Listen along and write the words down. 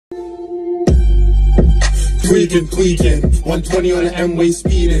Tweaking, 120 on the M-way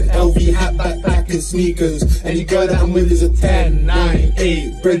speeding. LV hat, backpack and sneakers. Any girl that I'm with is a 10, 9,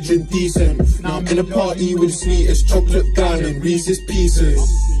 8, brethren decent. Now I'm in a party with the sweetest chocolate diamond, Reese's Pieces.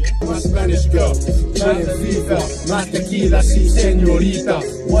 My Spanish girl, playing FIFA, my tequila, si senorita.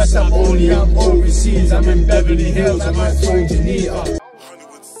 What's up, only I'm overseas, I'm in Beverly Hills, I might throw Janita.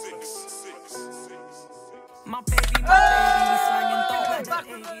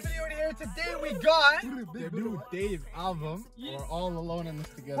 Today we got the new Dave album. We're all alone in this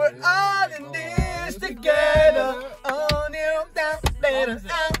together. We're all in this together. On you down, better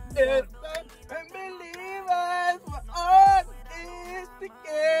out there. And believe us, we're all in this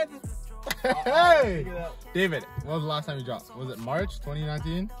together. Hey, David, when was the last time you dropped? Was it March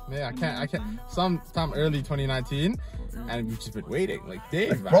 2019? Yeah, I can't. Sometime early 2019, and we've just been waiting. Like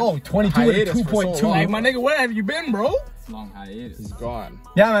Dave, bro, 22 with a 2.2. Like my nigga, where have you been, bro? Long hiatus. He's gone.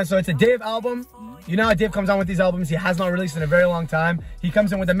 Yeah, man. So it's a Dave album. You know how Dave comes on with these albums. He has not released in a very long time. He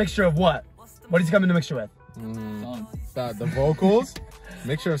comes in with a mixture of what? What does he come in the mixture with? The vocals,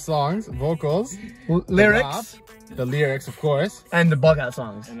 mixture of songs, vocals, lyrics. The lyrics, of course. And the bug out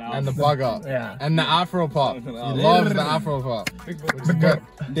songs. And the bug out. Yeah. And the Afro pop. He loves the Afro pop. Which is good.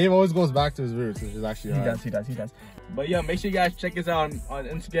 Dave always goes back to his roots, which is actually He does. But yeah, make sure you guys check us out on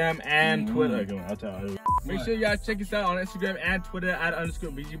Instagram and Twitter. Make sure you guys check us out on Instagram and Twitter at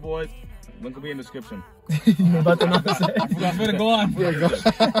 _BGBoys. Link will be in the description. You're about to not say. I forgot to go on. Yeah, go.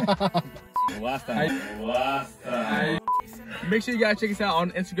 Last time. Make sure you guys check us out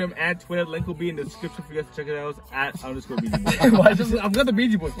on Instagram and Twitter. Link will be in the description for you guys to check it out at _BGBoys. I've got the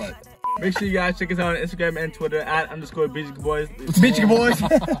BG Boys part. Make sure you guys check us out on Instagram and Twitter at _BGBoys. It's BG Boys.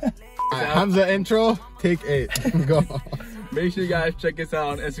 Hamza intro, take 8. Go. Make sure you guys check us out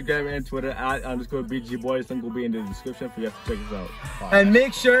on Instagram and Twitter at _BGBoys. Link will be in the description for you guys to check us out. And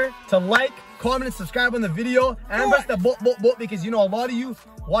make sure to like, comment, and subscribe on the video. And press the bot because you know a lot of you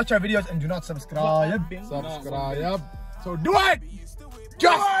watch our videos and do not subscribe. So do it!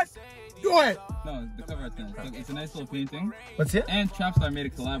 Just do it! No, the cover art thing. It's a nice little painting. Let's see it. And Trapstar made a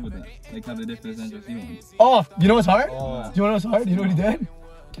collab with it. Like how they did for the Central C ones. Oh, you know what's hard? Do you want to know what's hard? You know what he did?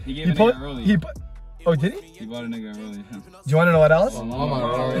 He gave a nigga early. Oh, did he? He bought a nigga early. Do you want to know what else?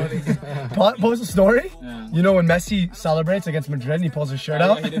 Post a story. Yeah. You know when Messi celebrates against Madrid and he pulls his shirt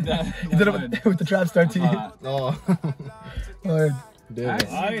out? He did that. He did it with the Trapstar tee. Oh. Alright,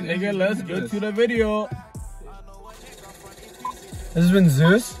 nigga, let's get to the video. this has been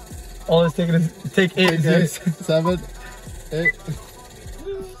Zeus. All it's taking is take 8, Zeus. 7, 8.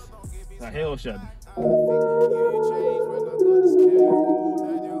 It's a halo shed.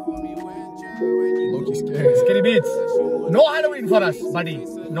 Loki scary. Skinny beats. No Halloween for us, buddy.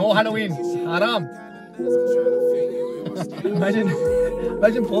 No Halloween. Haram.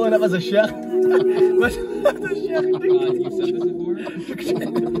 Imagine pulling up as a chef.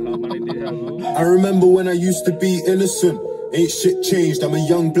 I remember when I used to be innocent. Ain't shit changed, I'm a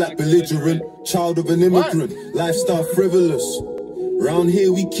young black belligerent, child of an immigrant, lifestyle frivolous. Round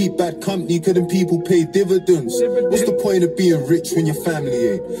here we keep bad company, couldn't people pay dividends? What's the point of being rich when your family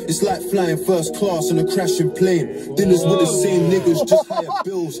ain't? It's like flying first class on a crashing plane. Dinners with the same niggas, just higher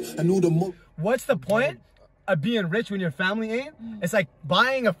bills and all the What's the point of being rich when your family ain't? It's like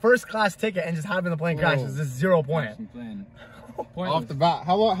buying a first class ticket and just having the plane crash. It's just 0 point. Off the bat.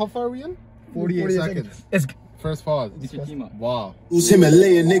 How far are we in? 48 seconds. It's first pause. Wow. Who's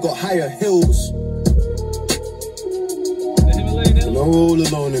Himalayan, they got higher hills. And we're all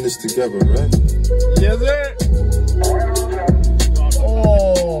alone in this together, right? Yes, sir.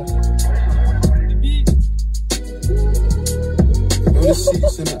 Oh. On the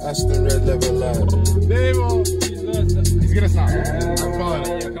seats in the Aston Red leather line. He's gonna stop. I'm calling it.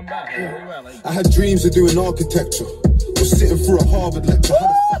 Yeah, come back. I had dreams of doing architecture. Was sitting through a Harvard lecture. How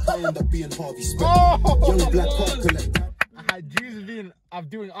the fuck I end up being Harvey Specter? Young black art collector. I had dreams of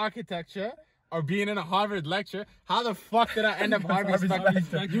doing architecture or being in a Harvard lecture. How the fuck did I end up Harvey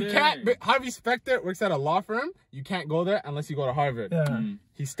Specter? You can't. Harvey Specter works at a law firm. You can't go there unless you go to Harvard. Yeah.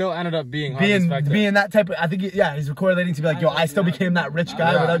 He still ended up being Harvey Specter. Being that type of. I think. Yeah, he's correlating to be like, yo, I still became that rich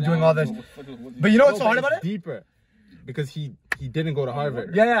guy without doing all this. But you know what's so hard about it? Deeper. Because he didn't go to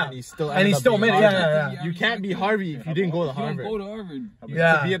Harvard. Yeah. And he still made it. Yeah. You can't be Harvey if you didn't go to Harvard. Go to Harvard.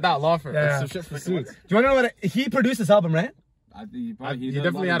 Yeah. To be at that law firm. That's some shit for suits. Do you want to know what he produced this album, right? I think he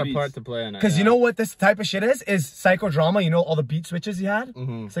definitely had a part to play in it. Because you know what this type of shit is psychodrama. You know all the beat switches he had?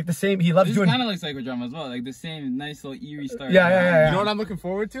 It's like the same. He loves doing. It's kind of like psychodrama as well. Like the same nice little eerie start. Yeah. You know what I'm looking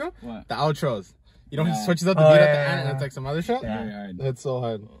forward to? What? The outros. You know, he switches up the beat at the end and it's like some other shit? Yeah. That's so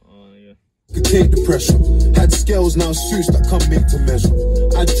hard. Could take the pressure. Had scales, now suits that come make to measure.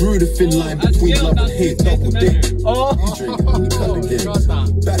 I drew the thin line between love and hate, double date. Oh,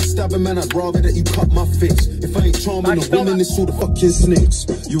 Backstabbing, man, I'd rather that you cut my face. If I ain't charming a woman, it's all the fucking snakes.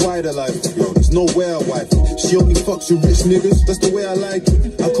 You idolize the girl, there's no way I wife it. She only fucks with rich niggas, that's the way I like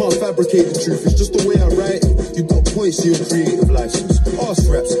it. I can't fabricate the truth, it's just the way I write it. You got points to your creative license. Arse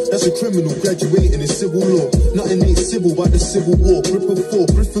raps, that's a criminal graduating in civil law. Nothing ain't civil by the Civil War. Gripper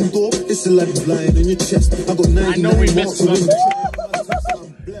 4, Gryffindor, it's a lad lying on your chest. I got 99 marks on I'm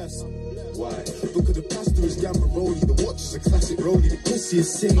blessed. Why? Look at the pastor is gamma rollie, the watch is a classic rollie, the pussy is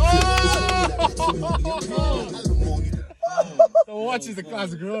sacred. The watch is a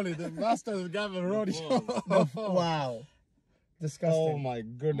classic rollie, the master is gamma rollie. wow. Disgusting. Oh my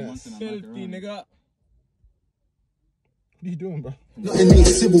goodness. Filthy nigga. What are you doing, bro? Nothing ain't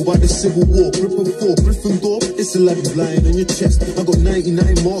civil by the Civil War. Gripper 4, Gryffindor, it's a lad lying on your chest. I got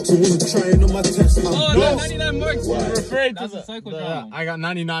 99 marks, I wasn't trying on my test. I'm blessed. 99 marks. That's a cycle drama. I got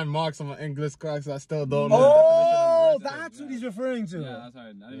 99 marks on my English class, I still don't know. Oh, that's what he's referring to. Yeah, that's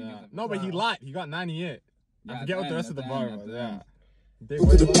hard. I didn't get that. No, but he lied. He got 98. I forget what the rest of the bar was. Yeah.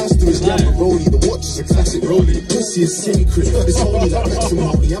 Look at the pastor is gamma rollie, the watch is a classic rollie, the pussy is sacred, it's holy like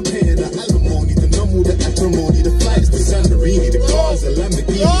matrimony, I'm paying the alimony, the number, the acrimony, the flights, the Santorini, the cars, the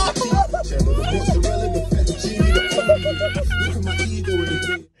Lamborghini, the cheddar, the mozzarella, the fettuccine, the pony. Look at my ego in the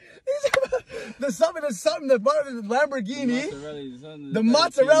day. The Lamborghini, the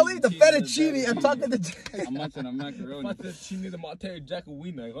mozzarella, the fettuccine. I'm talking the. I'm munching on macaroni. Fettuccine, the Monterey Jack and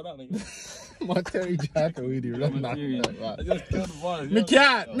Wiener. Hold on. Monterey Jack and Weedy. I just killed the bar.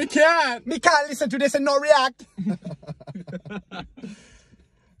 Me can't listen to this and not react.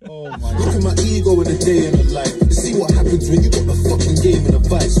 Oh my Look at my ego in the day and the life. You see what happens when you got the fucking game and the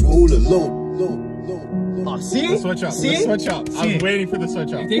vice. We're all alone. Oh, see? The switch up. See? The switch up. I was waiting for the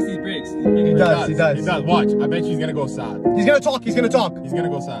switch up. He takes these breaks. He does. He does. Watch. I bet you he's gonna go sad. He's gonna talk. He's gonna talk. He's gonna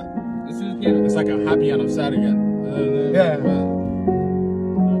go sad. This is piano. It's like a happy and I'm sad again. Yeah.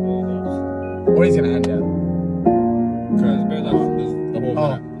 Or he's gonna end it. The whole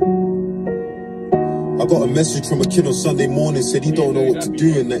time. I got a message from a kid on Sunday morning, said he don't know what to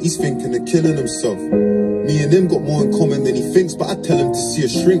do and that he's thinking of killing himself. Me and him got more in common than he thinks, but I tell him to see a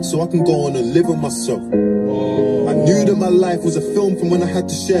shrink so I can go on and live with myself. I knew that my life was a film from when I had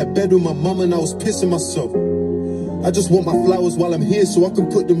to share a bed with my mum and I was pissing myself. I just want my flowers while I'm here so I can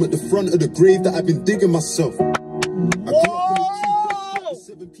put them at the front of the grave that I've been digging myself. I grew up in a 2 bed,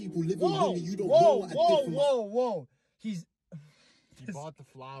 7 people living with me, you don't know what I did for myself. He bought the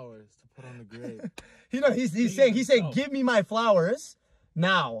flowers to put on the grave. You know, he's saying, give me my flowers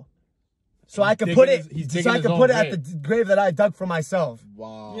now, so I can put it at the grave that I dug for myself.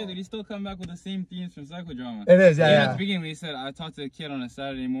 Wow. Yeah, dude, he's still coming back with the same themes from psychodrama. It is, yeah. At the beginning, he said, I talked to a kid on a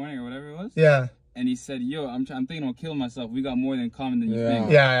Saturday morning or whatever it was. Yeah. And he said, yo, I'm thinking I'll kill myself. We got more in common than you think.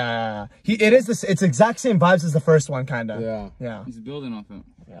 Yeah. It's exact same vibes as the first one, kind of. Yeah. He's building off it.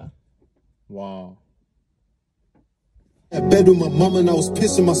 Yeah. Wow. At bed with my mum and I was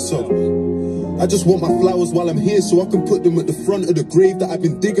pissing myself. I just want my flowers while I'm here so I can put them at the front of the grave that I've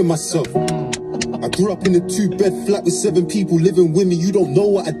been digging myself. I grew up in a 2 bed flat with 7 people living with me, you don't know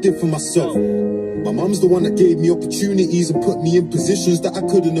what I did for myself. My mum's the one that gave me opportunities and put me in positions that I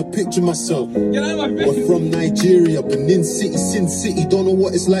couldn't have pictured myself. Get out of my face. We're from Nigeria, Benin City, Sin City, don't know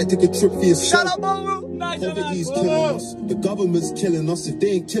what it's like to get tripped for yourself. Shut up, Bolu! Poverty's killing us, the government's killing us. If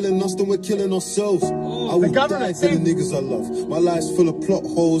they ain't killing us, then we're killing ourselves. I will die for the niggas I love. My life's full of plot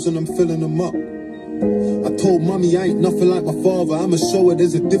holes and I'm filling them up. I told mommy I ain't nothing like my father. I'ma show her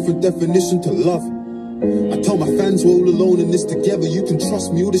there's a different definition to love. I tell my fans we're all alone in this together. You can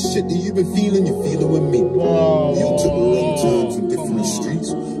trust me, all the shit that you've been feeling, you're feeling with me. We all took wrong turns on different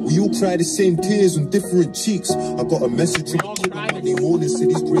streets. We all cry the same tears on different cheeks. I got a message from a kid on Monday morning, said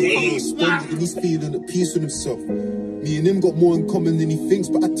he's grateful, responded, and he's feeling at peace with himself. Me and him got more in common than he thinks,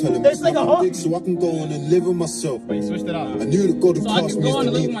 but I tell him it's like a big so I can go on and live with myself. But he switched it up. I knew that God would So I cast can me go on as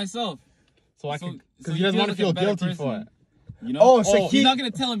and the live with leader. myself. Because he doesn't want to feel guilty for it. You know? Oh, so he's not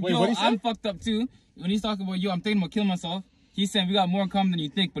gonna tell him, Wait, yo, what'd he say? I'm fucked up too. When he's talking about, yo, I'm thinking about killing myself, he's saying we got more in common than you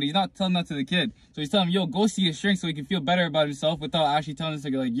think, but he's not telling that to the kid. So he's telling him, yo, go see a shrink so he can feel better about himself without actually telling us,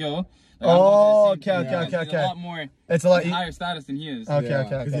 like, yo. Like, oh, He's a lot more, it's a lot higher status than he is. Okay.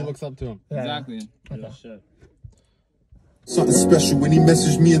 Because he looks up to him. Exactly. Something special when he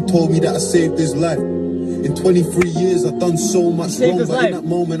messaged me and told me that I saved his life. In 23 years, I've done so much wrong, but in that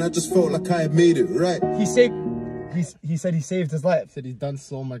moment, I just felt like I had made it right. He said he saved his life. He said he's done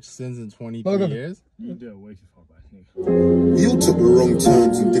so much sins in 23 years. You do it way too far back. We all took the wrong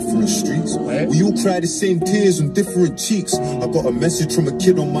turns in different streets. We all cried the same tears on different cheeks. I got a message from a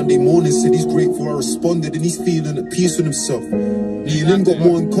kid on Monday morning, said he's grateful I responded and he's feeling at peace with himself. Me and him got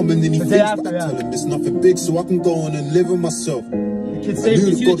more in common than he thinks, but I tell him it's nothing big, so I can go on and live with myself. I knew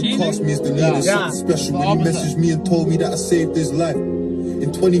that God had cast me as the leader, something special when he messaged me and told me that I saved his life.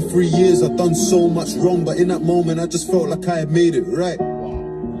 In 23 years I've done so much wrong, but in that moment I just felt like I had made it right.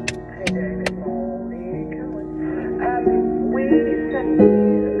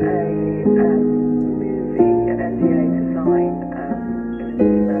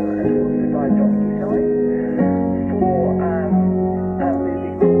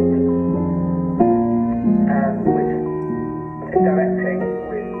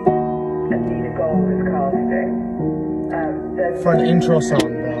 For an intro song,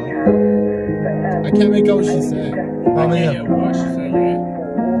 bro. I can't make out what she's saying.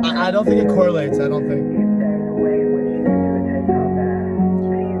 I don't think it correlates. I don't think.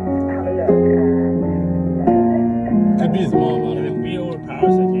 Could be his mom. I don't know. We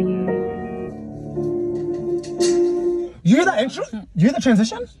overpowers. I can't You hear that intro? You hear the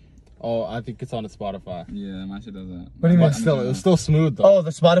transition? Oh, I think it's on the Spotify. Yeah, my shit does that. What do you mean? But still, it was still smooth though. Oh,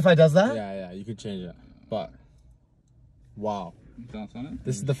 the Spotify does that? Yeah, you could change it. But wow, Thoughts on it?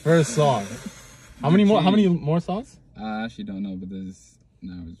 this is the first song. How many more songs? I actually don't know, but there's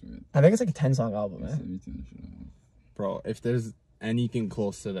it's right. I think it's like a 10-song album, man. Bro, if there's anything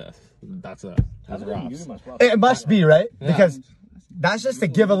close to this, that's it. That's raps. It must be, right? Yeah. Because that's just to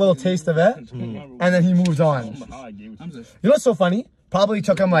give a little taste of it, and then he moves on. You know what's so funny? Probably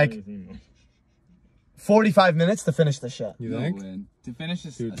took him like 45 minutes to finish this shit. You think? To finish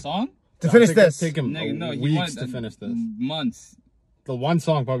this song? To finish this. Take him Nigga, weeks to finish this. Months. The one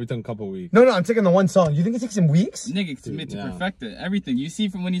song probably took a couple weeks. No, I'm taking the one song. You think it takes him weeks? Nigga, to perfect it. Everything. You see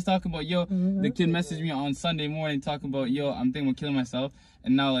from when he's talking about, yo, the kid messaged me on Sunday morning talking about, yo, I'm thinking about killing myself.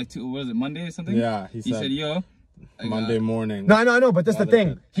 And now, like, Monday or something? Yeah, he said, yo. Monday morning. No, I know, but that's the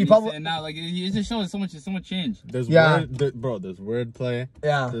thing. He probably said, now, like, it just shows so much change. There's bro, there's wordplay.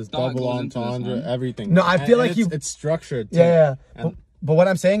 Yeah. There's double entendre, everything. No, I feel like it's structured too. Yeah. But what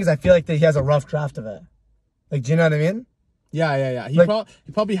I'm saying is I feel like that he has a rough draft of it. Like, do you know what I mean? Yeah. He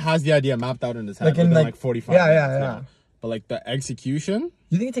probably has the idea mapped out in his head like within like 45 minutes. Yeah. But like the execution?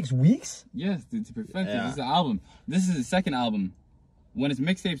 You think it takes weeks? Yes, dude, to perfect it. This is an album. This is the second album. When it's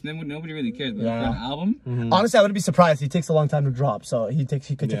mixtapes, then nobody really cares. But for an album, honestly, I wouldn't be surprised. He takes a long time to drop, so he could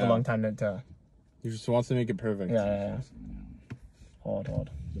take a long time to. He just wants to make it perfect. Yeah. Hold. All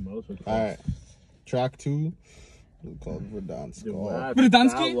right, track 2. Called Verdansk.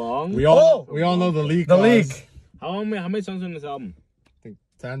 Verdansk? We all know the leak. The leak. How many songs on this album? I think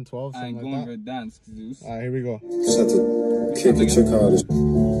 10, 12, something like that. Verdansk, Zeus. All right, here we go. Just had to kick and check out this.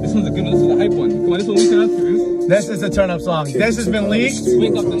 This one's a good one. This is a hype one. Come on, this one we turn up to. This is the turn-up song. This has been leaked.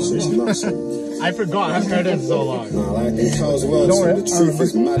 Wake up I forgot. I haven't heard it in so long. Nah, like in Kyle's words, the truth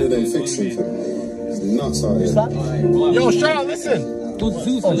is madder than fiction. It's nuts out here. Yo, Sean, listen. I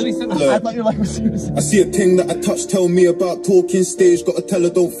thought you liked Zeus. I see a thing that I touch, tell me about talking stage, gotta tell her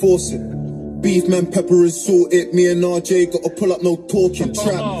don't force it. Beef, man, pepper and salt it. Me and RJ gotta pull up, no talking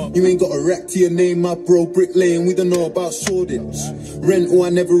trap. You ain't got a rack to your name, my bro. Brick Lane, we don't know about shortage. Rental, I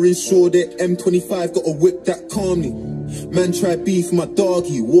never insured it. M25 got a whip that calmly. Man try beef, my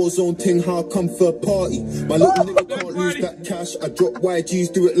doggy. Warzone ting, how I come for a party. My little nigga can't lose that cash. I drop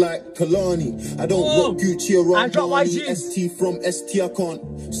YGs, do it like Kalani. I don't rock Gucci or Armani. ST from ST, I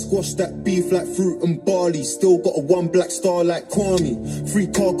can't squash that beef like fruit and barley. Still got a 1 black star like Kwame. Free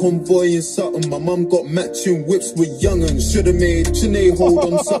car convoy in Sutton. My mum got matching whips with young'uns. Should've made Sinead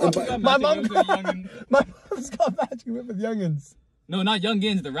hold on something, but my mum's got matching whip with young'uns. No, not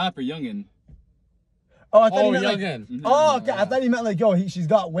Youngins, the rapper Youngin. Oh, I thought he meant Youngin. like. Oh, okay. I thought he meant like, yo, she's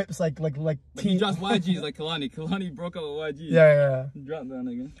got whips like. But he drops YGs like Kalani. Kalani broke up with YG. Yeah. He dropped that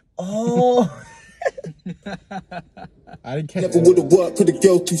nigga. Oh. I didn't catch never would've worked for the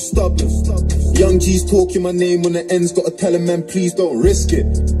girl too stubborn. Young G's talking my name on the ends, gotta tell him, man, please don't risk it.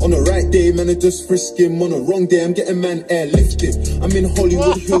 On the right day, man, I just frisk him. On the wrong day, I'm getting man airlifted. I'm in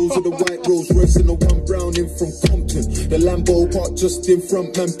Hollywood Hills with a white Rolls Royce and the 1 brown in from Compton. The Lambo parked just in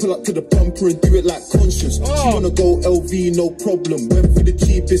front, man, pull up to the bumper and do it like conscious. She wanna go LV, no problem. Went for the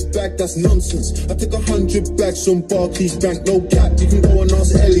cheapest bag, that's nonsense. I took 100 bags from Barclays Bank, no cap, you can go and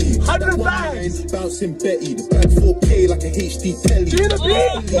ask Ellie. 100 bags! Bouncing Betty, the bag 4K like a HD telly.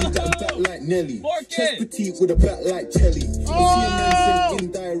 Back like Nelly. Chest petite with a back like jelly. See a man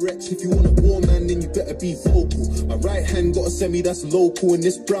send indirects. If you want a war man, then you better be vocal. My right hand got a semi that's local, and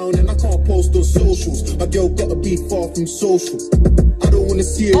this brown, and I can't post on socials. My girl gotta be far from social. I don't wanna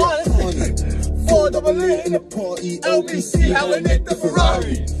see her at Carney. 4 488 in the party, LBC, how I nick the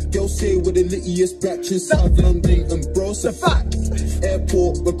Ferrari. Girls say we're the littiest batch in South London and bros are fact.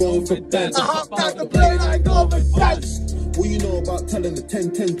 Airport, we're going for dance. I hop out the plane, I go for dance. What you know about telling the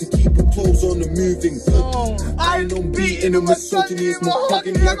 10-10 to keep her clothes on the moving good? I ain't on beating a misogyny, it's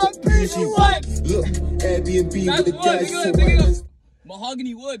mahogany, I got bougie wood. Look, Airbnb with the guys, so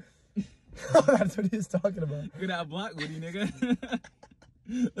mahogany wood. That's what he's talking about. Look at that black woody, nigga.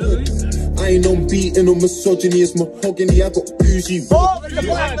 I ain't on beating or misogyny, it's mahogany, I got bougie wood.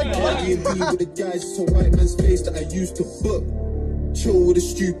 Airbnb with the guys, it's a white man's face that I used to book. Chill with a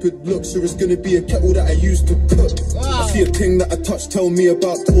stupid look, so it's gonna be a kettle that I used to cook. I see a thing that I touch, tell me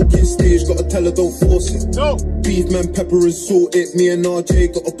about talking stage, gotta tell her don't force it. No. Beef man, pepper and salt it, me and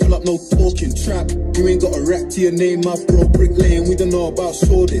RJ gotta pull up, no talking trap. You ain't got a rap to your name, my bro, bricklaying, we don't know about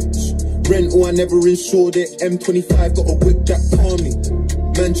shortage. Rental, I never insured it, M25 got a whip that calm me.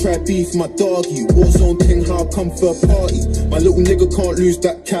 Man try beef, my doggy, Warzone ting, how I come for a party. My little nigga can't lose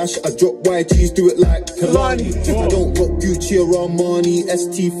that cash, I drop YGs, do it like Kalani. I don't rock Gucci or Armani,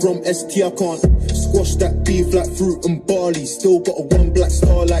 ST from ST, I can't squash that beef like fruit and barley. Still got a one black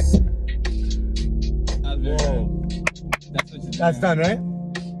star like. Whoa. That's done, right?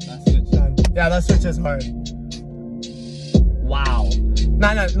 That's done. Yeah, that switch is hard. Wow.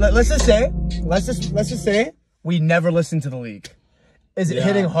 Nah, let's just say we never listened to the leak. Is it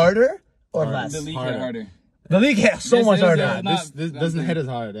hitting harder or less? The leak hit harder. The leak hit so much harder. This doesn't hit as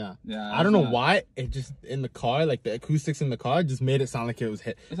hard, yeah. I don't know why. It just, in the car, like the acoustics in the car just made it sound like it was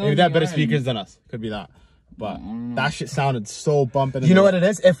hit. Maybe they have better speakers than us. Could be that. But that shit sounded so bumping. You know what it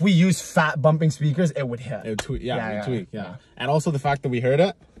is? If we use fat bumping speakers, it would hit. It would tweak, it would tweak. And also the fact that we heard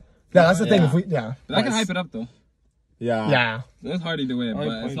it. Yeah, that's the thing. If we, But that can hype it up though. Yeah. It's hard either way, but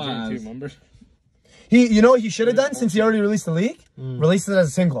it's not as... You know what he should have done since he already released the leak? Released it as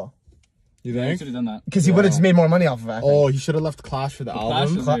a single. You think? He should have done that. Because he would have just made more money off of it. Oh, he should have left Clash for the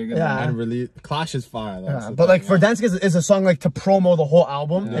album. Yeah. And release Clash is fire. Yeah. But like Verdansk is a song like to promo the whole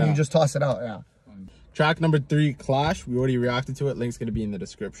album and you just toss it out. Yeah. Track number 3, Clash. We already reacted to it. Link's gonna be in the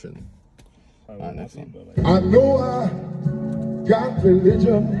description. Alright, next one. I know I got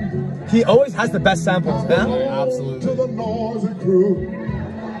religion. He always has the best samples, man. Absolutely. To the noisy crew.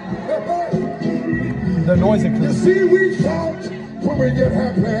 The noisy crew. You see, we shout when we get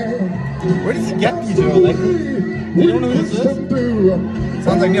happy. Where does he get these, bro? Like, you don't know who this is?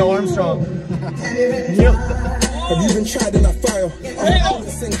 Sounds like Neil Armstrong. Have you been tried in that fire? I'm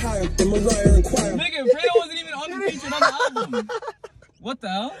sing higher than Mariah and Choir. Nigga, Fredo wasn't even on the featured on the album. What the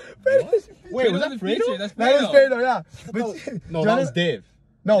hell? Wait, was that Fredo? That's Fredo. That is Fredo, yeah. But, No, that was Dave.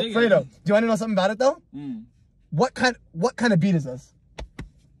 No, Fredo. Do you want to know something about it though? What kind of beat is this?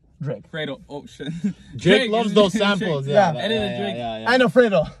 Drake. Fredo. Oh shit. Drake loves those samples. Yeah. Yeah. I know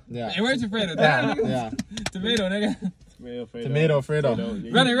Fredo. Yeah. Hey, where's your Fredo? Yeah. Tomato, nigga. Tomato, Fredo.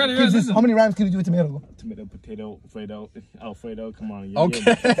 Ready. How many rhymes can you do with tomato? Tomato, potato, Fredo, Alfredo. Come on.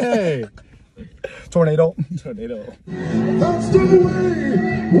 Okay. Tornado. Tornado. That's the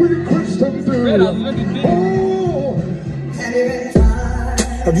way we Christians do.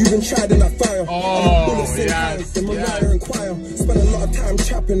 Have you been tried in that fire? Oh, yes. The Mariah and Choir. Spend a lot of time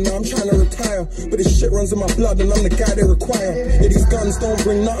trapping, now I'm trying to retire. But this shit runs in my blood and I'm the guy they require. Yeah, these guns don't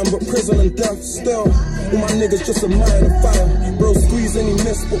bring nothing but prison and death. Still, all my niggas just admire the fire. Bro, squeeze any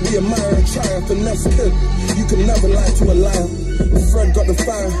miss, but we admire and try. Finesse kid, you can never lie to a liar. Fred got the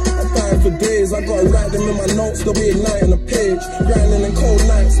fire, I fire for days. I gotta write them in my notes, they'll be igniting the page. Grinding in cold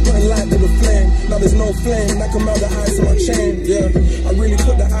nights, putting light to the flame. Now there's no flame, that can melt the ice on my chain. Yeah, I really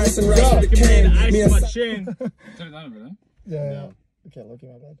put the ice and rice with the cane. Me and Yeah. Okay, look at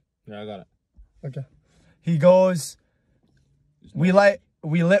my bad. Yeah, I got it. Okay. He goes, we lit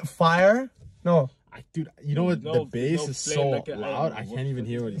fire. No. Dude, you know what? The bass is so loud. I can't even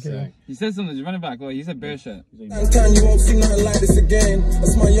hear what he's saying. He said something. Just run it back. Well, he said bear shit. Time you won't see nothing like this again.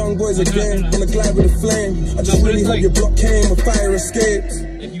 That's my young boys again. On the glide with the flame. I just really hope your block came when fire escaped.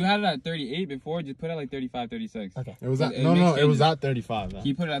 If you had it at 38 before, just put it like 35, 36. Okay. It was at it was at 35.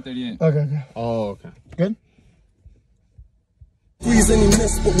 He put it at 38. Okay. Oh, okay. Good. Squeeze any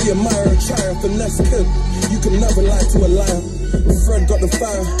miss, but we admire and try and finesse kid. You can never lie to a liar. Fred got the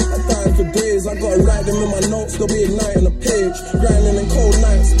fire, I died for days. I gotta write them in my notes, they'll be igniting a page. Grinding in cold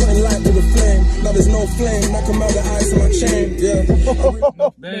nights, putting light to the flame. Now there's no flame, I can melt the ice on my chain. Yeah.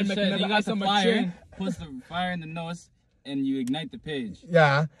 Bear shit. You got the fire, puts the fire in the nose, and you ignite the page.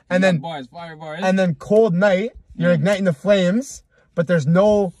 Yeah, and then fire bars. And then cold night, you're igniting the flames, but there's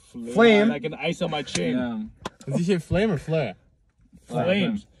no flame. Like an ice on my chain. Did you say flame or flare?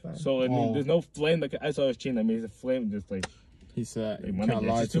 Flames. So I mean, there's no flame like an ice on his chain. That means the flame just like He said, Hey, you my can't nigga,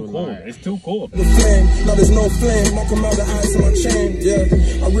 lie it's to too a cold. liar. It's too cold. The flame, now there's no flame. I come out the ice on my chain.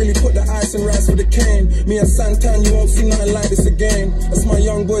 Yeah, I really put the ice and rice with the cane. Me and Santan, you won't see nothing like this again. That's my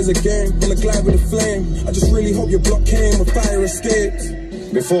young boys again. Wanna glide with the flame. I just really hope your block came with fire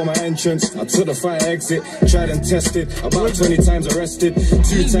escaped. Before my entrance, I took the fire exit, tried and tested, about 20 times arrested,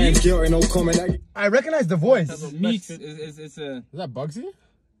 2 times guilty, no comment. I recognize the voice. Meekz is a. Is that Bugsy?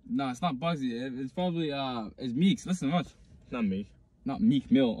 No, it's not Bugsy. It's probably it's Meekz. Listen, watch. Not me. Not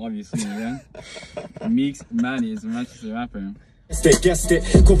Meek Mill, obviously, man. Meekz Manny is a Manchester rapper. They guessed it,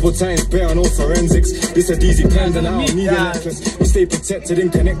 couple times, bear on all forensics. This a DZ pen and I don't need a necklace. We stay protected and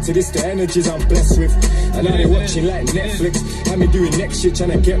connected, it's the energies I'm blessed with. And now they watching like Netflix. Had me doing next shit,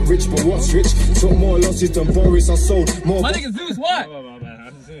 trying to get rich, but what's rich? Took more losses than Boris, I sold more. My nigga Zeus, what?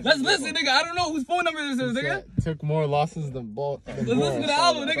 Let's listen, nigga. I don't know whose phone number this is, nigga. Took more losses than both. Let's listen to the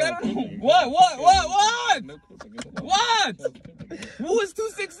album, nigga. I don't know. What? Who is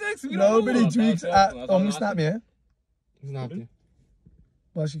 266? We don't Nobody know. tweaks at. Oh, I'm gonna snap me, eh? He's not there.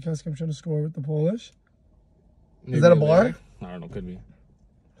 Blasky Kusk, I'm trying to score with the Polish. Is that a bar? I don't know, could be.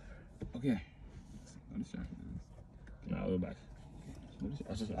 Okay. Nah, we're back.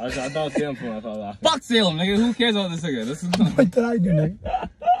 I thought Salem for I thought that. Fuck Salem, nigga. Who cares about this nigga? This is What did I do, nigga?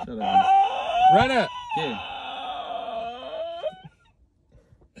 Shut up. Run it! Yeah.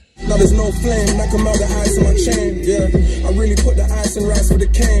 Now there's no flame, I come out the ice on my chain, yeah. I really put the ice and rice with the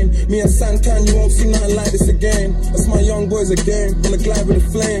cane. Me and Santan, you won't see nothing like this again. That's my young boys again, wanna glide with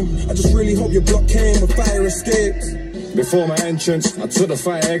the flame. I just really hope your block came with fire escaped. Before my entrance, I took the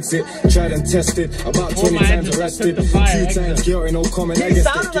fire exit, tried and tested, about 20 times arrested, 2 times guilty, no comment. I guess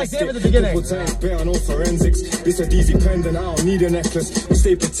they guessed it, couple times bear on all forensics. This a DZ pendant, I don't need a necklace. We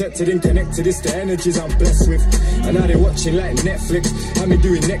stay protected and connected, it's the energies I'm blessed with. And now they watching like Netflix. Had me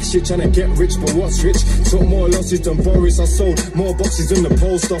doing next shit, trying to get rich, but what's rich? Took more losses than Boris, I sold more boxes than the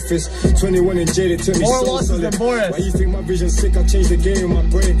post office. 21 in jail, it took me More so losses solid. than Boris. Why you think my vision's sick? I changed the game in my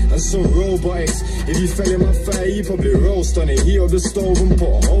brain and some robotics. If you fell in my fire, you probably roast on it. Heat up the stove and put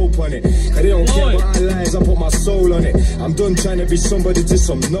a hope on it. Cause they don't care about our lives, I put my soul on it. I'm done trying to be somebody to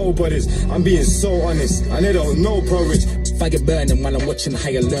some nobodies. I'm being so honest, and they don't know progress. Fire burning while I'm watching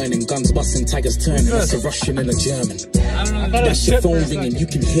higher learning. Guns busting, tigers turning. That's a Russian and a German. I don't know. That's your phone ringing, you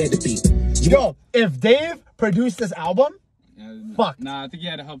can hear the beat. Yo, if Dave produced this album, fuck. Nah, I think he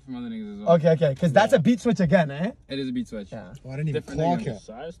had help from other niggas as well. Okay, because that's a beat switch again, eh? It is a beat switch. Yeah. Why didn't even Different clock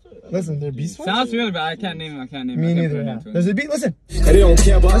nigga. it? Listen, They're beast switch? Sounds familiar, but I can't name it. me neither, yeah. There's a beat, listen. Cause they don't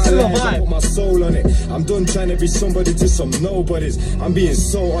care about This our is a lives, I vibe. put my soul on it. I'm done trying to be somebody to some nobodies. I'm being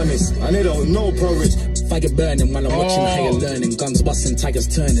so honest, and they don't know progress. Fire burning while I'm watching higher learning. Guns busting,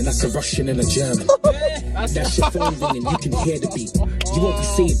 tigers turning. That's a Russian and a German. That's your phone ringing, you can hear the beat. You won't be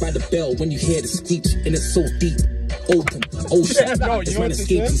saved by the bell when you hear the screech. And it's so deep. Open, ocean. Bro, This you know man what this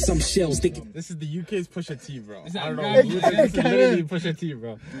escaping is? some shells. They can... This is the UK's Pusha T, bro. Is that I don't know. right? This is literally Pusha T,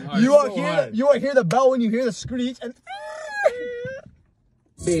 bro. You won't so hear hard. you won't hear the bell when you hear the screech and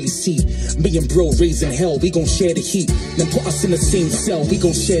barely see. Me and bro raising hell, we gon' share the heat. Then put us in the same cell, we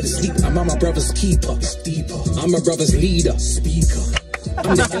gon' share the sleep. I'm my brother's keeper, I'm my brother's leader, speaker.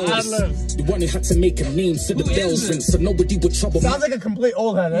 I'm the eldest, the one who had to make a name so the bells ring, so nobody would trouble me. sounds like a complete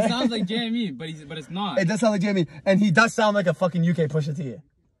old head, It eh? sounds like JME, but it's not. It does sound like Jamie, and he does sound like a fucking UK Pusha T.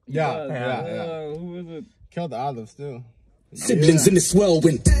 Yeah. Who is it? Killed the olives, too. Siblings in this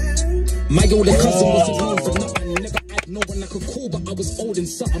whirlwind. My older cousin wasn't known for nothing. Never had no one I could call, but I was old in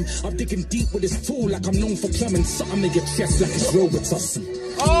something. I'm digging deep with this tool like I'm known for plumbing. Something in your chest like it's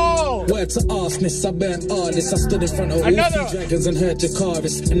Robitussin. Oh! Word to arseness, I burnt artists. I stood in front of all three dragons and heard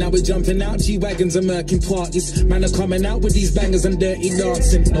Jakaris. And now we're jumping out G-Wagons and murking parties. Man are coming out with these bangers and dirty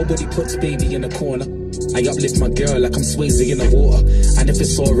dancing. Nobody puts baby in a corner. I uplift my girl like I'm Swayze in the water. And if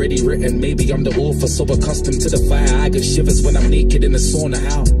it's already written, maybe I'm the author. So accustomed to the fire, I get shivers when I'm naked in the sauna.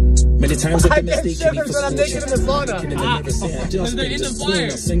 How? Many times I've been mistaken for when I'm naked in the sauna. They're in the fire.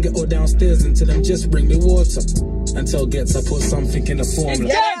 Sing it all downstairs until them just bring me water. Until Ghetts, I put something in the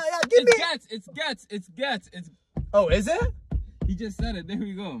formula. It's Ghetts. Oh, is it? He just said it. There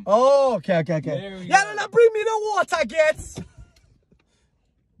we go. Oh, okay. There we Yeah, go. no, bring me the water, Ghetts.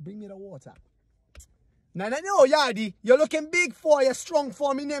 Bring me the water. No, Yardy. You're looking big for you, strong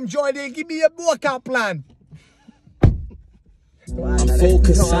for me, name Jordan. Give me a workout plan. I'm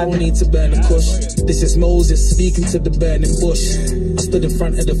focused, I don't need to burn the kush. This is Moses speaking to the burning bush. I stood in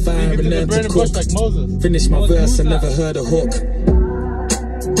front of the fire and learned to cook. Like Moses. Finished my verse and never heard a hook.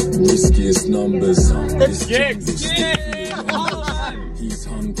 Riskiest numbers. It's Giggs. He's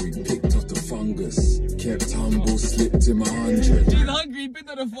hungry, picked off the fungus. Kept humble, slipped slipped in my 100. He's hungry, he picked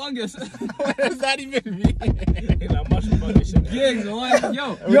up the fungus. What does that even mean? Like mushroom fungus shit. Gigs, what?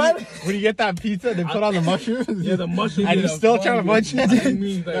 Yo. When you get that pizza, they put on the mushrooms. Yeah, the mushroom. And you still trying to munch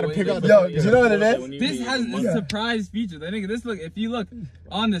it. Gotta pick up. Yo, do you know what it is? This has a surprise feature. The nigga, this look, if you look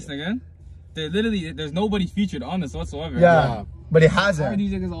on this nigga, there's nobody featured on this whatsoever. Yeah. But it How are hasn't.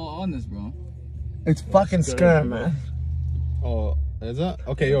 these niggas all on this, bro? It's fucking scary, man. Oh, is it?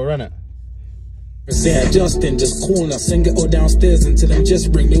 Okay, yo, run it. Say Justin, just call us and get all downstairs and tell them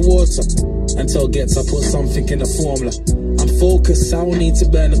just bring me water. Until Ghetts, I put something in the formula. I'm focused, I don't need to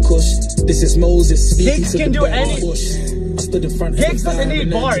burn the kush. This is Moses speaking Giggs to can the do burning any- bush. I stood in front of Giggs the doesn't fire need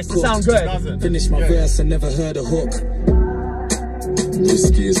and learned bars to cook. sound good. Finish my verse, I never heard a hook.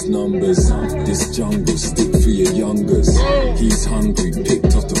 Riskiest numbers, this jungle stick for your youngers. He's hungry,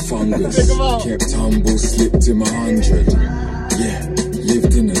 picked up the fungus. Kept humble, slipped in my 100. Yeah,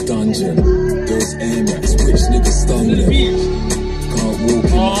 lived in a dungeon. Those air max, which niggas stun them. Can't walk in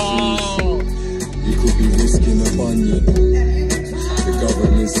my shoes. You could be risking a bunion. The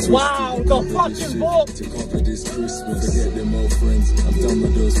government's twisted. Wow, the fucking book. To cover this Christmas, forget them old friends. I'm done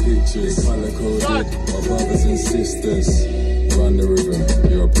with those pictures. Color coded, my brothers and sisters. Run the rhythm,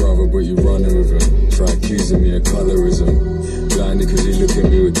 you're a brother but you running with him. Try accusing me of colorism. Blinded cause you look at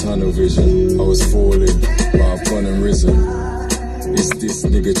me with tunnel vision. I was falling, but I've gone and risen. Is this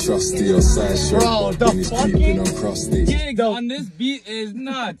nigga trusty or sideshow? Bro, the when he's creeping on crusty. Gigs on this beat is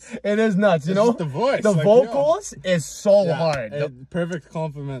nuts. It is nuts, you know? Just the voice. The like, vocals is so yo, hard. Perfect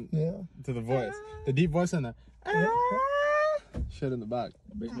compliment Yeah. to the voice. The deep voice in there. Shit in the back.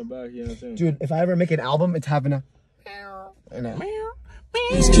 Bitch in the back, you know what I'm saying? Dude, if I ever make an album, it's having a...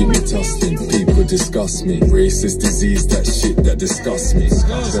 Please keep me tossing, people disgust me. Racist disease, that shit that disgusts me.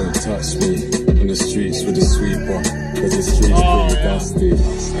 Don't touch me on the streets with a sweeper, cause the streets pretty dusty.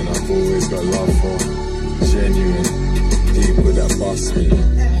 And I've always got love for genuine people that bust me.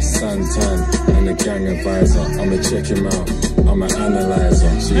 Santan and the gang advisor, I'ma check him out, I'm an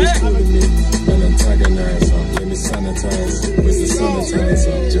analyzer. She was calling me an antagonizer. Let me sanitize, where's the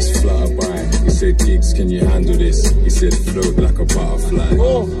sanitizer? Just flutter by, he said, Giggs, can you handle this? He said, float like a butterfly.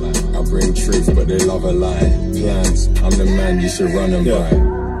 I bring truth, but they love a lie. Plans, I'm the man you should run and buy.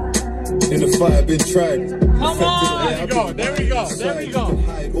 In the fight, I've been tried. Come on! There we go, there we go, there we go.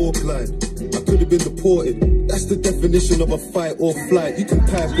 Hide or blind. I could have been deported. That's the definition of a fight or flight. You can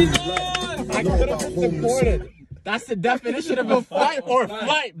type who you like. I know about homeless. That's the definition of a fight or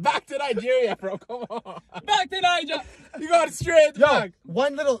flight. Back to Nigeria, bro. Come on. Back to Niger! You got it straight Yo, back.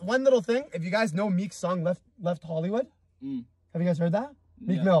 one little thing. If you guys know Meek's song Left Hollywood, have you guys heard that?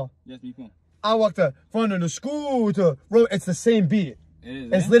 Meek Mill. Yes, Meek Mill. I walked the front of the school to road. It's the same beat. It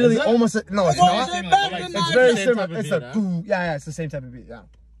is. It's literally almost no, it's not. It's It's very same similar. type of It's beat, a huh? yeah, it's the same type of beat. Yeah.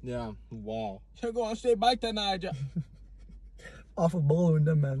 Yeah. Wow. Should go straight back to Niger. Off of Bolo and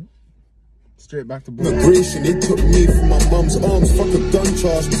them, man. Straight back to Immigration, it took me from my mum's arms. Fuck a gun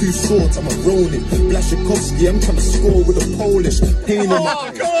charge, 2 swords, I'm a Ronin. Blashikovsky, I'm trying to score with a Polish. Pain in my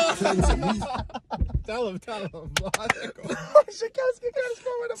eyes. Tell him. Blashikovsky can't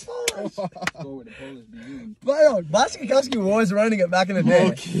score with a Polish. Go with the Polish dude. But yo, Blashikovsky was running it back in the day.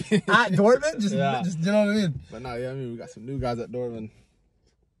 Okay. At Dortmund, just you know what I mean? But nah, yeah, I mean, we got some new guys at Dortmund.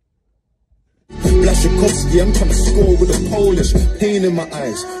 Blashikovsky, I'm trying to score with a Polish. Pain in my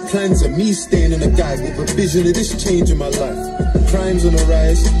eyes. Plans of me staying in a guide with a vision of this change in my life. Crimes on the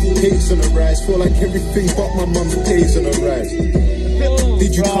rise, hate's on the rise. Feel like everything but my mum's pays on the rise.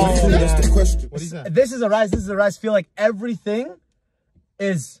 Did you come through? That's the question. What is that? This is a rise. Feel like everything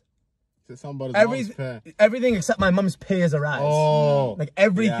is Somebody's mom's pay. everything except my mom's pay is a rise. Oh. Like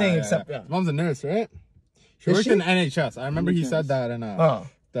everything except His mom's a nurse, right? She worked in NHS. I remember he said that in a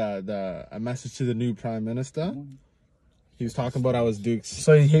message to the new prime minister. He was talking about I was Dukes.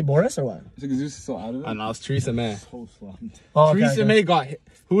 So you hate Boris or what? Is Zeus so out of it? And I was Theresa May. So slumped. Oh, okay, Theresa okay. May got hit.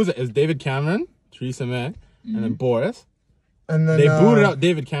 Who was it? It was David Cameron, Theresa May, and then Boris. And then They booted out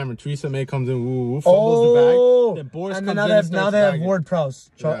David Cameron. Theresa May comes in, fumbles the bag. Then Boris and comes then in and now starts they have bagging. Ward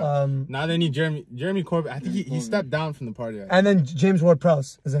Prowse. Yeah. Now they need Jeremy Corbyn. I think he stepped down from the party. And then James Ward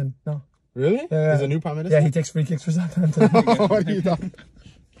Prowse is in. No. Really? Yeah. He's a new prime minister? Yeah, he takes free kicks for Southampton. What are you talking?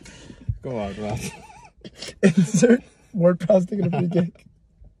 Go on, man. Insert Ward Prowse taking a free kick.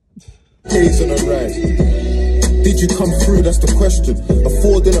 Days on the rise. Did you come through? That's the question.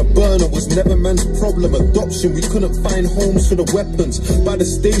 Affording a burner was never man's problem. Adoption, we couldn't find homes for the weapons. By the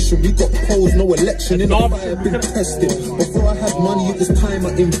station, we got polls, no election. In the fire, been tested. Before I had money, it was time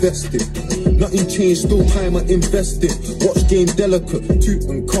I invested. Nothing changed, still time I invest in. Watch game delicate,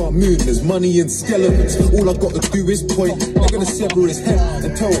 Tutankhamun, there's money in skeletons. All I gotta do is point, they're gonna sever his head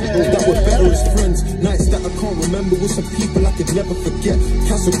and tell that we're better as friends. Nights that I can't remember with some people I could never forget.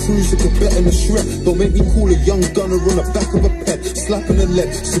 Castle Cruise, you could bet in the shred. Don't make me call a young gunner on the back of a pet, slapping the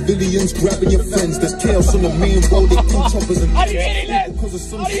leg. Civilians grabbing your friends, there's chaos on the main road. They pull choppers and because of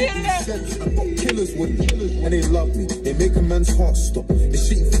some shit you said. I got killers with me, and they love me. They make a man's heart stop. This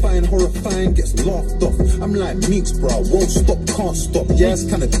shit you find horrifying gets laughed off. I'm like Meekz, bro, won't stop, can't stop. Yeah, it's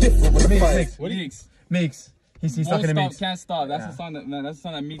kind of different when the fight. What Meekz? Meekz. He's talking to Meekz. Can't stop. That's the song that that's the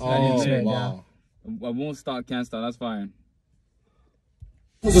song that Meekz Oh, wow. I won't stop, can't stop. That's fine.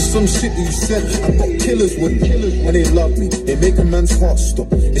 Because of some shit that you said, I got killers with me, and they love me. They make a man's heart stop.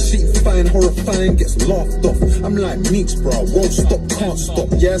 This shit you find horrifying gets laughed off. I'm like Meekz, bro, won't stop, can't stop.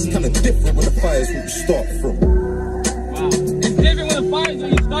 Yeah, it's kind of different when the fire's where you start from. Wow. It's different when the fire's where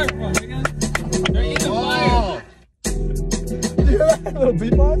you start from, nigga. They're in the fire. Did you hear that little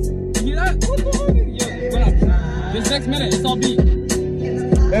beatbox? You hear that? What's going on? Yo, what up? This next minute, it's all beat.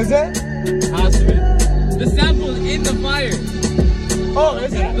 Is it? Has to be. The sample is in the fire. Oh,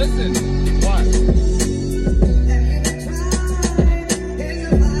 is it? Listen. What?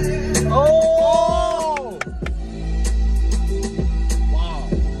 Oh! Wow.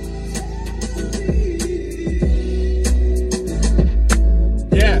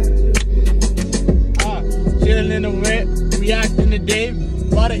 Yeah. Chilling in the whip, reacting to Dave.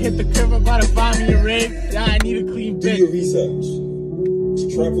 About to hit the crib, about to find me a rave. Yeah, I need a clean Do bitch. your research.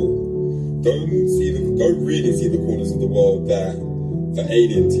 Travel. Go really see the corners of the world that are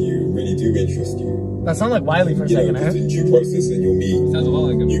alien to you, really do interest you. That sounded like Wiley for a You know, second, because in due process, then you'll meet Sounds a lot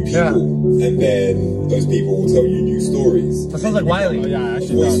like him. new people, and then those people will tell you new stories. That sounds like Wiley. Oh, yeah, The,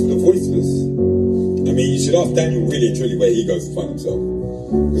 actually. the voiceless. I mean, you should ask Daniel really and truly where he goes to find himself,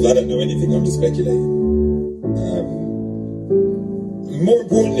 because I don't know anything. I'm just speculating. More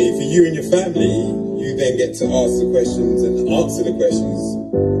importantly, for you and your family, you then get to ask the questions and answer the questions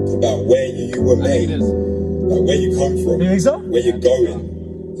about where you were made, like where you come from, You think so? where you're going.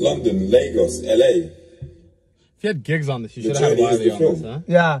 London, Lagos, LA. If you had gigs on this, you The should have had journey is Wiley the on film. this, huh?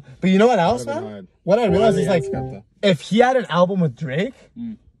 Yeah, but you know what else, That'd have been man? hard. What I realized is Wiley like, and Skepta. if he had an album with Drake,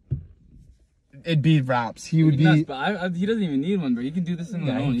 it'd be raps. He would Nuts, be. but he doesn't even need one, bro. He can do this on his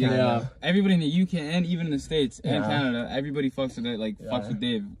Yeah, own. he can, yeah. Everybody in the UK and even in the States and Yeah. Canada, everybody fucks with it, like fucks with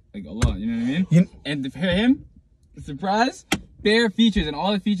Dave like a lot. You know what I mean? You- And for him, surprise, bare features, and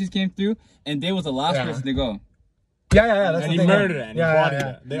all the features came through, and Dave was the last Yeah. person to go. Yeah, that's And the he thing. murdered it, and he bodied yeah.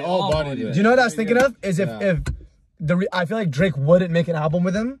 it. They all bodied it. Do you know what I was thinking of? Is if Yeah. I feel like Drake wouldn't make an album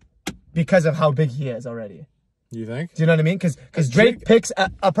with him because of how big he is already. You think? Do you know what I mean? Because Drake picks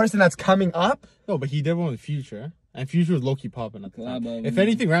a person that's coming up. No, but he did one with Future. And Future was low-key popping at the time. Collab If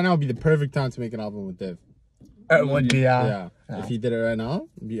anything, right now would be the perfect time to make an album with Div. It would be, Yeah. If he did it right now,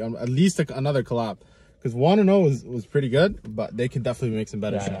 it'd be at least another collab. Because 1-0 was pretty good, but they could definitely make some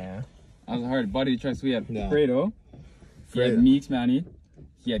better shit. That was a hard body tracks. We had Yeah. Fredo, he had Meekz, Manny,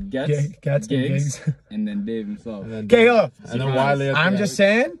 he had Ghetts, Ghetts, Gigs, and then Dave himself. And then, Okay, yo. and then Wiley. at the I'm end. just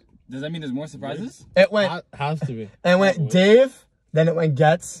saying, Does that mean there's more surprises? it went Has to be. Dave, then it went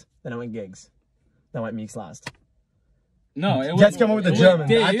Ghetts, then it went Gigs. Then went Meekz last. No, it Ghetts come up with the German.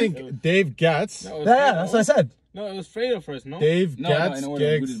 Dave. I think Dave Ghetts. Yeah, that's what I said. No, it was Fredo first, no? Dave No, Ghetts, in order,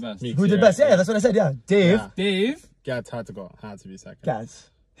 who Gigs, did best? Meekz. Who did best? Yeah, that's what I said. Yeah, Dave, Yeah. Dave, Ghetts had to go. Had to be second. Ghetts.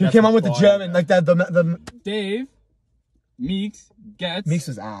 He Ghetts came on was with the fire. German, like that. The Dave, Meekz, Ghetts, Meekz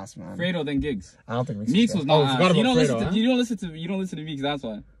was ass, man. Fredo, then Gigs. I don't think Meekz was not Oh, I forgot ass. You about don't listen Fredo, to huh? you don't listen to Meekz. That's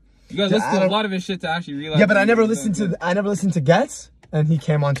why. You guys Yeah, listen I to a don't- lot of his shit to actually realize. Yeah, but I never that listened he's to Ghetts, and he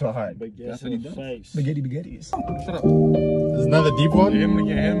came onto it hard. But guess That's what he in the does. face. Spaghettis. Shut up! There's another deep one. Hit him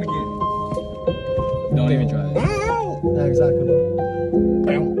again. Don't even try it. Yeah, exactly, bro.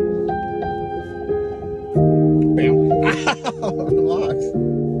 Bam. Bam. Relax.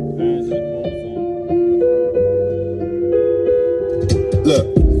 Look,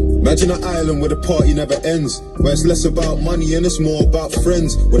 imagine an island where the party never ends, where it's less about money and it's more about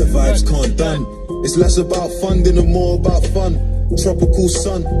friends, where the vibes can't done. It's less about funding and more about fun. Tropical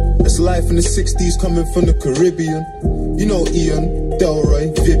sun, it's life in the 60s coming from the Caribbean. You know Ian,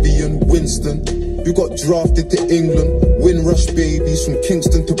 Delroy, Vivian, Winston. You got drafted to England, Windrush babies from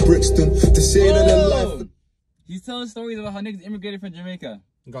Kingston to Brixton. To say that their life... He's telling stories about how niggas immigrated from Jamaica.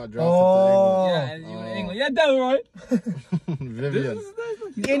 Got drafted Yeah, and you in England. Yeah, Delroy. to England. Vivian.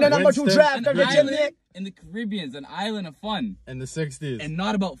 In the number 2 Winston. draft, An the island Jamaica. in the Caribbean, an island of fun, In the 60s. and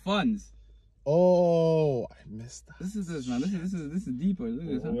not about funds. Oh, I missed that. This is man. This is deeper. Look at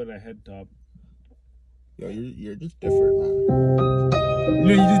this. Huh? With a head top. Yo, you're just different, man. You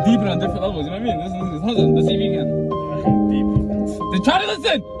know, you just deep it on different levels. You know what I mean? Listen. Let's see if you can. Then try to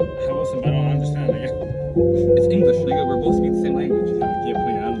listen. I listen, but I don't understand. It's English, nigga. We're both speaking the same language. Yeah,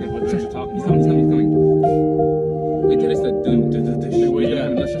 please. I don't know what you're talking. He's coming. Wait till it's the wait, yeah.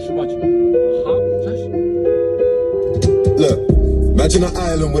 Let's just watch. Look, imagine an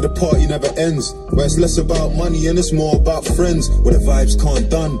island where the party never ends, where it's less about money and it's more about friends, where the vibes can't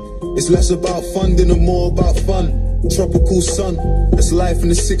done. It's less about funding and more about fun. Tropical sun, that's life in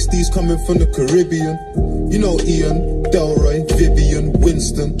the 60s coming from the Caribbean. You know Ian, Delroy, Vivian,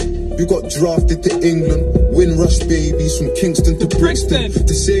 Winston. We got drafted to England, Windrush babies from Kingston to Brixton.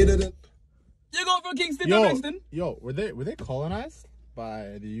 To say that you're going from Kingston to Brixton? Yo, were they colonized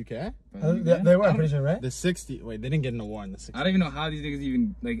by the UK? They were, I'm pretty sure, right? The 60s. Wait, they didn't get in a war in the 60s. I don't even know how these niggas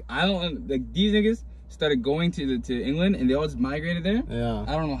even, like, I don't, like, these niggas started going to England and they all just migrated there. Yeah.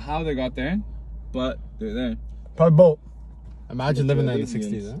 I don't know how they got there, but they're there. Probably boat. Imagine living there in the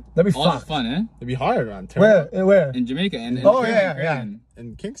 60s, huh? That'd be All fucked. fun, eh? It'd be hard, man. Where? In Jamaica and Oh, yeah.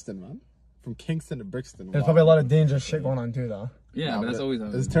 In Kingston, man. From Kingston to Brixton. There's probably a lot of dangerous shit going on too, though. Yeah, but that's always how it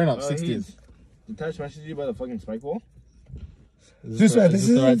It's is. turn up 60s. Did Tash message you by the fucking spike wall? Is this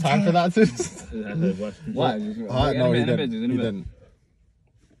the right time for that, too? Why? No, he didn't.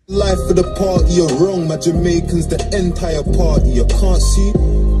 life of the party are wrong, my Jamaicans the entire party. You can't see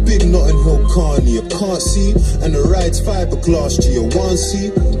Big Notting Hill Carney, you can't see, and the ride's fiberglass to your one see.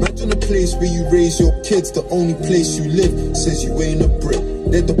 Imagine a place where you raise your kids, the only place you live says you ain't a Brit.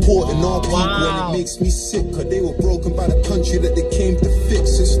 They're deporting our people and it makes me sick, cause they were broken by the country that they came to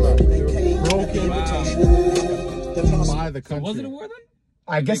fix. It's like they came broken by the country. So was it a war then?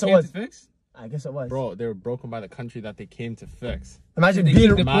 I guess it came was. to fix? I guess it was. Bro, they were broken by the country that they came to fix. Imagine They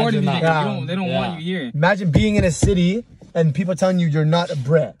being deported you. that. They don't want you here. Imagine being in a city and people telling you you're not a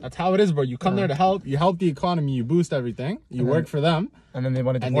Brit. That's how it is, bro. You come there to help. You help the economy. You boost everything. You work for them. And then they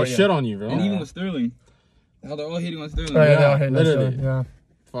want to And deport they you. shit on you, bro. And even with Sterling. Now they're all hating on Sterling. Oh, yeah, Yeah, they all hate that literally. stuff, yeah.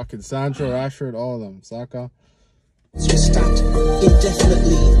 Fucking Sancho, Rashford, all of them. Saka. We stand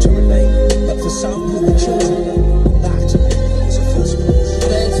indefinitely to remain, but for some who were chosen, that is a false belief.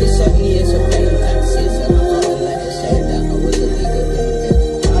 37 years of paying taxes, and I got a letter saying that I was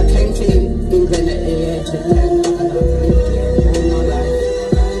illegal. I came to England at the age of 10, and I've lived here all my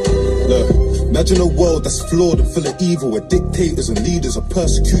life. Look, imagine a world that's flawed and full of evil, where dictators and leaders are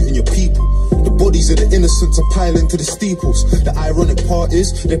persecuting your people. The bodies of the innocents are piling to the steeples. The ironic part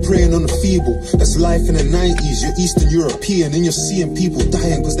is, they're preying on the feeble. That's life in the 90s, you're Eastern European, and you're seeing people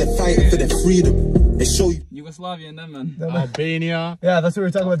dying because they're fighting for their freedom. They show you Yugoslavia and them, man. Albania. Yeah, that's what we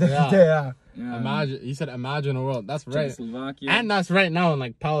were talking about the other day, yeah. Imagine, he said imagine a world. That's right. Czechoslovakia. And that's right now in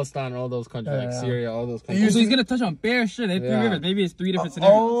like Palestine, all those countries, like Syria, all those countries. So he's gonna touch on bare shit. They have 3 rivers. Maybe it's 3 different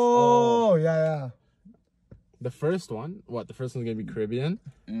scenarios. Oh, yeah. The first one, the first one's gonna be Caribbean.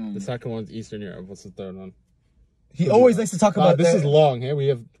 The second one's Eastern Europe. What's the third one? He always likes to talk about this is long. Here we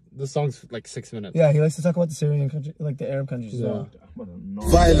have this song's like 6 minutes. Yeah, he likes to talk about the Syrian country, like the Arab countries as well.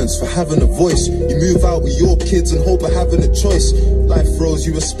 violence for having a voice. You move out with your kids and hope of having a choice. Life throws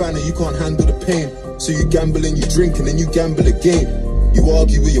you a spanner, you can't handle the pain. So you gamble and you drink and then you gamble again. You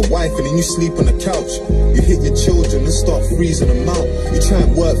argue with your wife and then you sleep on the couch. You hit your children and start freezing them out. You try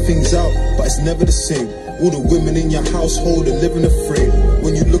and work things out, but it's never the same. All the women in your household are living afraid.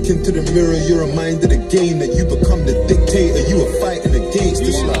 When you look into the mirror, you're reminded again that you become the dictator you are fighting against.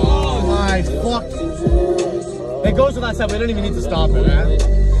 It's like, oh my fuck. It goes without saying, we don't even need to stop it, man.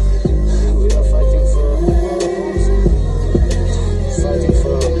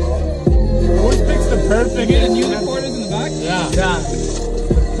 Always picks the perfect. You get music recorders in the back? Yeah.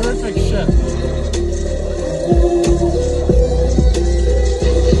 The perfect shit.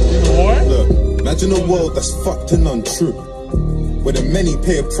 look, imagine a world that's fucked and untrue, where the many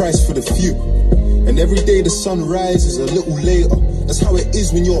pay a price for the few. And every day the sun rises a little later. That's how it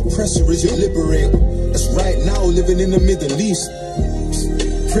is when your oppressor is your liberator. That's right now living in the Middle East.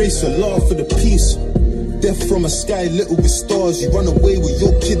 Praise Allah for the peace. Death from a sky little with stars. You run away with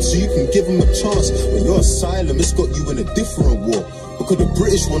your kids so you can give them a chance. When your asylum, it's got you in a different war. Because the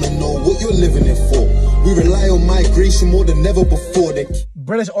British want to know what you're living here for. We rely on migration more than ever before.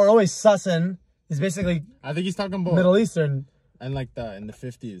 British are always sussing. Is basically I think he's talking about Middle Eastern. and like in the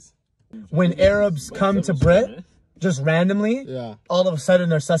 50s. When Arabs come to Brit, just randomly, all of a sudden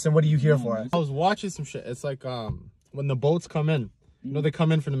they're sussing, what are you here for? I was watching some shit. It's like when the boats come in, you know, they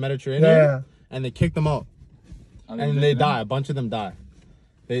come in from the Mediterranean and they kick them out and they die. A bunch of them die.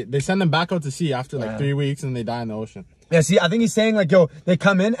 They send them back out to sea after like 3 weeks and they die in the ocean. Yeah, see, I think he's saying like, yo, they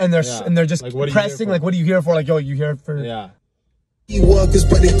come in and they're just like, pressing, like, what are you here for? Like, yo, you here for? Workers,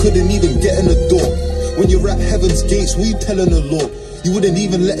 but they couldn't even get in the door. When you're at heaven's gates, what you telling the Lord? You wouldn't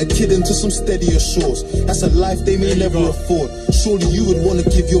even let a kid into some steadier shores. That's a life they may never afford. Surely you would want to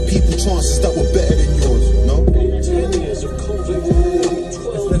give your people chances that were better than yours, no?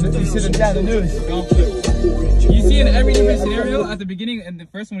 You see the news. You see in every different scenario, at the beginning, and the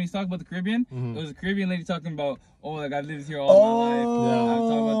first one he's talking about the Caribbean, there was a Caribbean lady talking about, oh, like I've lived here all my life. I'm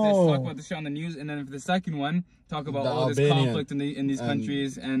talking about this, talk about this shit on the news, and then for the second one, talk about all this conflict in these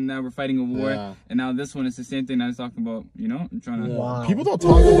countries, and now we're fighting a war, and now this one is the same thing that he's talking about, you know? I'm trying to... Wow. People don't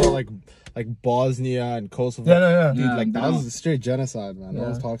talk about like Bosnia and Kosovo. Yeah. Dude, like that was a straight genocide, man. No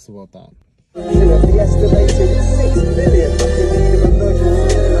one talks about that. The estimated 6 million in need of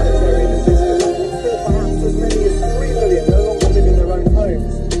emergency humanitarian assistance. Still perhaps as many as 3 million no longer live in their own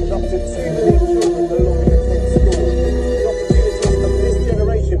homes, and up to 2 million children no longer attend school. The opportunities of this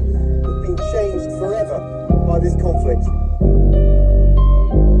generation have been changed forever by this conflict.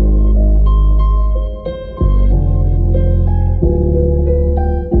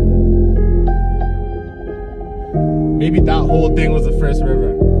 Maybe that whole thing was the first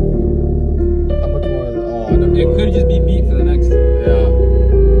river. It could just be beat for the next. Yeah.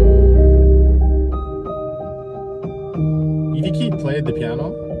 You think he played the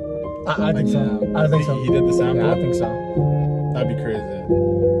piano? I think so. I think so. He did the sample? Yeah, I think so. That'd be crazy.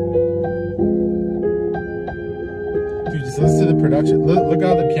 Dude, just listen to the production. Look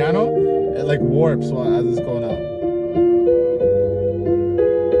how the piano, it like warps as it's going out.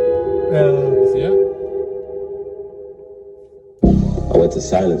 You see it? I went to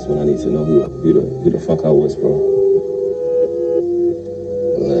silence when I need to know who the fuck I was, bro.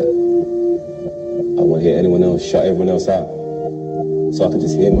 I won't hear anyone else, shut everyone else out. So I can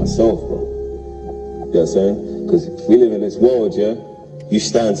just hear myself, bro. You know what I'm saying? Because we live in this world, yeah? You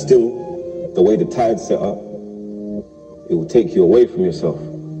stand still, the way the tide's set up, it will take you away from yourself.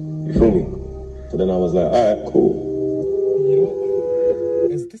 You feel me? So then I was like, alright, cool. You know,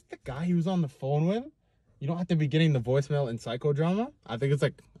 is this the guy he was on the phone with? You know, at the beginning, the voicemail in Psychodrama? I think it's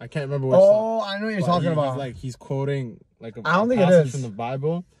like, I can't remember which song. Oh, I know what you're talking about. He's quoting like a I don't think it passage is from the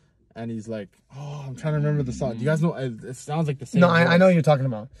Bible. And he's like, oh, I'm trying to remember the song. Do you guys know? It sounds like the same. No, I know what you're talking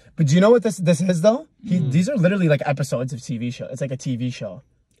about. But do you know what this is, though? These are literally like episodes of TV show. It's like a TV show.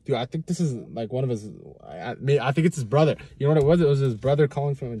 Dude, I think this is like one of his... I think it's his brother. You know what it was? It was his brother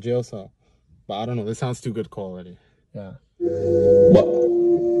calling from a jail cell. But I don't know. This sounds too good quality. Yeah. But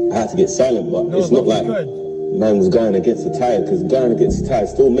I had to get silent, but no, it's not like man was going against the tide, because going against the tide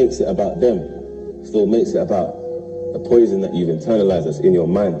still makes it about them. Still makes it about the poison that you've internalized that's in your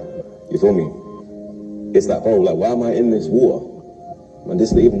mind. You feel me? It's like, bro, like, why am I in this water? Man,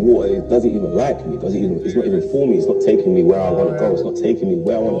 this isn't even water. It doesn't even like me. It's not even for me. It's not taking me where I want to go. It's not taking me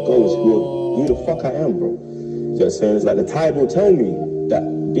where I want to go. It's who the fuck I am, bro. You know what I'm saying? It's like the tide will tell me that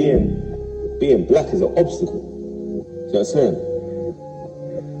being black is an obstacle. You know what I'm saying?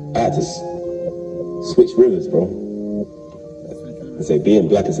 I had to switch rivers, bro. And say being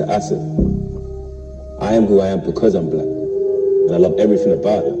black is an asset. I am who I am because I'm black. And I love everything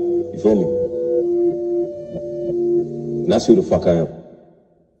about it. You feel me? And that's who the fuck I am.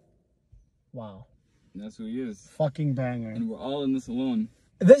 Wow. That's who he is. Fucking banger. And we're all in this alone.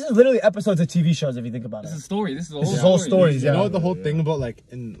 This is literally episodes of TV shows if you think about it. This is a story. This is a whole stories. You know the whole thing about like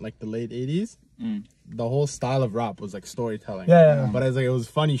in like the late 80s? The whole style of rap was like storytelling. Yeah. But it was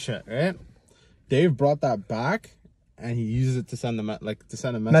funny shit, right? Dave brought that back and he uses it to send a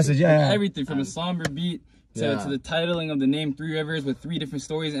message. Everything from a somber beat to the titling of the name 3 Rivers with 3 different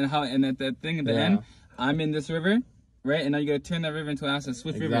stories, and how and that thing at the end, I'm in this river, right? And now you gotta turn that river into an asset,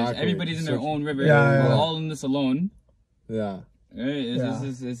 switch rivers. Everybody's in their own river. We're all in this alone. Yeah. Right?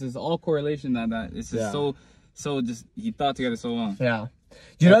 This is all correlation that it's just so just he thought together so long. Yeah.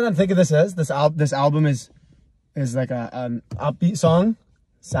 Do you know what I'm thinking this is? This album is like an upbeat song,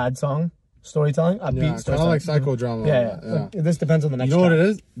 sad song, storytelling, upbeat storytelling. Kind of like psychodrama. Yeah. This depends on the next You know track. what it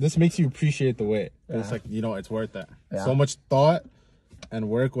is? This makes you appreciate the wait. It's like, you know, it's worth it. So much thought and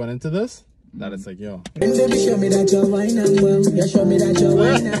work went into this that it's like, yo. Baby, show me that you're wine and well. Yeah, show me that you're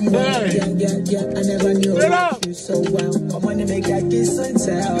wine and well. Yeah. I never knew you so well. Come on and make that kiss and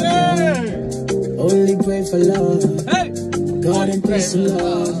tell. Only pray for love. God and peace and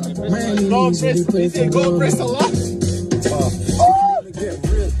love. My knees only pray for God praise the Lord.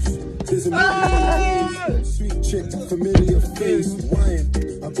 Sweet chick, familiar face, wine.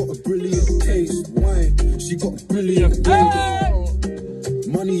 I got a brilliant taste, wine. She got brilliant taste.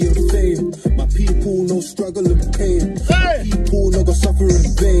 Money and fame, my people no struggle and pain. My people no go suffer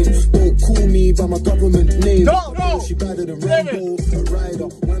in vain. Don't call me by my government name. She better than Rambo, a rider,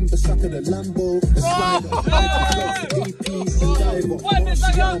 one beside the Lambo, a slider, AP and diver.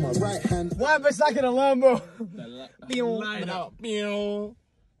 She on my right hand, one beside the Lambo.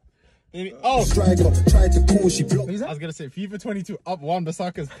 Oh, Striker tried to call, she blocked. I was gonna say FIFA 22 up 1,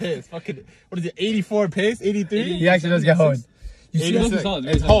 Basaka's pace. Fucking, what is it, 84 pace? 83? He actually does get hard. You see that?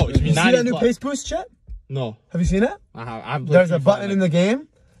 It's hard. You see that new pace boost, chat? No. Have you seen it? I'm There's a button in the game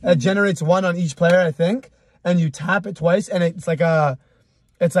that generates 1 on each player, I think, and you tap it twice, and it's like a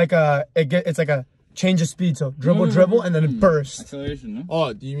change of speed. So dribble, and then it bursts. Acceleration, no?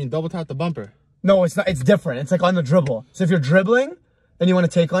 Oh, do you mean double tap the bumper? No, it's not. It's different. It's like on the dribble. So if you're dribbling and you want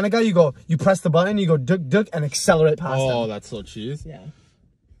to take on a guy, you press the button, you go duk and accelerate past him. Oh, that's so cheese. Yeah.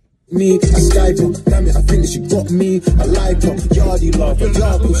 Me, I Skype her, damn it, I think she got me. I like her, yardy love her,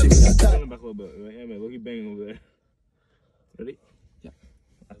 yard pushing me. Back a little bit. Yeah, man, look, he banging over there. Ready? Yeah.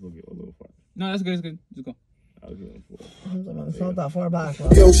 That's a little far. No, that's good. It's good. Just go. It's not that far back.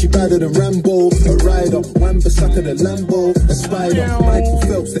 Girl, she better than Rambo, a rider, one Basaka the Lambo, a spider, Michael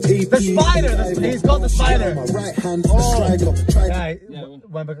Phelps, the AP. The spider, he's called the spider. My right hand, the striker, tried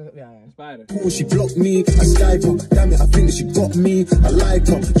Spider. to she blocked me, I Skype her, damn it, I think that she got me, I like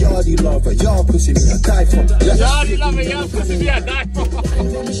her, yardy love her, yard pushing me, I die for. Yardy love her, yard pushing me, I die for.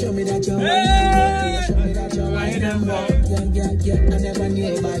 Show me that you're show me that you're I never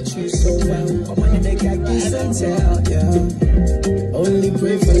knew about you so well. I wanna make that kiss and tell, yeah. Only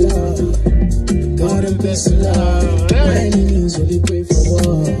pray for love, God and peace and love. My enemies only pray for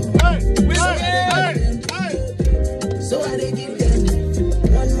war. So I they give them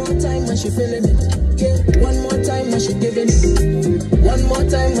one more time when she feeling it. Yeah, one more time when she giving it. One more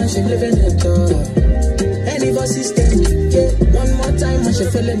time when she living it. Any of system. Yeah, one more time when she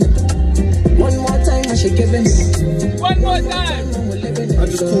feeling it. One more time when she giving it. One more time. I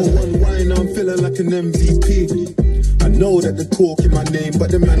just call one wine, I'm feeling like an MVP. I know that they're talking my name,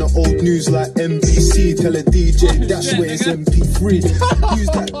 but the man are old news like NBC. Tell a DJ that's where it's MP3. Use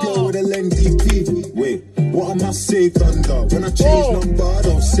that girl with a lengthy P. Wait, what am I saved under? When I change number, I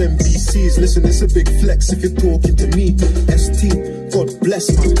don't send BCs. Listen, it's a big flex if you're talking to me. ST, God bless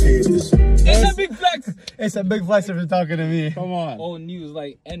my papers. It's a big flex. It's a big flex if you're talking to me. Come on. Old news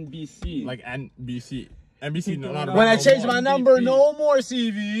like NBC. Like NBC. NBC, not when I change my number, no more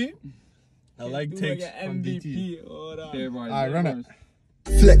CV. I like takes from DT. Alright, run it.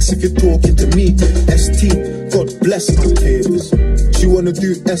 Flex if you're talking to me. ST, God bless my papers. She wanna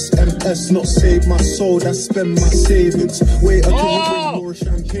do SMS, not save my soul, that's spend my savings. Wait until you bring more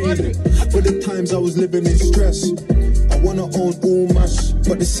champagne. For the times I was living in stress, I wanna own all my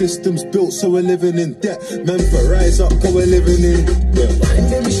but the system's built so we're living in debt. Remember, rise up, but we're living in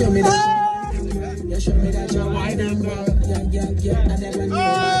Baby, show me that. Yeah, show me that you're wide and well. Yeah. I never knew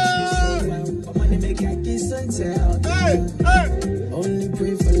about you so well. I wanna make that kiss and tell. Only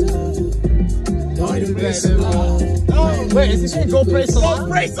pray for love. God and bless love. Wait, is he saying go pray Salah? Go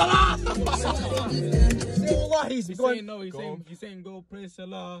pray Salah! He's saying no, he's saying go pray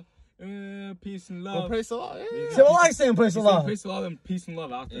Salah. Peace and love. Go pray Salah, yeah. So what I saying pray Salah? Pray Salah and peace and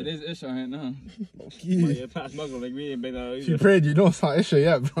love after. It is Isha right now. Yeah, past Muslim, like we ain't been If you prayed, you know it's not Isha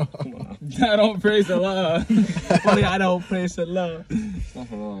yet, bro. I don't pray Salah. Only I don't pray Salah.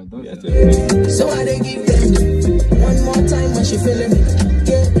 So I they give them one more time when she feeling it.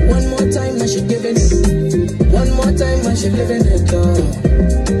 Yeah, one more time when she giving it. One more time when she living it.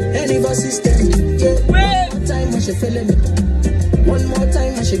 Any of us system. Yeah, one more time when she feeling it. One more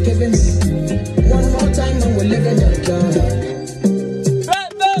time when she giving it. One more time when we're living it.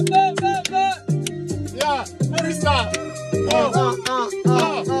 Yeah, fully stop.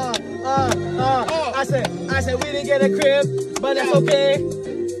 I said we didn't get a crib, but that's okay.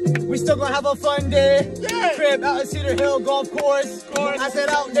 We still gonna have a fun day. Yeah. Crib out at Cedar Hill Golf Course. I said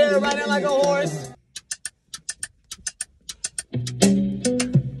out there riding like a horse.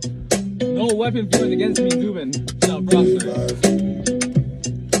 No weapon formed against me, Dubin. No, prosper.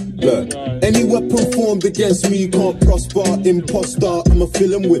 Look, any weapon formed against me can't prosper. Imposter, I'ma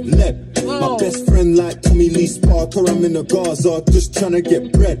fill him with lead. My best friend like Tommy Lee Sparker, I'm in the Gaza, just trying to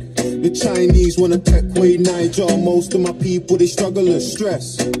get bread. The Chinese wanna take away Niger, most of my people, they struggle with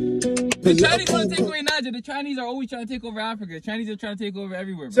stress. The Chinese want to take away Niger. The Chinese are always trying to take over Africa. The Chinese are trying to take over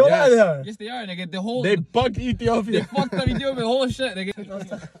everywhere. So what are they are? Yes, they are. They get the whole. They bugged Ethiopia. They fucked up Ethiopia, the whole shit. They get, and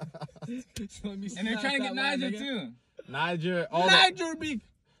they're trying to get Niger too. Niger, big.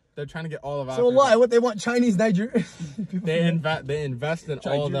 They're trying to get all of Africa. So why? What they want? Chinese Niger? They invest in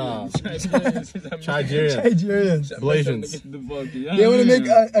all the Nigerians. Blasians.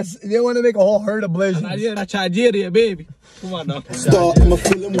 They want to make a whole herd of Blasians. Nigeria, baby. Come on now. Start, I'ma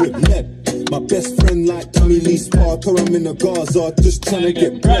fill him with lead. My best friend like Tommy Lee Sparker, I'm in the Gaza, just trying to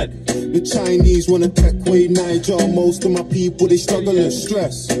get bread. The Chinese wanna take away Niger, most of my people, they struggle with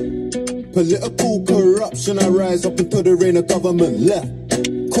stress. Political corruption. corruption, I rise up until the reign of government left.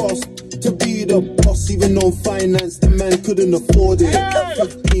 Cost to be the boss, even though finance, the man couldn't afford it.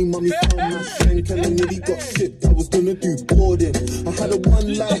 15, mommy found my shank and I nearly got shipped. I was gonna do boarding. I had a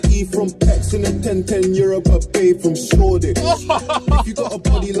one like E from Pex and a 10 euro per babe from Shoreditch. If you got a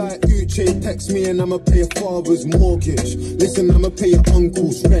body like Uche, text me and I'ma pay your father's mortgage. Listen, I'ma pay your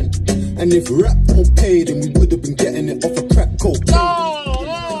uncle's rent. And if rap don't pay, then we would have been getting it off a crack cocaine.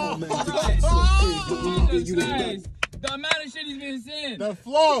 The amount of shit he's been saying. The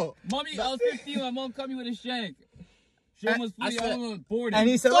flow. Mommy, I was 15 when my mom cut me with a shank. She almost flew, I almost bored. And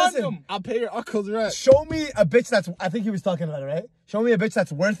he said, listen, I'll pay your uncle's rent. Show me a bitch that's, I think he was talking about it, right? Show me a bitch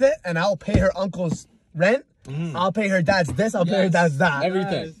that's worth it and I'll pay her uncle's rent. I'll pay her dad's this, I'll pay her dad's that.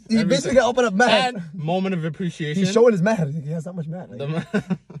 Everything. He basically got open up mad. And moment of appreciation. He's showing his mad. He has that much mad. Like.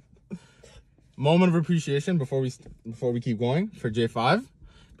 Moment of appreciation before we keep going for J5.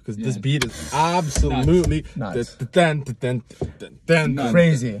 Because this beat is absolutely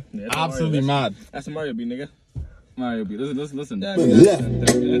crazy. Yeah, absolutely mad. That's a Mario beat, nigga. Mario beat. Listen.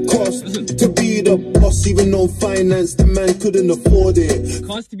 Cost to be the boss, even though finance, the man couldn't afford it.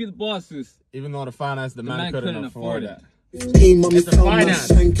 Cost to be the boss, Zeus. Even though the finance, the man couldn't afford it. Mommy found my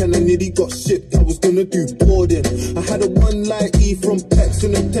shank and I nearly got shipped. I was gonna do boarding. I had a one like E from Pex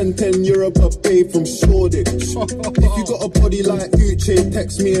and a 10 euro per babe from Shoreditch. If you got a body like Uche,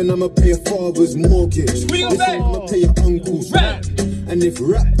 text me and I'ma pay your father's mortgage. Listen, I'ma pay your uncle's rent. And if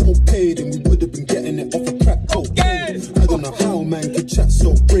rap don't pay, then we would have been getting it off a crack cocaine. I don't know how man could chat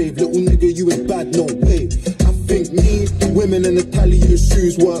so brave. Little nigga, you ain't bad, no way. I think me, women and Italian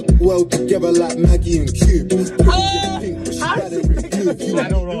shoes work well together like Maggie and Cube. I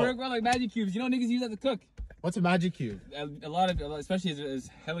don't know. They work well like magic cubes. You know niggas use that to cook. What's a magic cube? A lot of, especially as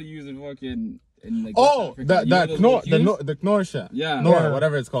hella used in working in like. Oh, the Knorr shit. Yeah. Knorr,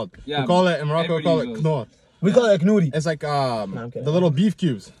 whatever it's called. Yeah. We call it in Morocco. We call it Knorr. We call it a knudi. It's like the little beef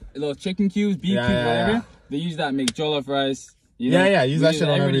cubes. Little chicken cubes, beef cubes, whatever. Yeah. They use that to make jollof rice. You know? Yeah, use that shit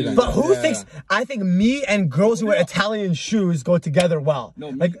on everything. But who thinks? I think me and girls who wear Italian shoes go together well. No,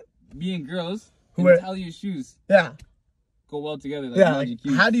 like me and girls who wear Italian shoes. Yeah. Go well together. Like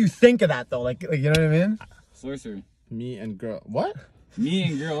like, how do you think of that though? Like you know what I mean? Sorcery. Me and girl. What? Me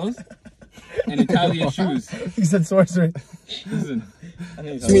and girls and Italian shoes. He said sorcery. Listen.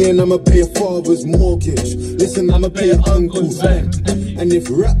 Me and I'ma pay your father's mortgage. Listen, I'ma pay your uncle's rent. And if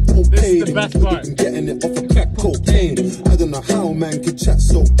rap don't pay, then we been getting it off a crack cocaine. I don't know how man could chat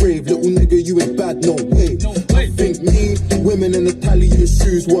so brave. Little nigga, you ain't bad, no way. I think me, women and Italian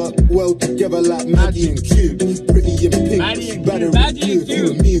shoes work well together like Maggie and Cube. Pretty and pink, she better and Cube.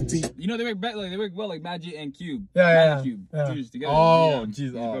 You and me be. You know they work well like Magic and Cube. Yeah. Cube. Shoes together. Oh,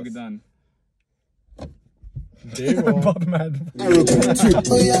 jeez. Broke it down. Bob mad. Oh,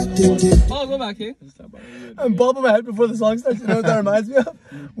 go back here. I'm bobbing my head before the song starts. You know what that reminds me of?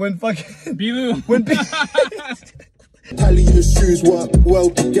 When fucking Bilou. When Italian shoes work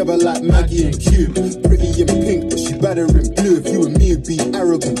well together like Maggie and Cube. Pretty and pink, but she better in blue. If you and me would be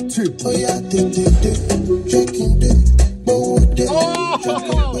arrogant too.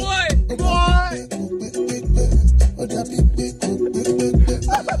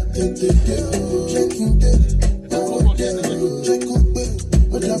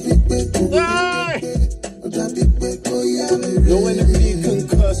 No enemy can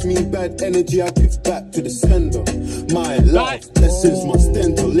curse me, bad energy I give back to the sender. My life, this is my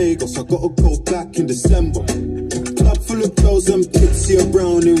stand to Lagos, I gotta go back in December. Club full of girls and kids, see a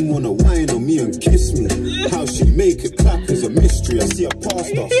brownie wanna whine on me and kiss me. How she make it clap is a mystery. I see a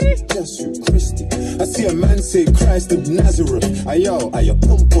pastor, Jesu Christi. I see a man say Christ of Nazareth. Ayo, your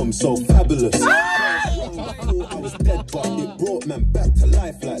pom-pom so fabulous. I was dead, but it brought man back to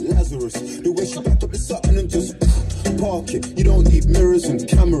life like Lazarus. The way she backed up the something and just park it. You don't need mirrors and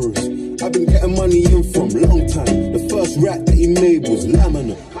cameras. I've been getting money in from long time. The first rap that he made was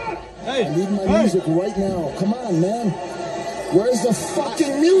laminate. Hey, I need my music right now. Come on, man. Where's the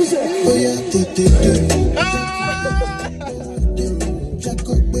fucking music?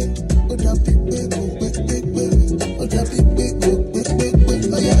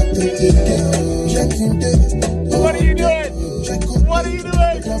 What are you doing? What are you doing?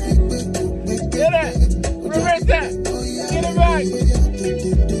 Get it! Reverse that! Get it back!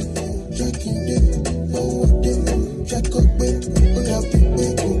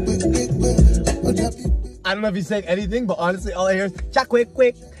 I don't know if he's saying anything, but honestly, all I hear is "Jack quick,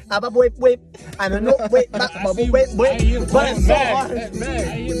 whip, whip." I don't know, whip, bubble, whip, whip. But it's so hard.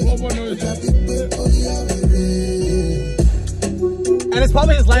 And it's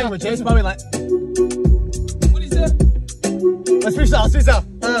probably his language. It's probably like. What is that? Let's freestyle.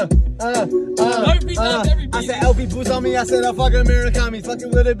 I said LP boots on me, I said a fucking Murakami.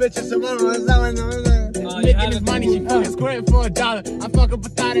 Fucking little bitches, Making his money, she fucking squirting for $1. I fuck up a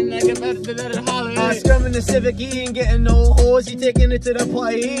thought and I get better than a holler. Scrumming the Civic, he ain't getting no hoes. He taking it to the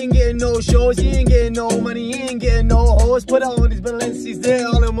party, he ain't getting no shows. He ain't getting no money, he ain't getting no hoes. Put out all these Balenci's there,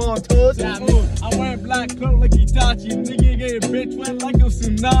 all them on toes. Yeah, I'm wearing black clothes like Itachi. Nigga getting bitch wet like a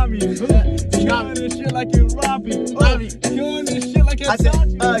tsunami. Killing this shit like a Robbie. Killing this shit like a I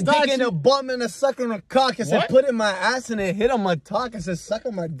said, digging a bum and a sucking a cock. I said, put in my ass and it hit on my talk. I said, suck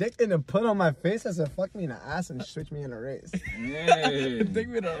on my dick and then put on my face. I said, fuck me in the ass and switch me in a race. Yeah, take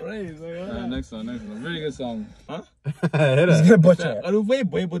me in a race. Next one. Really good song. Huh? He's gonna butcher it. No.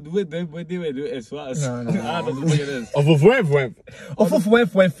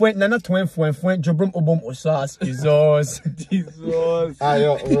 Jesus. Jesus. Ah,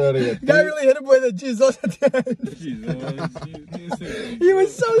 yo, really. Guy really hit him with a Jesus at the end. He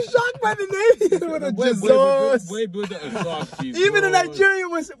was so shocked by the name. He hit him with a Jesus. Even in Nigeria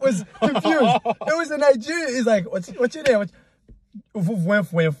was confused. It was in Nigeria. He's like, what's your name?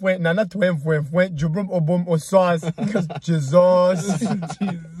 Nana Jubrum Obum Osas. Jesus.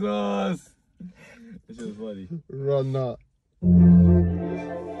 Jesus. This is funny. Run up.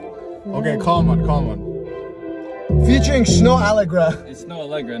 Okay, calm on. Featuring Snoh Aalegra. It's Snoh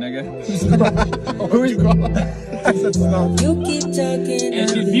Aalegra, nigga. Who is Snoh? I said Snoh. You keep talking. And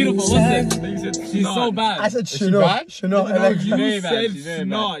she's beautiful. Listen, she's so bad. I said Snoh. Snoh Aalegra. She's very bad. She's very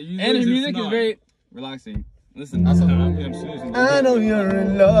bad. And her music is very relaxing. Listen, I'm serious. I know you're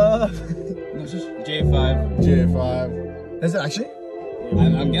in love. No, it's just J5. Is it actually?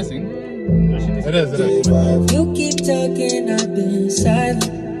 I'm guessing. It is. You keep talking, I've been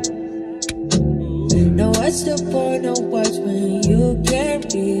silent. No, what's the point of watch when you can't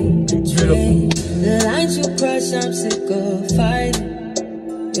be betrayed? The lines you cross, I'm sick of fighting.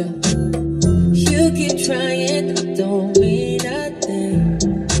 Yeah. You keep trying, I don't mean nothing.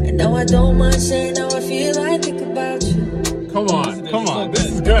 And now I don't mind saying how I feel, I think about you. Come on. This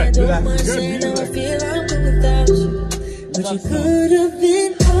is good. I don't mind saying how I feel, I'm good without you. But you could have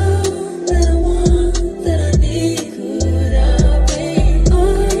been all that I want, that I need. Could have been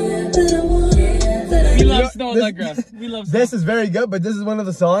all that I want, that I need. We love Snoh Aalegra. We love Snoh. This is very good, but this is one of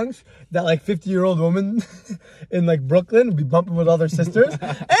the songs that like 50-year-old woman in like Brooklyn would be bumping with all their sisters.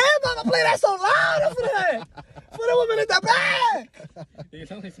 Hey, mama, play that so loud over there for the woman in the back. It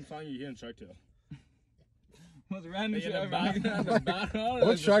sounds like some song you hear in Shark Tale. Most random shit ever.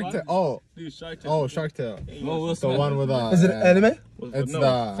 What's Shark Tale? Oh, Dude, Shark Tale. oh, Shark Tale. Will The Smith. one with Is it anime? It's No,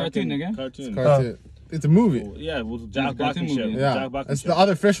 the Cartoon, nigga. cartoon. cartoon. It's a movie. Yeah, with Jack Black and cartoon shit. movie. Yeah, Jack Black and it's shit. the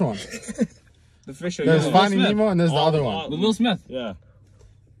other fish one. The Fisher. There's Will Finding Smith. Nemo and there's the other one. With Will Smith. Yeah.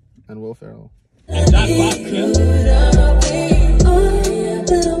 And Will Ferrell. And Jack Black and shit. Could have been all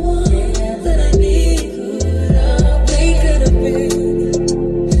that I want, that I need. We could have been.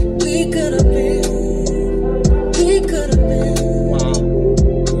 We could have been. We could have been.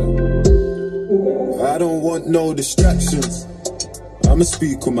 I don't want no distractions. I'ma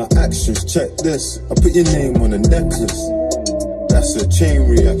speak on my actions. Check this. I put your name on a necklace. That's a chain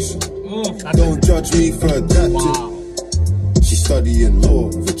reaction. Don't judge me for adapting. She's studying law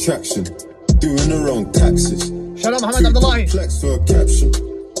of attraction, doing her own taxes. Shut up, Muhammad Abdullahi. Complex for a caption.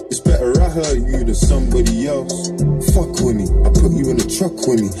 It's better I hurt you than somebody else. Fuck with me, I put you in a truck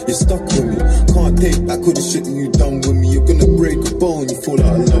with me. You're stuck with me. Can't take back all the shit that you done with me. You're gonna break a bone, you fall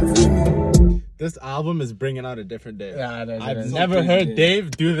out of love with me. This album is bringing out a different Dave. Yeah, it is, I've it is. never heard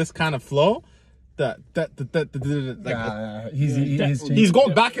Dave do this kind of flow. He's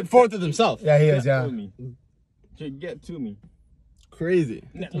going back and forth with himself. Yeah, he is, yeah. Get to me. Crazy.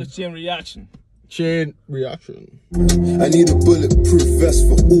 Netflix chain reaction. Chain reaction. I need a bulletproof vest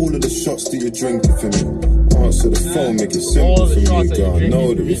for all of the shots that you're drinking for me. Answer the phone, make it simple for me, girl. I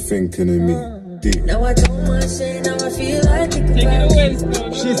know that you're thinking of me. Deep. Now I don't mind saying how I feel, I think Take about it away, you.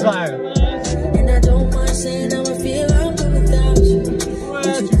 Snoh. She's fine. And I don't mind saying how I feel, I'm good without you.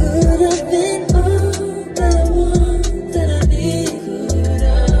 But you could have been all that I want, that I need. Could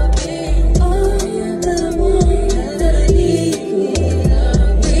have been all that I want, that I need.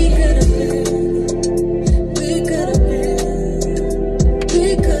 We could have been. We could have been.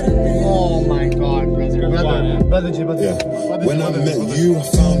 We could have been. Oh my God, brother G. Yeah. When I met you, I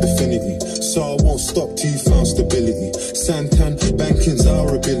found affinity. So I won't stop till you found stability. Santan, banking's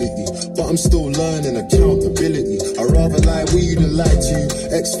our ability. But I'm still learning accountability. I'd rather lie with you than lie to you.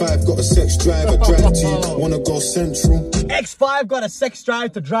 X5 got a sex drive, I drive to you. Wanna go central? X5 got a sex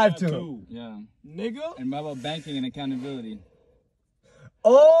drive to drive to. Yeah. Nigga. And what about banking and accountability?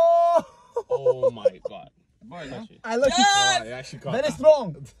 Oh! Oh my God. I look. Yeah, she caught Very that.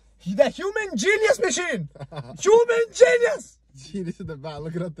 strong. The human genius machine. Human genius. Genius in the back.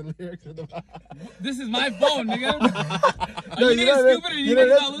 Looking up the lyrics in the back. This is my phone, nigga. No, you niggas stupid or you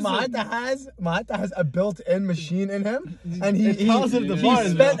niggas not this? Mahata has a built-in machine in him, and he bars,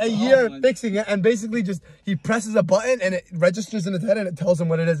 spent a year fixing it, and basically just he presses a button and it registers in his head and it tells him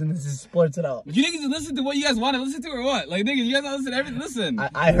what it is and it just splits it out. But you niggas listen to what you guys want to listen to or what? Like niggas, you guys not listen to everything. Listen.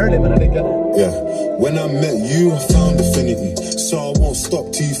 I heard it, but I didn't get it. Yeah, when I met you, I found affinity. So I won't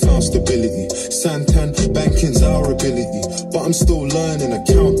stop till you found stability. Santan, banking's our ability. But I'm still learning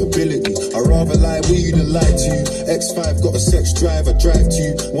accountability. I'd rather lie with you than lie to you. X5 got a sex drive, I drive to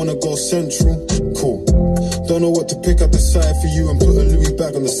you. Wanna go central? Cool. Don't know what to pick up the side for you and put a Louis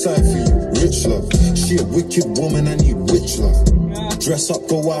bag on the side for you. Rich love, she a wicked woman, I need witch love. Dress up,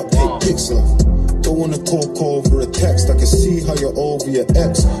 go out, take pics love. Don't wanna talk over a text, I can see how you're over your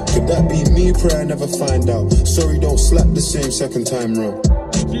ex. Could that be me? Pray I never find out. Sorry, don't slap the same second time round.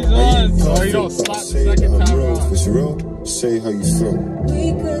 Sorry, don't slap the second time round. If it's real, say how you feel.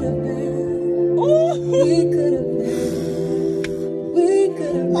 We could have been. We could have been. We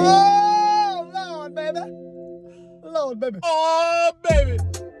could have been. Oh, Lord, baby. Lord, baby. Oh, baby.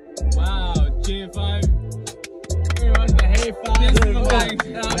 Wow, J5. We're on the hay five. This is a bang.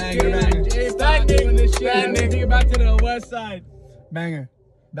 Standing. Take it back to the west side. Banger.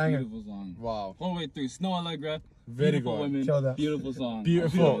 Banger. Beautiful song. Wow. All the way through. Snoh, Aalegra. Very Beautiful good. women. Kill that. Beautiful song.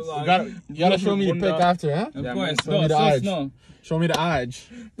 Beautiful. Song. You gotta show me the pic after, huh? Of Yeah, course. show me the edge. Snoh. Show me the edge.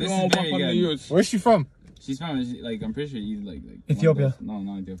 This is very good. Where's she from? She's from, like, I'm pretty sure he's like Ethiopia. No,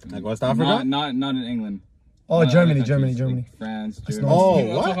 not Ethiopia. Like West Africa? Not in England. Oh, Germany. Like France, Germany.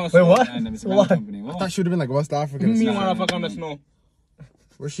 Oh, what? Wait, what? And it's a What? company. I thought she would have been like West African. Me wanna fuck on the Snoh.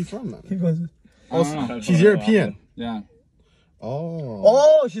 Where's she from, man? He goes. Oh, she's European. Yeah. Oh.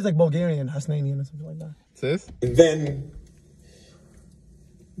 Oh, she's like Bulgarian, Hasnanian, or something like that. Sis? And then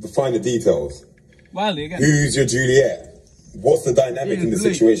the finer details. Wiley again. Who's your Juliet? What's the dynamic in the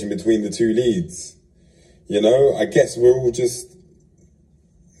situation between the two leads? You know, I guess we're all just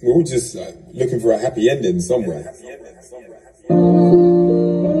looking for a happy ending somewhere.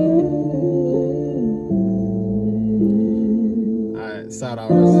 Alright, sad hours.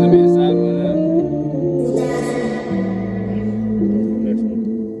 This is gonna be a sad one, yeah.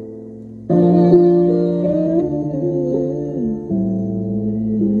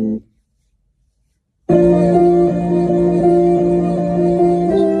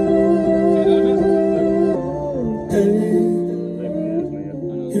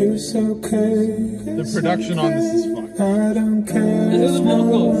 It's okay. The production on this is fucked. I don't care. This is the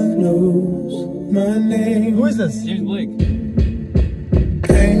vocals. Knows my name. Who is this? James Blake.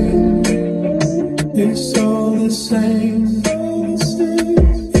 Pain. It's all the same.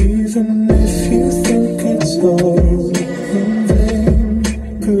 Even if you think it's all in vain.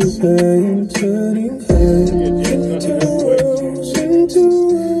 'Cause I am turning head into rose, into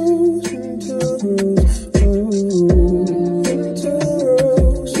rose, into rose.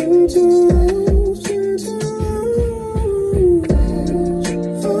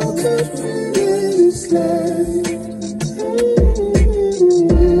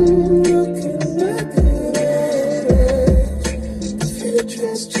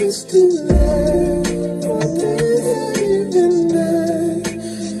 Just a lie.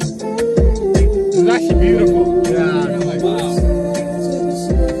 This is actually beautiful. Yeah. Like, wow.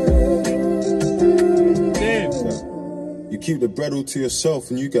 You keep the bread all to yourself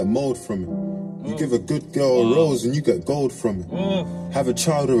and you get mold from it. You give a good girl a rose and you get gold from it. Have a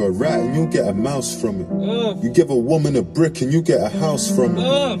child or a rat and you'll get a mouse from it. You give a woman a brick and you get a house from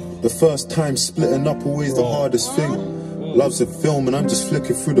it. The first time splitting up always the hardest thing. Love's a film and I'm just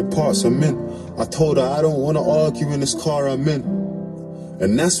flicking through the parts I'm in. I told her I don't want to argue in this car I'm in.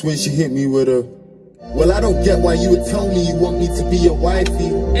 And that's when she hit me with a, well, I don't get why you would tell me you want me to be your wifey.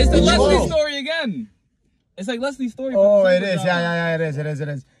 It's the Leslie story again. It's like Leslie's story. Oh, it is. Yeah, it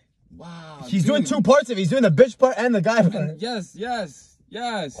is. Wow. He's doing two parts of it. He's doing the bitch part and the guy part. Yes.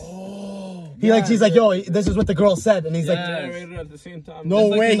 Oh. He's like, yo, this is what the girl said. And he's like, At the same time. no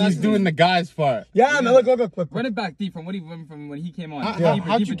way he's doing the guy's part. yeah, man, look. Run it back deep from when he came on.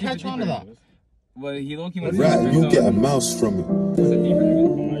 How'd you catch on to that? Well, he low-key a went rat and you'll get a mouse from it.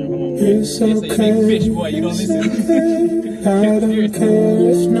 It's It's like big fish, boy. You don't listen. I don't care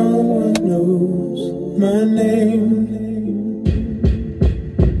if no one knows my name.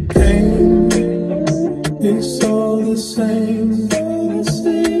 Pain, it's all the same.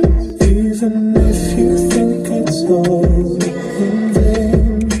 Even if you think it's all in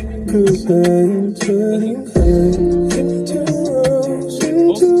vain. 'Cause I'm turning head into rose,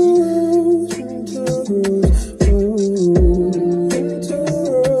 into rose, into rose.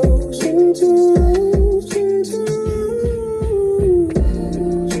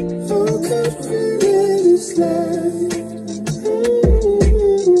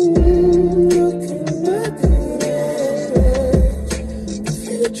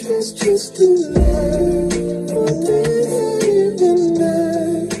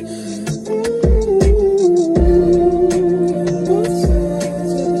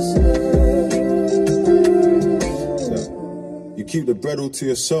 keep the bread all to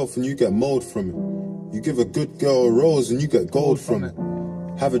yourself and you get mold from it. You give a good girl a rose and you get gold from it.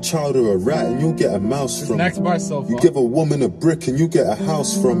 Have a child or a rat and you'll get a mouse from it. You give a woman a brick and you get a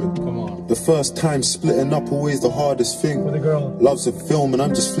house from it. Come on. The first time splitting up always the hardest thing. With a girl. Love's a film and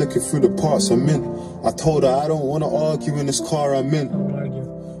I'm just flicking through the parts I'm in. I told her I don't want to argue in this car I'm in.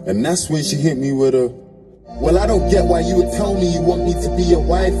 And that's when she hit me with a, well, I don't get why you would tell me you want me to be your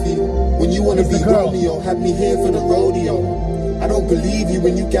wifey when you want to be Romeo, have me here for the rodeo. I don't believe you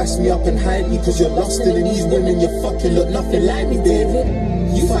when you gas me up and hide me, cause you're lost in these women, you fucking look nothing like me, David.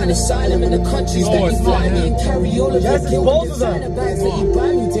 You find asylum in the countries that you fly me and carry all of your guilt and designer bags that you buy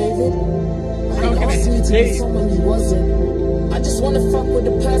me, David. I ain't asking you to be someone you wasn't. I just wanna fuck with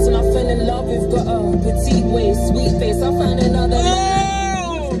the person I fell in love with. Got a petite waist, sweet face, I found another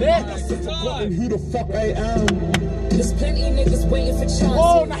who the fuck I am. There's plenty niggas waiting for chance.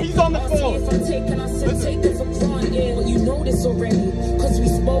 Oh, now he's on the phone. If I'm taken, I said take it for granted. But you know this already, cause we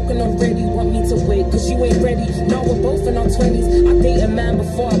spoken already. Want me to wait, cause you ain't ready. Now we're both in our 20s. I date a man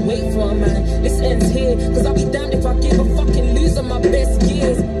before I wait for a man. This ends here, cause I'll be damned if I give a fucking loser my best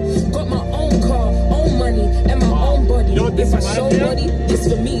years. Got my own car, own money, and my own body. You know if I show body, this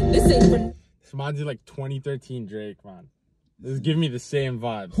for me, this ain't for... This reminds me like 2013 Drake, man. This is giving me the same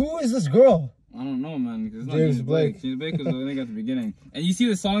vibe. Who is this girl? I don't know, man. It's not James James Blake. James Blake was the nigga at the beginning. And you see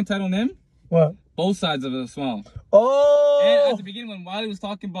the song title name? What? Both Sides of a Smile. Oh! And at the beginning, when Wiley was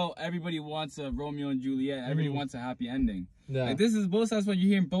talking about everybody wants a Romeo and Juliet, everybody wants a happy ending. Yeah. Like, this is both sides when you're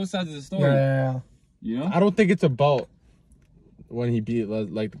hearing both sides of the story. Yeah. You know? I don't think it's about when he beat,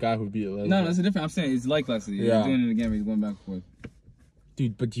 like the guy who beat Leslie. No, that's a different. I'm saying it's like Leslie. Yeah. He's doing it again, but he's going back and forth.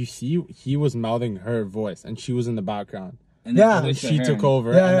 Dude, but you see, he was mouthing her voice and she was in the background. And Yeah. And she took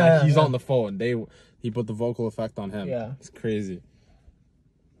over and he's on the phone. He put the vocal effect on him. Yeah. It's crazy.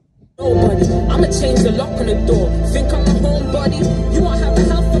 Nobody, I'ma change the lock on the door. Think I'm a homebody? You won't have a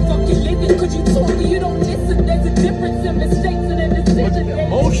house to fucking live in, cause you told me you don't listen. There's a difference in mistakes and in decisions.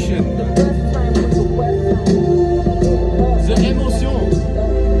 Emotion. The first time was the worst time. The emotion.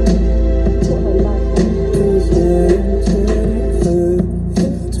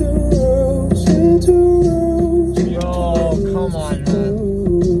 Yo, come on, man.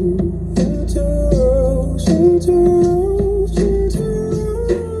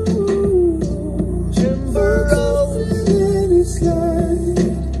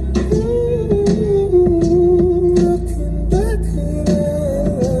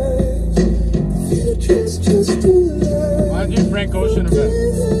 Reminds me of Frank Ocean a bit.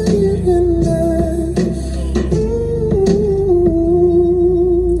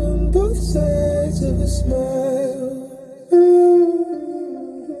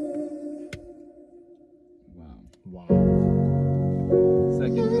 Wow.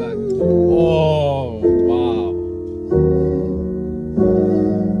 Second back. Oh, wow.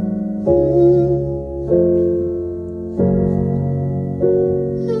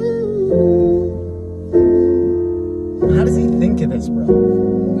 How does he think of this, bro?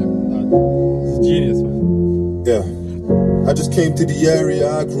 It's genius, man. Yeah. I just came to the area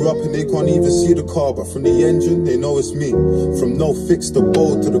I grew up and they can't even see the car, but from the engine they know it's me. From no fix to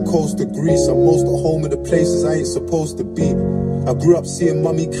bold to the coast of Greece, I'm most at home in the places I ain't supposed to be. I grew up seeing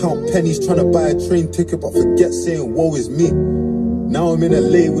mummy count pennies trying to buy a train ticket but forget saying woe is me. Now I'm in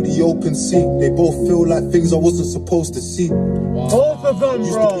LA with the open seat. They both feel like things I wasn't supposed to see. Both of them,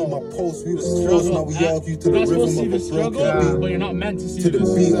 Used to be my post, we was close, now we argue to the rhythm of a broken beat. But you're not meant to see To the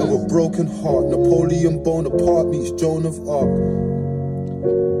beat of a broken heart. Napoleon Bonaparte meets Joan of Arc.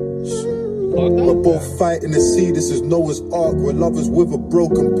 We're both fighting the sea, this is Noah's Ark, where lovers with a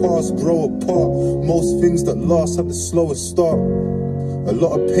broken past grow apart. Most things that last have the slowest start. A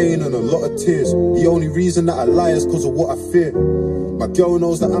lot of pain and a lot of tears. The only reason that I lie is cause of what I fear. My girl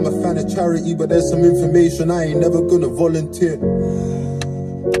knows that I'm a fan of charity, but there's some information I ain't never gonna volunteer.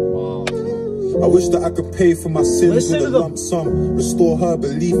 I wish that I could pay for my sins with a lump sum. Restore her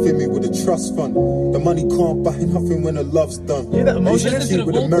belief in me with a trust fund. The money can't buy nothing when the love's done. Yeah, the emotion I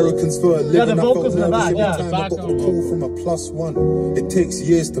with Americans for a living. Yeah, the vocals in the back, every time I got a call from a +1. It takes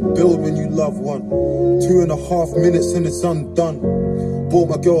years to build when you love one. 2.5 minutes and it's undone. Bought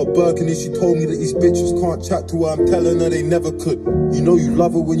my girl a Birkin and she told me that these bitches can't chat to her. I'm telling her they never could. You know you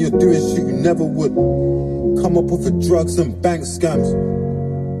love her when you're doing shit you never would. Come up off of drugs and bank scams.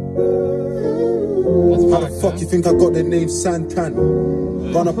 How the fuck you think I got the name Santan?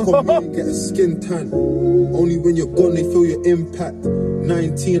 Run up on me and get a skin tan. Only when you're gone they feel your impact.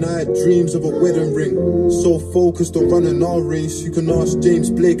 19 I had dreams of a wedding ring. So focused on running our race. You can ask James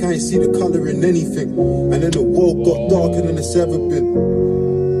Blake, I ain't see the colour in anything. And then the world got darker than it's ever been.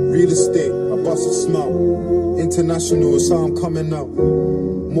 Real estate, I bust a smile. International is how I'm coming out.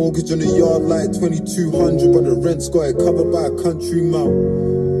 Mortgage on the yard like 2200, but the rent's got it covered by a country mile.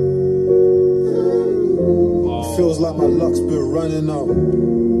 It feels like my luck's been running out.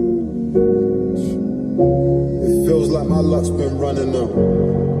 It feels like my luck's been running out.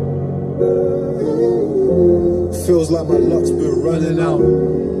 It feels like my luck's been running out.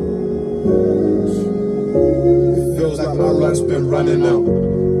 It feels like my luck's been running out.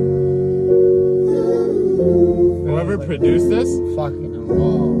 Whoever produced this, fucking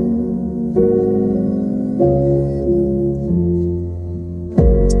wow.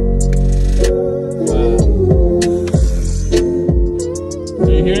 Are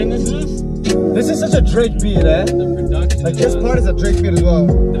you hearing this? This is such a Drake beat, eh? The production. Like this part is a Drake beat as well.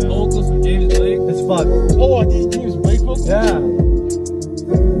 The vocals from James Blake. It's fucked. Oh, are these James Blake vocals? Yeah.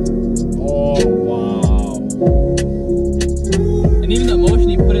 Oh, wow. And even the emotion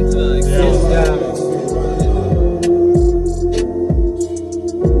he put into the like, Yeah.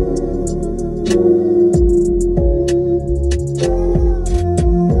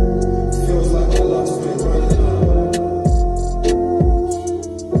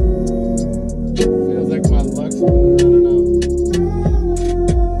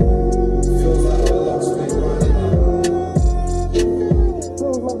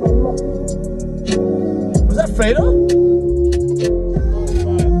 Fredo?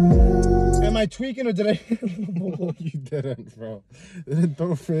 Oh, am I tweaking or did I? No, you didn't, bro.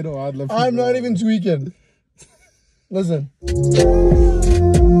 Don't Fredo ad-lib. I'm not even tweaking. Listen. Feels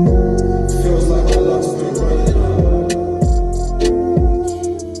like my luck's been running out.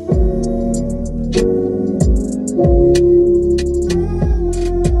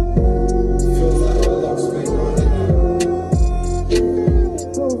 Feels like my luck's been running out.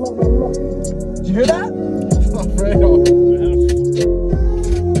 Did you hear that? Fredo.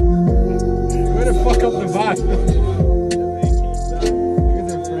 You better fuck up the vibe. Look at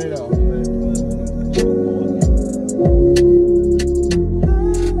that Fredo.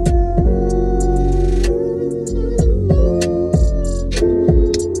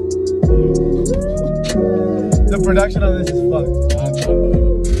 The production on this is fucked. That's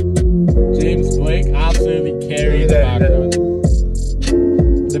unbelievable. James Blake absolutely carried the background.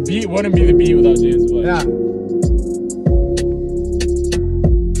 The beat wouldn't be the beat without James Blake. Yeah.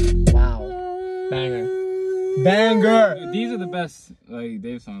 Banger. Dude, these are the best like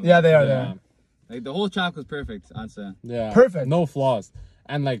Dave songs. Yeah, they are. Yeah. Like the whole track was perfect, I'd say. Yeah. Perfect. No flaws.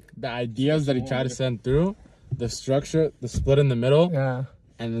 And like the ideas that he tried to send through, the structure, the split in the middle, Yeah.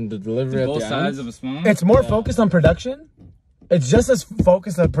 and then the delivery at Both the sides end. of a song. It's more focused on production. It's just as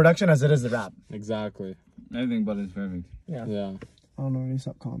focused on production as it is the rap. Exactly. Everything but it's perfect. Yeah. Yeah. I don't know. You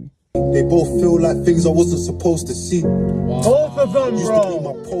stop calling me. They both feel like things I wasn't supposed to see. Wow. Both of them, Used to be bro.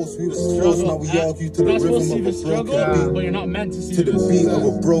 my post, we was close, now we argue to the You're not supposed to see rhythm the of a struggle, broken beat. but you're not meant to see To the this. beat of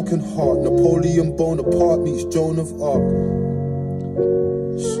a broken heart, Napoleon Bonaparte meets Joan of Arc.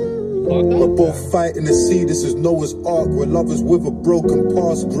 We're both fighting to see this is Noah's Ark, where lovers with a broken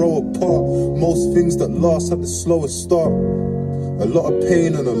past grow apart. Most things that last have the slowest start. A lot of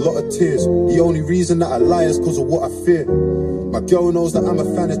pain and a lot of tears. The only reason that I lie is cause of what I fear. My girl knows that I'm a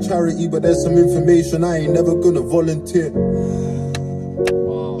fan of charity, but there's some information I ain't never gonna volunteer.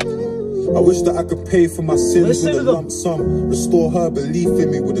 I wish that I could pay for my sins with a lump sum. Restore her belief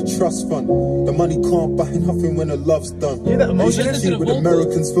in me with a trust fund. The money can't buy nothing when the love's done. Yeah, that emotion I used to cheat with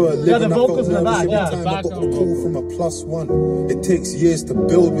Americans for a living. Yeah, the I felt vocals in the nervous back, every yeah. time I got a call from a +1. It takes years to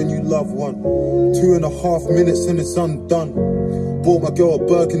build when you love one. 2.5 minutes and it's undone. Bought my girl a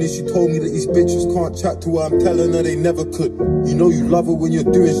Birkin and she told me that these bitches can't chat to her. I'm telling her they never could. You know you love her when you're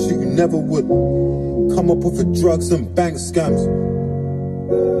doing shit you never would. Come up off of drugs and bank scams.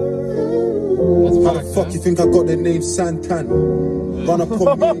 How the fuck you think I got the name Santan? Run up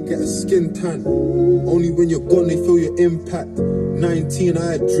on me and get a skin tan. Only when you're gone they feel your impact. 19 I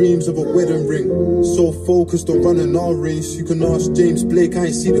had dreams of a wedding ring. So focused on running our race. You can ask James Blake, I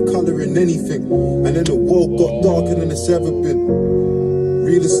ain't see the colour in anything. And then the world got darker than it's ever been.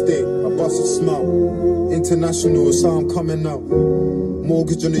 Real estate, I bust a smile. International is how I'm coming out.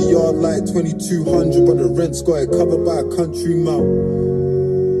 Mortgage on the yard like 2200, but the rent's got it covered by a country mile.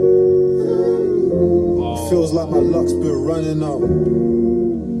 Feels like my luck's been running out.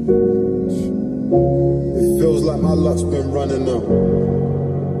 It feels like my luck's been running out.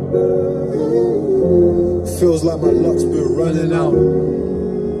 It feels like my luck's been running out.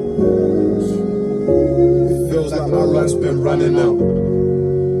 It feels like my luck's been running out.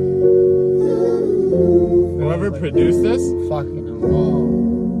 Whoever produced this, fucking wow.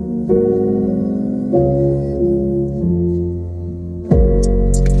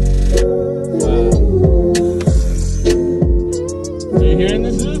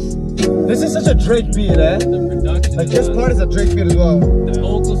 Drake beat, eh? The production. Like this part is a Drake beat as well. The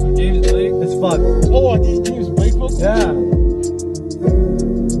vocals from James Blake. It's fucked. Oh, are these James Blake vocals? Yeah.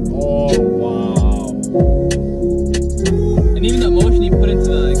 Oh, wow. And even the emotion he put into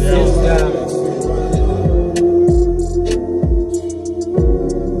the like, Yeah.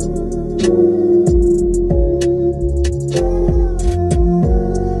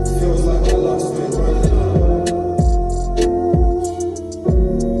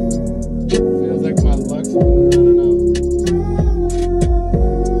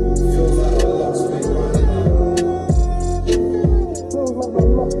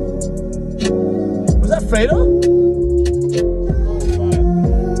 Fredo?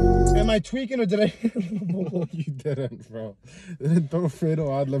 Oh, am I tweaking or did I? No, you didn't, bro. Don't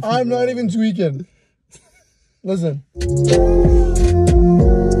Fredo ad-lib. I'm not even tweaking. Listen. Feels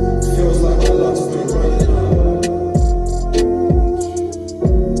like I lost me right now.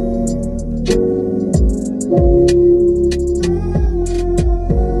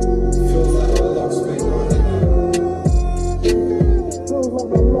 Feels like I lost me right now.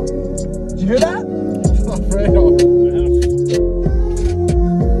 Did you hear that? Fredo.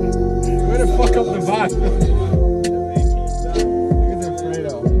 Way to fuck up the vibe. Look at that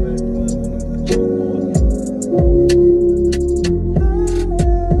Fredo.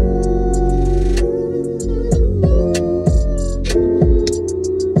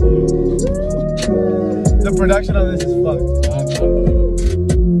 The production on this is fucked. That's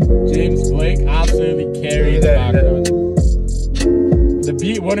unbelievable. James Blake absolutely carried the background. The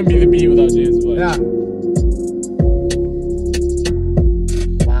beat wouldn't be the beat without James Blake. Yeah.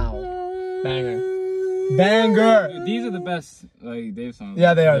 Wow. Banger. Banger. Dude, these are the best like Dave songs.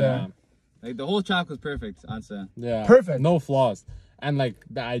 Yeah, they are. Yeah. Like the whole track was perfect, I'd say. Yeah. Perfect. No flaws. And like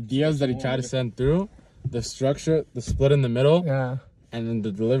the ideas that he tried to send through, the structure, the split in the middle, Yeah. and then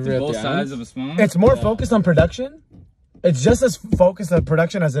the delivery at Both the sides end. of a song. It's more focused on production. It's just as focused on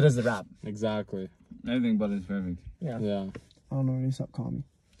production as it is the rap. Exactly. Everything but it's perfect. Yeah. I don't know. Really stop calling me.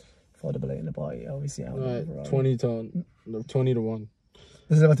 For the delay in the body, obviously. Right. 20 to 1.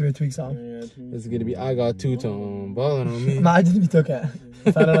 This is about to be a tweak song. It's gonna be I got two-tone, ballin' on me. Nah, I didn't took it.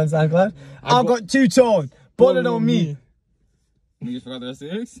 Found it on SoundCloud. I got two-tone, bullet on me. You just forgot the rest of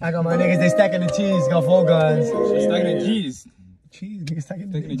the lyrics? I got my niggas, they stacking the cheese, got 4 guns. Stacking the G's. Cheese, niggas stacking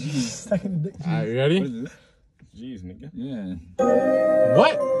Stacking the G's. Stacking the dick. Alright, you ready? What is this? Jeez, nigga. Yeah.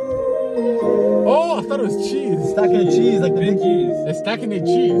 What? Oh, I thought it was cheese. Stacking the cheese like the Big big G's. It's stacking the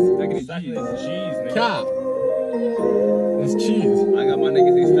cheese. Stacking the G's. Jeez, nigga. Cap. It's cheese. I got my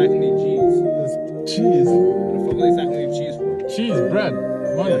niggas, they stacking the G's. It's cheese. What the fuck are they stacking the cheese for? Cheese, bread,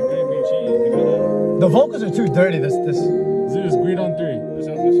 money. Green bean cheese, nigga. The vocals are too dirty. This. Zeus, greed on 3. That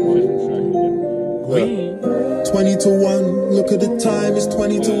sounds like some shit from Shrek, nigga. Green. 20 to 1, look at the time, it's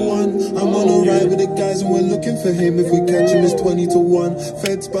 20 to 1. I'm on a ride with the guys and we're looking for him. If we catch him, it's 20 to 1.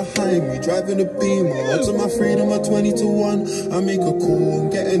 Feds behind me, driving a beamer. Odds of my freedom are 20 to 1. I make a call, I'm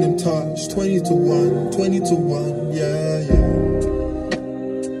getting him touched. 20 to 1, 20 to 1, yeah.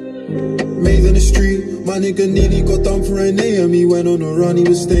 Made in the street, my nigga nearly got done for an AM. He went on a run, he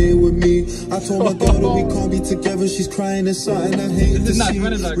was staying with me. I told my girl that we can't be together, she's crying, there's something I hate This to is nuts, see.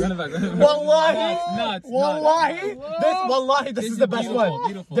 run it back. Wallahi! Nuts. Wallahi! This is the best beautiful, one.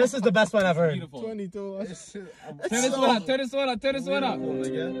 beautiful. This is the best one I've heard. Beautiful. 22. Turn this one up, turn this one up, turn this one up.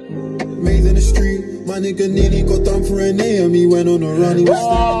 Made in the street, my nigga nearly got done for an AM. He went on a run, he was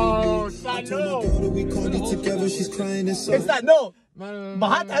staying. I told my girl that we can't be together, she's crying, there's something. It's that note.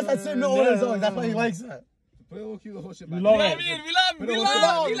 Mahat has that same note on his own. That's why he likes it. We love it.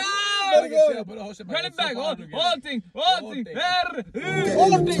 Run it back. Whole thing.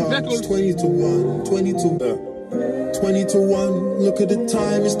 Getting touched, 20 to 1, 20 to 1. Look at the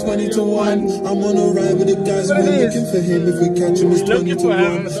time, it's 20 to 1. I'm on a ride with the guys, we're looking for him. If we catch him, it's 20 to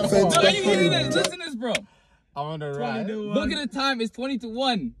 1. Feds behind. Listen to this, bro. I'm on the ride. Look at the time, it's 20 to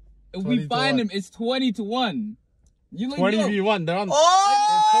 1. If we find him, it's 20 to 1. You look 20v1, they're on the...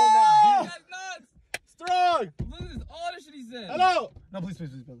 Oh! That's nuts. Strong! Look at this, all the shit he said. Hello! No, please.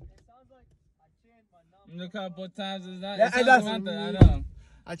 Look how what times is that? Yeah, It and sounds that's- like that, I know.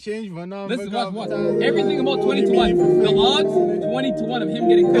 I changed my number. Listen, watch. Everything about 20 to 1. The odds, 20 to 1 of him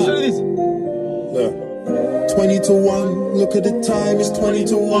getting Listen to caught. this. Look. 20 to 1, look at the time, it's 20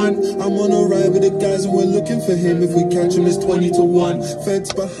 to 1. I'm on a ride with the guys and we're looking for him. If we catch him, it's 20 to 1.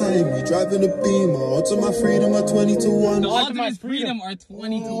 Feds behind me, driving a beamer. Odds of my freedom are 20 to 1. The odds of his freedom are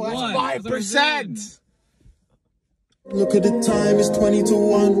 20 to 1. That's 5%. Look at the time, it's 20 to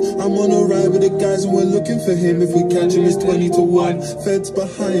 1. I'm on a ride with the guys and we're looking for him. If we catch him, it's 20 to 1. Feds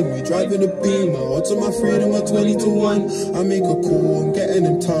behind me, driving a Beamer. Odds on my freedom are 20 to 1. I make a call, I'm getting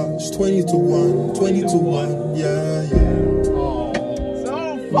in touch. 20 to 1, 20 to 1, yeah, yeah.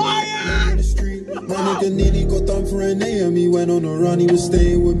 So fire! My nigga nearly got done for an AM. He went on a run, he was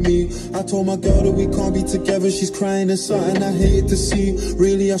staying with me. I told my girl that we can't be together. She's crying, there's something I hated to see.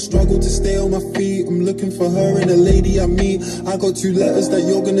 Really, I struggle to stay on my feet. I'm looking for her and the lady I meet. I got 2 letters that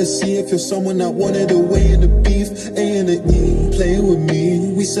you're gonna see. If you're someone that wanted away in the beef, A and the E, playing with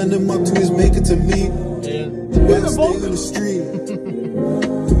me. We send him up to his maker to meet. When I stay on the street,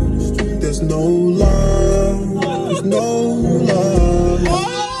 there's no love, there's no love.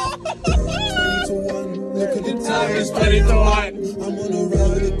 It's 20 to 1. I'm on a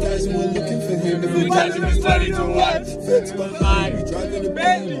ride with the guys and we're looking for him. If we catch him, it's 20 to 1. Feds behind me, driving a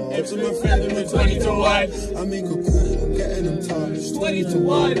Beamer. Odds on my friend, It's 20 to 1. I make a call, I'm getting in touch. 20 to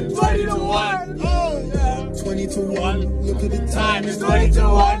 1. 20 to 1. Oh, yeah. 20 to 1. Look at the time, It's 20 to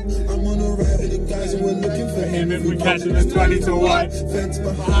 1. I'm on a ride with the guys and we're looking for him. If we catch him, it's 20 to 1. Feds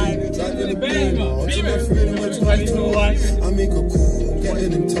behind me, driving a Beamer. Odds on my friend, It's 20 to 1. I make a call, I'm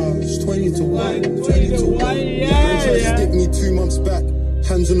getting in touch. 20 to 1. 20 to 1. Yeah. Stick me 2 months back.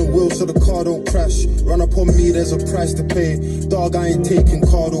 Hands on the wheel so the car don't crash. Run up on me, there's a price to pay. Dog, I ain't taking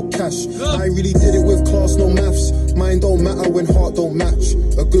card or cash. I really did it with class, no maths. Mine don't matter when heart don't match.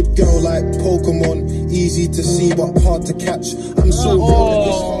 A good girl like Pokemon, easy to see but hard to catch. I'm so real that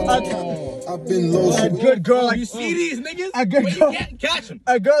it's hard to catch. I've been low. A good girl like You see these niggas? a good girl. Catch them.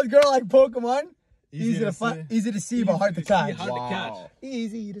 A good girl like Pokemon. Easy Easy to see, but hard to catch. Hard to catch.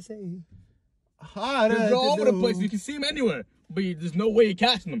 Easy to say. They're all over the place. You can see them anywhere. But there's no way you're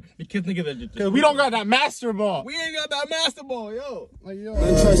catching them. Because niggas are just... Cause we don't got that master ball. We ain't got that master ball, yo. Like, yo.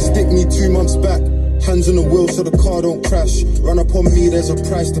 Man try to stick me 2 months back. Hands on the wheel so the car don't crash. Run up on me, there's a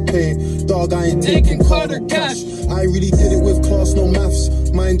price to pay. Dog, I ain't taking card or cash. I really did it with class, no maths.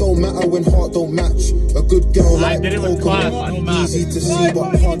 Mine don't matter when heart don't match. A good girl like did it with class, no maths. easy to see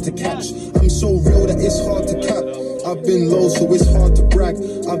but hard to catch. I'm so real that it's hard to cap. I've been low, so it's hard to brag.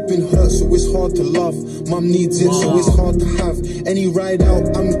 I've been hurt, so it's hard to love. Mum needs it, so it's hard to have. Any ride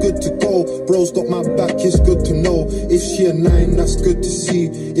out, I'm good to go. Bro's got my back, it's good to know. If she a 9, that's good to see.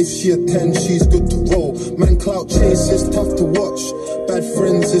 If she a 10, she's good to roll. Man, clout chase is tough to watch. Bad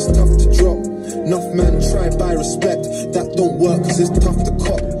friends is tough to drop. Enough man try by respect. That don't work, cause it's tough to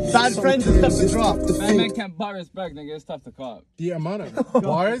cop. Bad friends is tough to drop. Man can't buy respect, nigga. It's tough to cop. The amount of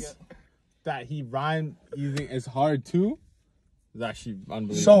bars that he rhymed using is hard too. Is actually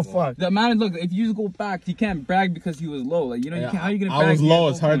unbelievable. So fun. The man, look, if you go back, he can't brag because he was low. Like, you know, you can't, how you gonna brag? I was low,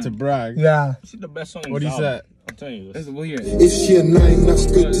 it's hard to brag. Yeah. This is the best song. What do you say? I'm telling you This this. is weird. If she a 9, that's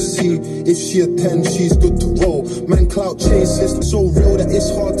good to see. If she a 10, she's good to roll. Man, clout chase is so real that it's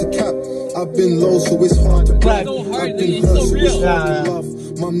hard to cap. I've been low, so it's hard to brag. It's so hard, I've been it's hurt, so so it's real. hard to love.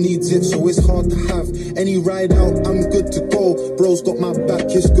 Mum needs it, so it's hard to have. Any ride out, I'm good to go. Bro's got my back,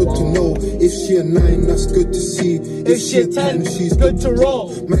 it's good to know. If she a 9, that's good to see. If she a 10, she's good to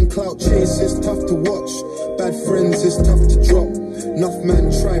roll. Man, clout chase is tough to watch. Bad friends is tough to drop. Enough man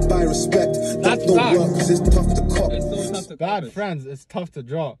try by respect. That don't work, cause it's tough to cop. It's so tough to Bad cop. friends, it's tough to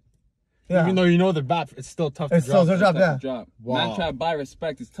drop. Yeah. Even though you know they're bad, it's still tough to It's drop. still tough, yeah. Drop. Wow. Man try to buy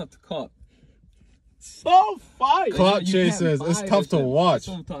respect. It's tough to cop. So fire. Clout You can't chasers, buy it's tough to this shit. watch. It's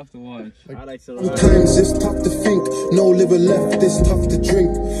so tough to watch. I like to Sometimes it's tough to think, no liver left, it's tough to drink.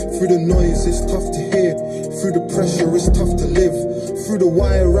 Through the noise, it's tough to hear. Through the pressure, it's tough to live. Through the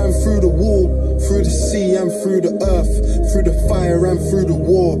wire and through the wall. Through the sea and through the earth. Through the fire and through the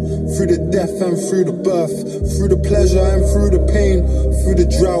war. Through the death and through the birth. Through the pleasure and through the pain. Through the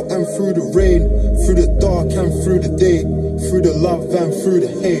drought and through the rain. Through the dark and through the day. Through the love and through the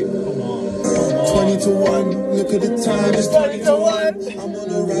hate. 20 to 1, look at the time, it's 20 to 1. I'm on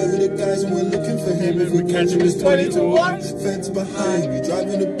a ride with the guys and we're looking for him. If we catch him, it's 20 to 1. Fence behind me,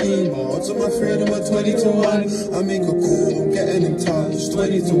 driving a Beamer. Odds on my freedom are 20 to 1. I make a call, I'm getting in touch.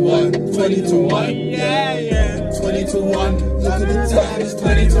 20 to 1, 20 to 1. Yeah, yeah. 20 to 1, look at the time, it's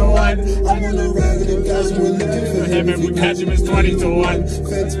 20 to 1. I'm on a ride with the guys and we're looking for him. If we catch him, it's 20 to 1.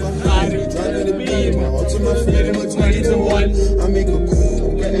 Fence behind me, driving a Beamer. Odds on my freedom are 20 to 1. I make a call,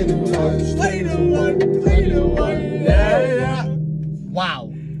 I'm getting in touch. 20 to 1. 20 to 1. Yeah, yeah.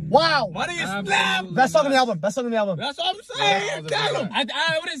 Wow. Wow. Money is slam. Best song on the album. Best song on the album. That's what I'm saying. Tell them.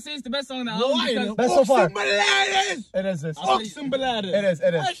 I wouldn't say it's the best song on the album. because- Best so far. Bananas. It is this. Fuck some bananas. It is.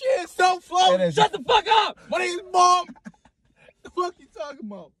 That shit is so fun. It is. Shut the fuck up. My name is Mom. The fuck you talking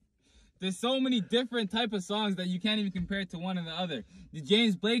about? There's so many different type of songs that you can't even compare it to one and the other. The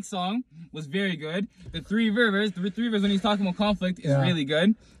James Blake song was very good. The three rivers when he's talking about conflict is really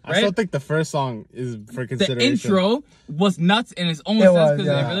good. Right? I still think the first song is for consideration. The intro was nuts in its own sense because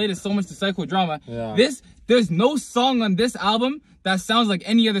it related so much to psychodrama. Yeah. There's no song on this album that sounds like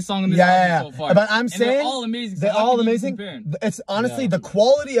any other song on this album so far. But I'm saying they're all amazing. They're all amazing. It's honestly the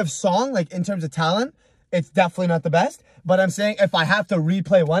quality of song, like in terms of talent, it's definitely not the best. But I'm saying if I have to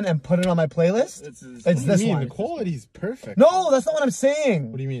replay one and put it on my playlist, it's this one. The quality's perfect. No, that's not what I'm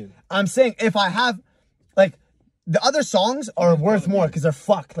saying. What do you mean? I'm saying if I have, like, the other songs are worth more because they're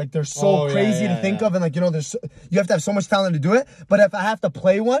fucked. Like, they're so crazy to think of, and like, you know, you have to have so much talent to do it. But if I have to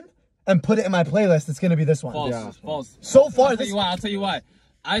play one and put it in my playlist, it's gonna be this one. False. False. So far, I'll tell you why.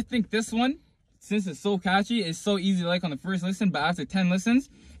 I think this one, since it's so catchy, it's so easy to like on the first listen, but after 10 listens,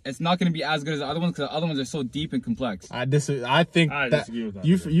 it's not going to be as good as the other ones because the other ones are so deep and complex. I disagree with that.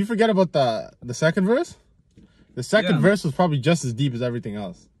 You forget about the second verse? The second verse was probably just as deep as everything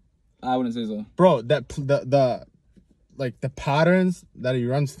else. I wouldn't say so. Bro, the patterns that he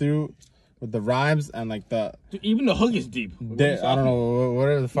runs through with the rhymes and like even the hook is deep. I don't know,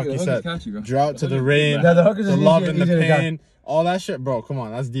 whatever the fuck you said. Catchy, Drought to the rain, the hook is the love and the pain, all that shit, bro. Come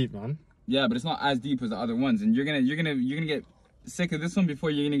on, that's deep, man. Yeah, but it's not as deep as the other ones, and you're gonna get sick of this one before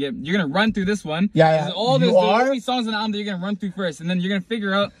you're gonna run through this one. Yeah. There's three songs on the album that you're gonna run through first, and then you're gonna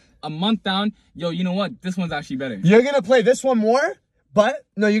figure out a month down, yo, you know what? This one's actually better. You're gonna play this one more, but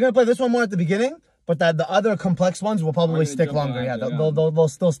no, you're gonna play this one more at the beginning, but the other complex ones will probably stick longer. Yeah, they'll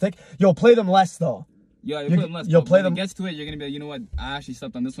still stick. You'll play them less though. Yeah, you'll play them less. You'll play them. When it gets to it, you're gonna be like, you know what? I actually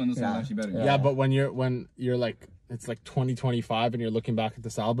slept on this one. This one's actually better. Yeah, but when you're like, it's like 2025 and you're looking back at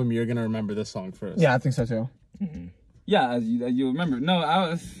this album, you're gonna remember this song first. Yeah, I think so too. Yeah, as you remember.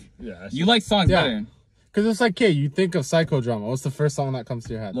 No, you like songs better. Because it's like, you think of psychodrama. What's the first song that comes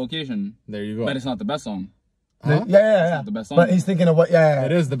to your head? Location. There you go. But it's not the best song. Huh? Yeah. It's not the best song. But he's thinking of what? Yeah.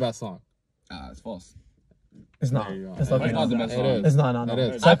 It is the best song. It's false. It's not. It's not the best song. It's not. No.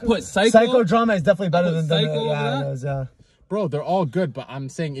 It is. I put psychodrama is definitely better than Psycho. Yeah. Bro, they're all good, but I'm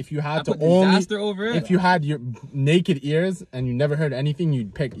saying if you had to Disaster over it. if you had your naked ears and you never heard anything,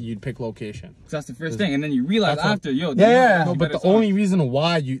 you'd pick Location. That's the first thing, and then you realize after, no, but the only reason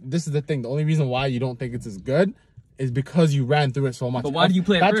why this is the thing, the only reason why you don't think it's as good is because you ran through it so much. But why do you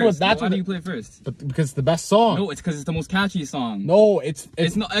play it first? Why do you play it first? But because it's the best song. No, it's because it's the most catchy song. No, it's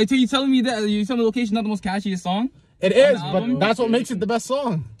not. Are you telling me that you tell me Location not the most catchiest song? It is, but that's what makes it the best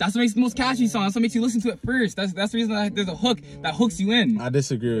song. That's what makes it the most catchy song. That's what makes you listen to it first. That's the reason that there's a hook that hooks you in. I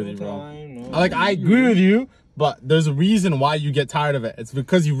disagree with you, bro. I agree with you, but there's a reason why you get tired of it. It's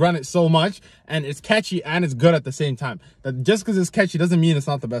because you run it so much, and it's catchy and it's good at the same time. That just because it's catchy doesn't mean it's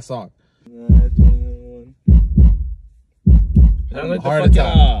not the best song. Heart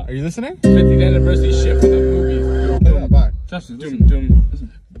Attack. Are you listening? 50th anniversary shit from the movies. Play that back. Trust me, listen.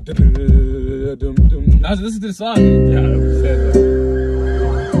 Now listen to the song. Yeah, we said that.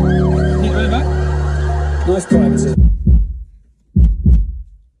 Can you play it back? Nice privacy.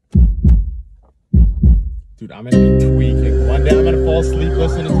 Dude, I'm gonna be tweaking. One day I'm gonna fall asleep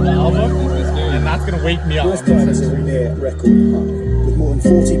listening to the album, and that's gonna wake me up. Nice privacy near record high, with more than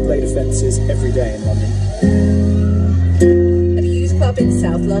 40 blade offences every day in London. At a used pub in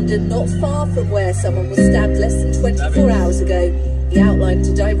South London, not far from where someone was stabbed less than 24 hours ago, he outlined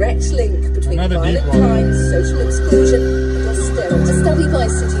a direct link between violent crime, social exclusion and austerity. A study by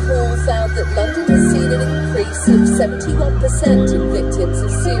City Hall found that London has seen an increase of 71% in victims of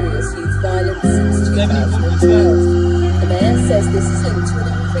serious youth violence since 2012. The mayor says this is linked to an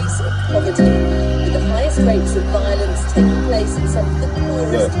increase in poverty, with the highest rates of violence taking place in some of the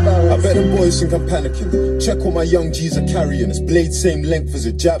poorest boroughs. I bet them boys think I'm panicking. Check what my young G's are carrying. It's blade same length as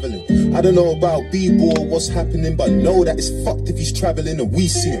a javelin. I don't know about B-boy or what's happening, but know that it's fucked if he's traveling and we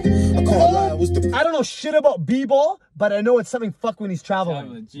see him. I can't lie, I don't know shit about B-ball, but I know it's something fucked when he's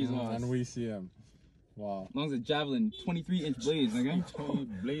traveling. And we see him. Wow. As long as a javelin, 23-inch blades, okay?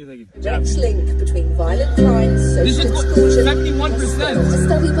 Blades like Direct link between violent crime, social exclusion, 71%. A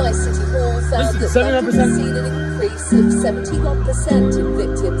study by City Hall found that London has seen an increase of 71% in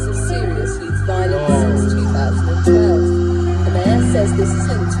victims of serious youth violence since 2012. The mayor says this is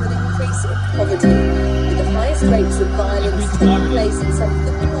linked to an increase in poverty, with the highest rates of violence taking place in some of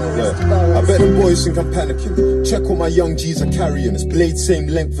the poorest boroughs. I bet them boys think I'm panicking. Check what my young G's are carrying. It's blade same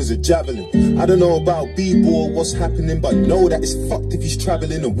length as a javelin. I don't know about B-boy or what's happening, but know that it's fucked if he's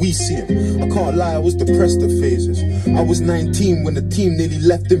traveling and we see him. I can't lie, I was depressed at phases. I was 19 when the team nearly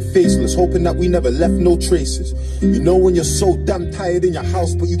left him faceless, hoping that we never left no traces. You know when you're so damn tired in your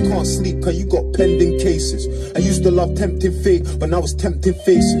house, but you can't sleep cause you got pending cases. I used to love tempting fate, but now it's tempting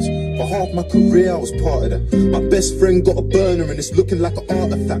faces. For half my career I was part of that. My best friend got a burner and it's looking like an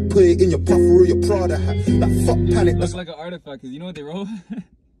artifact. Put it in your puffer or your Prada hat. That fuck panic. Looks like an artifact, cause you know what they wrote?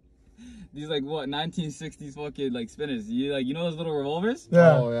 These like what 1960s fucking like spinners. You know those little revolvers?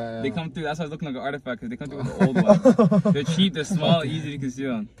 Yeah. Oh, yeah. They come through. That's why it's looking like an artifact, because they come through with the old ones. They're cheap, they're small, easy to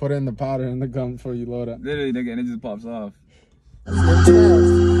conceal. Put in the powder in the gun before you load it. Literally, nigga, and it just pops off. 12.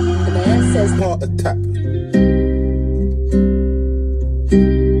 The mayor says Heart attack.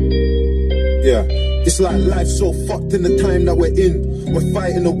 Yeah, it's like life's so fucked in the time that we're in. We're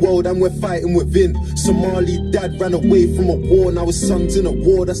fighting the world and we're fighting within. Somali dad ran away from a war, now his son's in a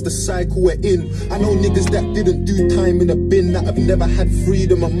war, that's the cycle we're in. I know niggas that didn't do time in a bin, that have never had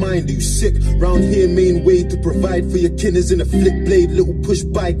freedom of mind. Are you sick? Round here main way to provide for your kin is in a flick blade, little push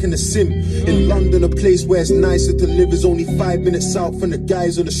bike and a sim. In London, a place where it's nicer to live is only 5 minutes out from the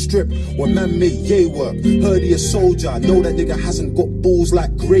guys on the strip where man made yay work. Heard he a soldier, I know that nigga hasn't got balls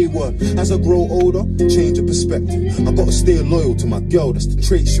like grey work. As I grow older, change of perspective. I gotta stay loyal to my girl, that's the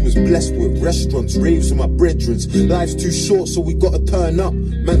trait she was blessed with. Restaurants, raves with my brethrens. Life's too short, so we gotta turn up.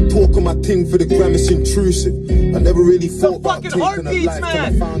 Man, talk on my ting for the gram, it's intrusive. I never really thought about taking a life till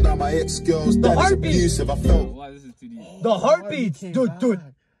I found out my ex-girl's dad is abusive. I felt Wow, this is too deep. The heartbeats, dude.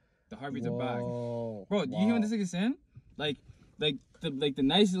 The heartbeats are back. Bro, do you hear what this nigga's saying? Like the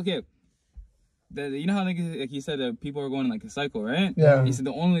nicest, okay. You know how like he said that people are going in like a cycle, right? Yeah. He said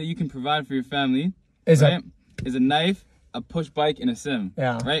the only way you can provide for your family is a knife, a push bike, and a sim.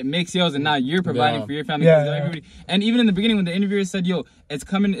 Yeah. Right? Make sales, and now you're providing for your family. Yeah, Everybody, and even in the beginning when the interviewer said, "Yo, it's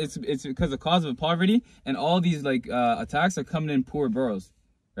coming. It's because of cause of poverty, and all these like attacks are coming in poor boroughs,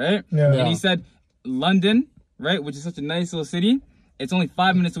 right?" Yeah. And he said, London, right, which is such a nice little city. It's only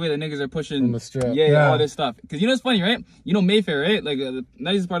 5 minutes away that niggas are pushing from the strip. Yeah, all this stuff. Because you know what's funny, right? You know Mayfair, right? Like the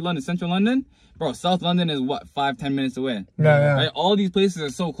nicest part of London, central London. Bro, South London is what, 5-10 minutes away. Yeah. Right? All these places are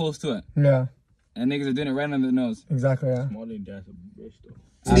so close to it. Yeah. And niggas are doing it right under their nose. Exactly, yeah.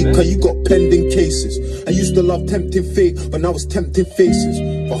 Cause you got pending cases. I used to love tempting fate, but now it's tempting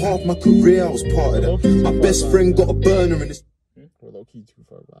faces. For half my career I was part of that. My best friend got a burner and it's low key too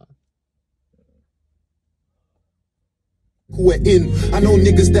far back. we're in. I know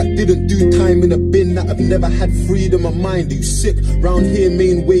niggas that didn't do time in a bin, that have never had freedom of mind. Are you sick? Round here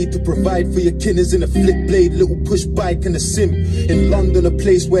main way to provide for your kin is in a flick blade, little push bike and a sim. In London, a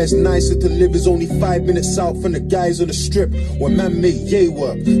place where it's nicer to live is only 5 minutes out from the guys on the strip where man made yay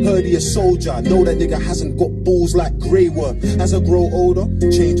work. Heard he a soldier, I know that nigga hasn't got balls like grey work. As I grow older,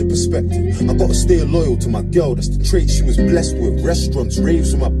 change of perspective. I gotta stay loyal to my girl, that's the trait she was blessed with. Restaurants,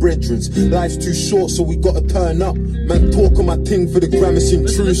 raves with my brethrens. Life's too short, so we gotta turn up. Man, talk on my ting for the gram, it's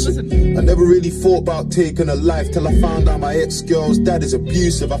intrusive. I never really thought about taking a life till I found out my ex-girl's dad is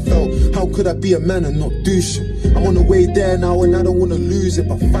abusive. I felt, how could I be a man and not do shit? I'm on the way there now and I don't wanna lose it,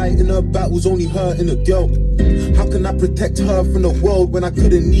 but fighting her battles only hurting a girl. How can I protect her from the world when I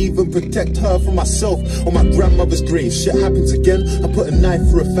couldn't even protect her from myself? On my grandmother's grave, shit happens again. I put a knife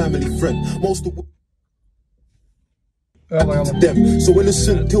for a family friend. Most of to them. So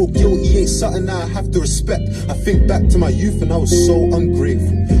innocent till guilty ain't something I have to respect. I think back to my youth and I was so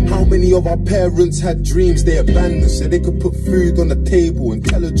ungrateful. How many of our parents had dreams they abandoned so they could put food on the table?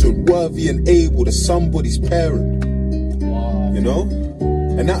 Intelligent, worthy and able to somebody's parent. You know?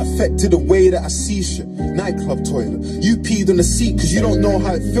 And that affected the way that I see shit. Nightclub toilet. You peed on the seat cause you don't know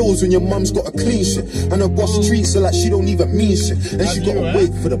how it feels when your mum's got a clean shit. And her boss treats her like she don't even mean shit. And she gotta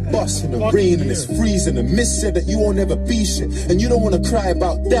wait for the bus in the rain and it's freezing. The miss said that you won't ever be shit. And you don't wanna cry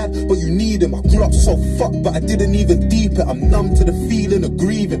about dad, but you need him. I grew up so fucked, but I didn't even deep it. I'm numb to the feeling of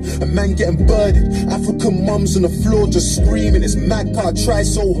grieving. A man getting burdened. African mums on the floor just screaming. It's mad cause I try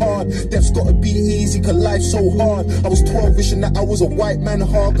so hard. Death's gotta be easy cause life's so hard. I was 12 wishing that I was a white man.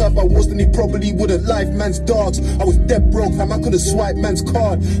 If I wasn't, he probably wouldn't life man's dogs. I was dead broke, fam, I could've swiped man's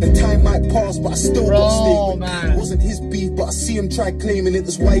card. And time might pass, but I still got stay with it. It wasn't his beef, but I see him try claiming it.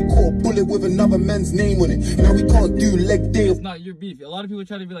 That's why he caught a bullet with another man's name on it. Now we can't do leg day. It's not your beef. A lot of people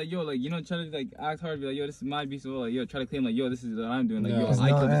try to be like, yo, like, you know, try to like act hard, be like, yo, this is my beef. So like, yo, try to claim like, yo, this is what I'm doing. Like, yo,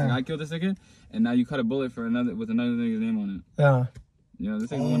 I killed this nigga, and now you cut a bullet for another with another nigga's name on it. Yeah. You know, this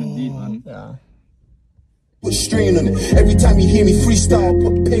thing's going deep, man. Yeah. Put strain on it. Every time you hear me freestyle,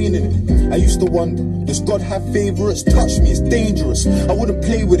 put pain in it. I used to wonder, does God have favorites? Touch me, it's dangerous. I wouldn't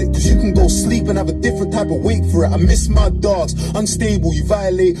play with it, cause you can go sleep and have a different type of wait for it. I miss my dogs, unstable, you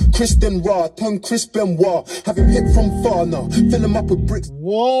violate Christian Raw, turn Chris Benoit. Have him hit from far now, fill him up with bricks.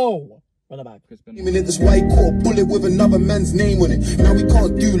 Whoa! Run it back. This white caught a bullet with another man's name on it. Now we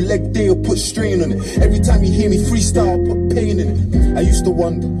can't do leg day or put strain on it. Every time you hear me freestyle, I put pain in it. I used to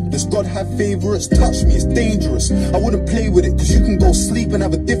wonder, does God have favorites? Touch me, it's dangerous. I wouldn't play with it, cause you can go sleep and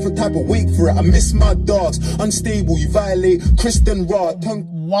have a different type of wake for it. I miss my dogs. Unstable, you violate Kristen Raw.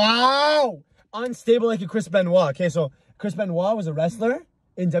 Wow! Unstable like a Chris Benoit. Okay, so Chris Benoit was a wrestler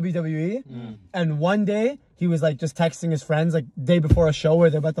in WWE, and one day he was like just texting his friends like day before a show where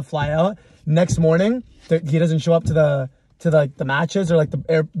they're about to fly out. Next morning, he doesn't show up to the matches or like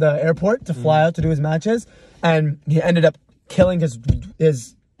the airport to fly out to do his matches, and he ended up killing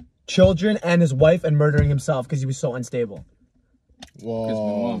his children and his wife and murdering himself because he was so unstable.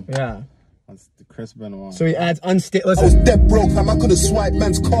 Whoa. Yeah. That's Chris Benoit. So he adds unstable. I was dead broke, fam. I could have swiped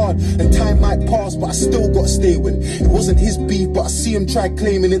man's card and time might pass, but I still got to stay with it. It wasn't his beef, but I see him try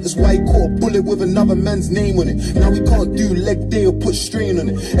claiming it. This white caught a bullet with another man's name on it. Now we can't do leg day or put strain on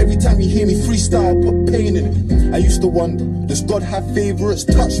it. Every time you hear me freestyle, I put pain in it. I used to wonder, does God have favorites?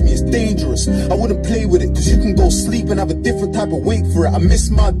 Touch me, it's dangerous. I wouldn't play with it, cause you can go sleep and have a different type of wake for it. I miss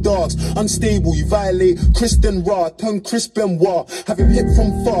my dogs. Unstable, you violate Kristen Raw. Turn Chris Benoit. Have him hit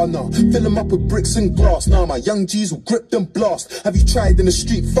from far now. Fill him up with bricks and glass. Now my young G's will grip them blast. Have you tried in the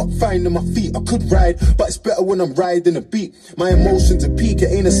street? Fuck finding my feet. I could ride, but it's better when I'm riding a beat. My emotions are peak,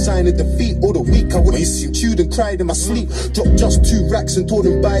 it ain't a sign of defeat or the weak. I wouldn't seem chewed and cried in my sleep. Dropped just 2 racks and told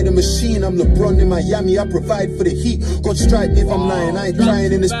him buy the machine. I'm LeBron in Miami, I provide for the heat. God strike me if I'm lying, I ain't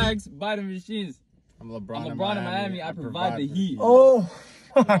trying in this bags, buy the machines. I'm LeBron in Miami, I provide the heat. Oh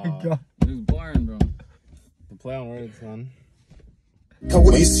my God. It was boring, bro. The play on words, son. I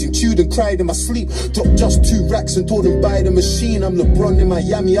wouldn't seem chewed and cried in my sleep. Dropped just 2 racks and told him buy the machine. I'm LeBron in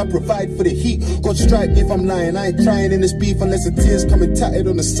Miami, I provide for the heat. God strike me if I'm lying, I ain't crying in this beef unless the tears coming tatted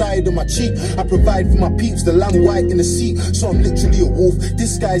on the side of my cheek. I provide for my peeps, the lamb white in the seat. So I'm literally a wolf,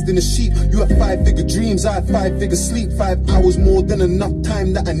 disguised in a sheep. You have 5-figure dreams, I have 5-figure sleep. 5 hours more than enough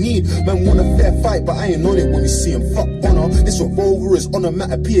time that I need. Man want a fair fight, but I ain't on it when we see him. Fuck honor, this revolver is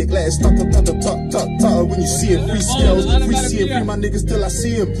onomatopoeic. Let it stutter, tutter, tut, tut, tutter. When you see it, free scales, free seeing, free my niggas till I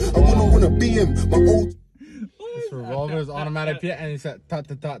see him. I wouldn't wanna be him. My old this revolver is automatic, and he said ta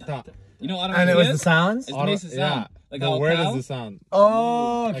ta ta ta. You know, and it was the sounds. It makes a sound. Yeah. Like the word is the sound.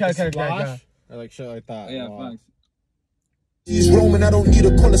 Oh, like okay. Or like shit like that. Oh, yeah, thanks. He's Roman, I don't need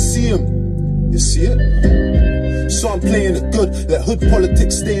a Colosseum. You see it? So I'm playing it good. Let hood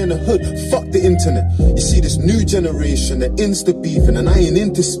politics stay in the hood. Fuck the internet. You see this new generation, they're insta beefing, and I ain't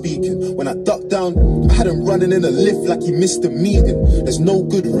into speaking. When I ducked down, I had him running in a lift like he missed a meeting. There's no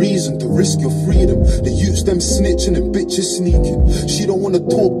good reason to risk your freedom. The youths them snitching and bitches sneaking. She don't wanna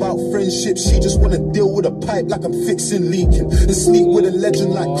talk about friendship, she just wanna deal with a pipe like I'm fixing leaking. And sleep with a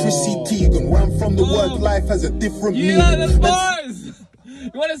legend like Chrissy Teigen. Where I'm from, the word life has a different meaning. That's bars!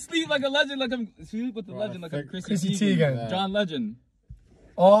 You want to sleep like a legend, like I'm sleep with the legend, like I'm Chrissy Teigen. Yeah. John Legend.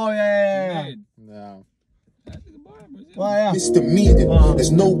 Oh yeah. Yeah. Well, yeah. Mr. Meeting.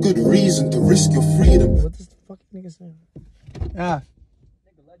 There's no good reason to risk your freedom. What does the fucking nigga say? Yeah.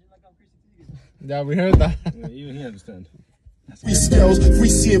 Yeah, we heard that. Yeah, even he understands. Free scales, free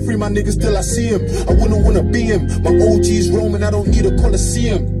seeing, free my niggas till I see him. I wouldn't wanna be him. My OG's Roman, I don't need a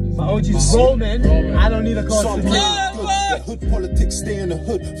Colosseum. My OG's Roman, I don't need a Colosseum. Let hood politics stay in the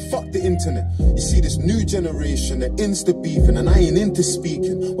hood. Fuck the internet. You see this new generation, they're insta beefing, and I ain't into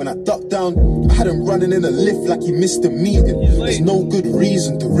speaking. When I ducked down, I had him running in a lift like he missed a meeting. There's no good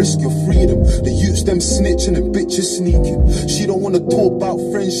reason to risk your freedom. The youths them snitching and bitches sneaking. She don't wanna talk about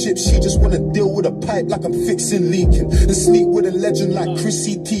friendship, she just wanna deal with a pipe like I'm fixing leaking. And sleep with a legend like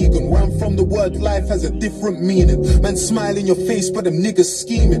Chrissy Teigen. Where I'm from, the word life has a different meaning. Man smile in your face, but them niggas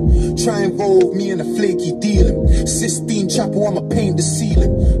scheming. Try involve me in a flaky dealing. Sistine Chapel, I'ma paint the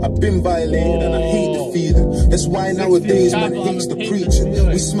ceiling. I've been violated and I hate the feeling. That's why nowadays man hates the preaching.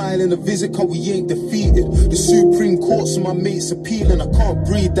 We smile in a visit cause we ain't defeated. The Supreme Court, so my mates appealing. I can't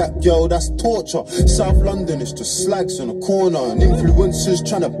breathe that girl, that's torture. South London is just slags on the corner, and influencers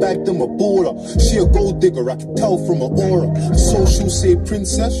trying to bag them a baller. She a gold digger, I can tell from her aura. The social say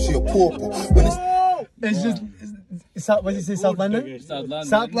princess, she a pauper. When it's just what did you say, South London?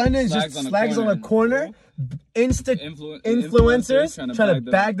 South London is just slags on the corner. Influencers trying to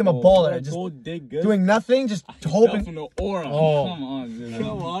bag them a baller, just doing nothing, just hoping. From the aura. Come on, dude.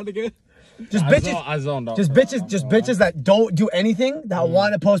 Come on, nigga. Just bitches that don't do anything, that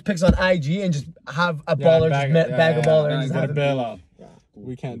want to post pics on IG and just have a baller, just bag a baller. And just have it.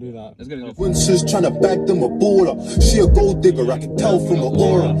 We can't do that. Let's get it. Influencers trying to bag them a baller. She a gold digger, I can tell from her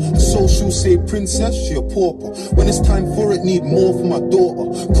aura. The social say princess, she a pauper. When it's time for it, need more for my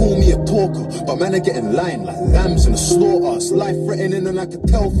daughter. Call me a talker, but man, I get in line like lambs in a slaughter. It's life threatening and I can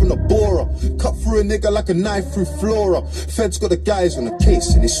tell from the borer. Cut through a nigga like a knife through flora. Feds got the guys on the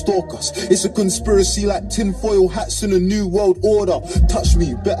case and they stalk us. It's a conspiracy like tinfoil hats in a new world order. Touch me,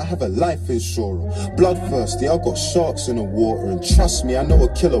 you better have a life insurer. Bloodthirsty, I got sharks in the water. And trust me, I know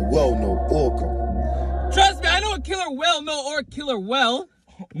a killer well, no orca. Trust me, I know a killer well, no killer well.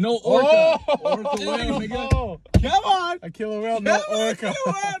 No orca. Orca whale, nigga. Come on. A killer whale, no orca. Killer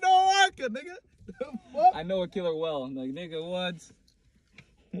whale, no orca, nigga. I know a killer whale. I'm like, nigga, what?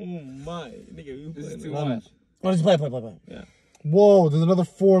 Oh my, nigga, this is too much. Oh, just play. Yeah. Whoa, there's another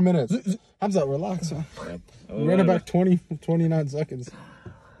 4 minutes. Hamza, relax. Yep. We're at about 29 seconds.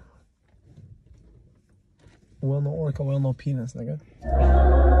 Well, no orca, well, no penis, nigga.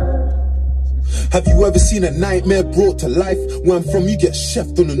 Have you ever seen a nightmare brought to life? Where I'm from, you get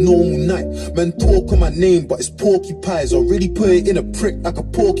chefed on a normal night. Man talk on my name, but it's porcupines. I really put it in a prick like a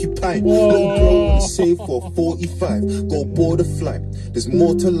porcupine. Little bro on the save for 45. Go board a flight, there's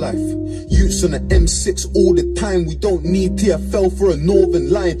more to life. Youths on the M6 all the time. We don't need TFL for a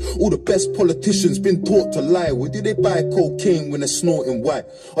northern line. All the best politicians been taught to lie. Where did they buy cocaine when they're snorting white?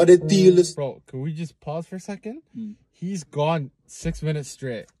 Are they dealers? Bro, can we just pause for a second? He's gone 6 minutes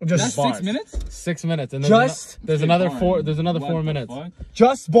straight. Just 6 minutes? 6 minutes, and There's another 4 minutes. Fuck?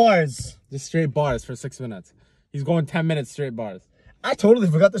 Just bars. Just straight bars for 6 minutes. He's going 10 minutes straight bars. I totally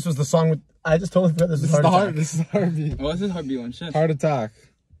forgot this was the song with. I just totally forgot this was Heart Attack. This is Heartbeat. Oh, this is Heartbeat on shit. Heart Attack.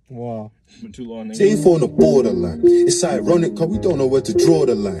 Wow. Been too long. Safe on the borderline. It's ironic cause we don't know where to draw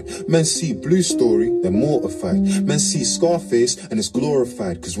the line. Men see Blue Story, they're mortified. Men see Scarface and it's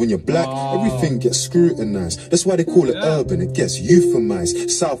glorified. Cause when you're black, everything gets scrutinized. That's why they call it urban, it gets euphemized.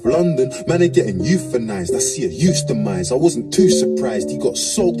 South London, man, they're getting euthanized. I see a youth's demise, I wasn't too surprised. He got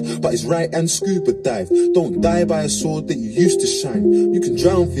soaked, but his right hand scuba dived. Don't die by a sword that you used to shine. You can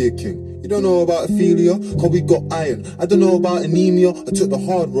drown for your king. You don't know about Ophelia, cause we got iron. I don't know about anemia, I took the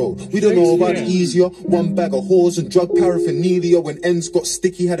hard road. We don't know about the easier. One bag of whores and drug paraphernalia. When ends got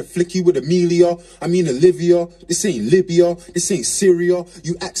sticky, had a flicky with Amelia. I mean Olivia, this ain't Libya, this ain't Syria.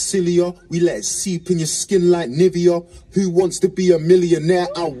 You act sillier, we let it seep in your skin like Nivea. Who wants to be a millionaire?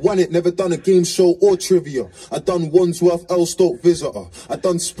 I won it, never done a game show or trivia. I done Wandsworth, Elstoke Visitor. I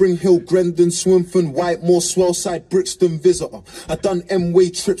done Spring Hill, Grendon, Swinfen, Whitemore, Swellside, Brixton Visitor. I done M-Way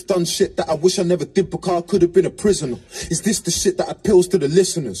trips, done shit that I wish I never did because I could have been a prisoner. Is this the shit that appeals to the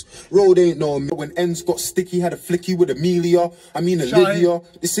listeners? Road ain't no when ends got sticky, had a flicky with Amelia. I mean Olivia,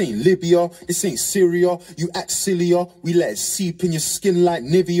 this ain't Libya, this ain't Syria. You act sillier, we let it seep in your skin like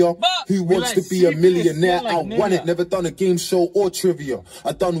Nivea. Who wants to be a millionaire? I won it, never done a game show or trivia.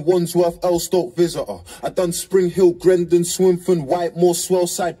 I done Wandsworth, Elstoke Visitor. I done Spring Hill, Grendon, Swinfen, Whitemore,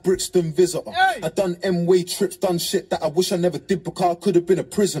 Swellside, Brixton Visitor. I done M-Way trips, done shit that I wish I never did because I could have been a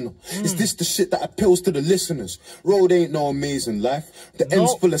prisoner. Is this the shit that appeals to the listeners? Road ain't no amazing life. The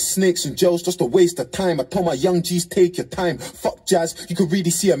end's full of snakes and gels, just a waste of time. I told my young G's, take your time. Fuck jazz, you could really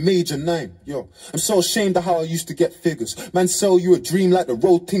see a major 9. Yo, I'm so ashamed of how I used to get figures. Man, sell you a dream like the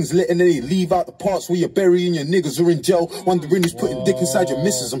road things lit and then they leave out the parts where you're burying your niggas or in jail, wondering who's putting dick inside your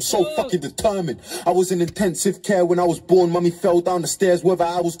missus. I'm so fucking determined. I was in intensive care when I was born. Mummy fell down the stairs, whether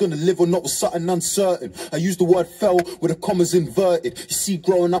I was gonna live or not was something uncertain. I used the word fell with the commas inverted. You see,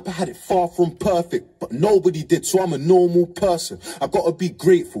 growing up I had it far from perfect, but nobody did, so I'm a normal person. I gotta be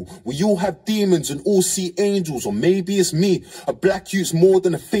grateful. We all have demons and all see angels, or maybe it's me. A black youth's more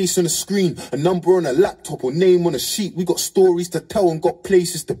than a face on a screen, a number on a laptop or name on a sheet. We got stories to tell and got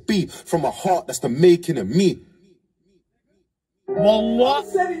places to be. From a heart that's the making of me. Well, what?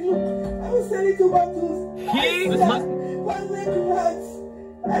 I was selling tomatoes. My leg hurts.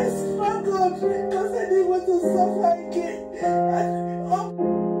 I struggled because I didn't want to suffer again.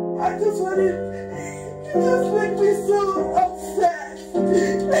 I just wanted, you just make me so upset.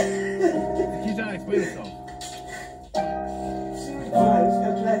 He's trying to explain himself.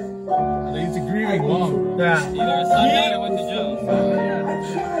 He's a grieving mom. Yeah. Either a son died or went to jail. I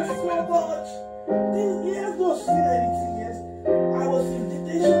tried so much. He has not seen anything yet. I was in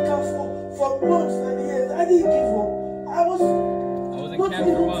detention camp for months and years. I didn't give up. I was not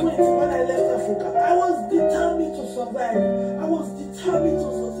even 20 when I left Africa. I was determined to survive. I was determined to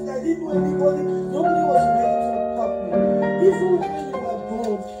succeed. I didn't know anybody. Nobody was ready to help me. Even when you were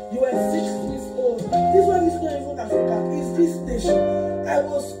born, you were 6 years old. This one is not even Africa. It's this nation. I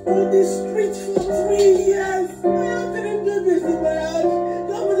was on the street for 3 years. I didn't do this in my house.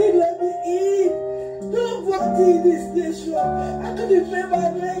 Nobody let me in. Nobody in this nation. I couldn't pay my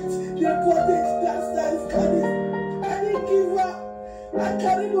rent. The cottage downstairs can't. I didn't give up. I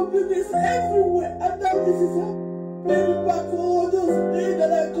carried my babies everywhere. And now this is how baby back for all those pain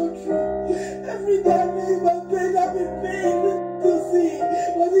that I go through. Every day I name my pain, I've been paying to see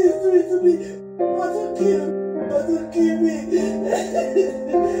what he's doing to me. What to kill me. What to kill me.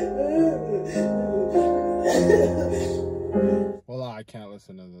 Well, I can't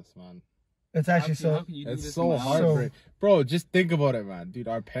listen to this, man. It's actually It's so heartbreaking. Bro, just think about it, man. Dude,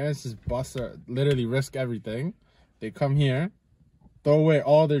 our parents just literally risk everything. They come here, throw away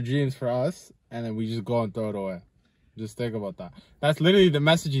all their dreams for us, and then we just go and throw it away. Just think about that. That's literally the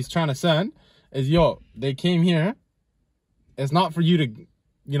message he's trying to send is, yo, they came here. It's not for you to,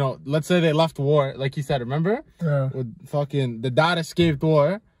 you know, let's say they left war, like he said, remember? Yeah. With fucking, the dad escaped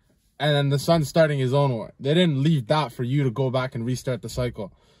war, and then the son's starting his own war. They didn't leave that for you to go back and restart the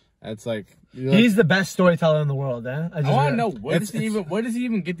cycle. It's like... He's the best storyteller in the world, eh? I want to know, where does he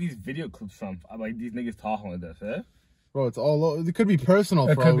even get these video clips from? Like, these niggas talking like this, eh? Bro, it's all over. It could be personal,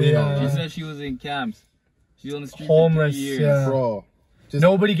 it bro. Could be, She said she was in camps. She was on the street homeless, for 3 years. Yeah. Bro.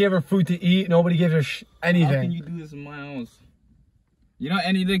 Nobody gave her food to eat. Nobody gave her anything. How can you do this in my house? You know,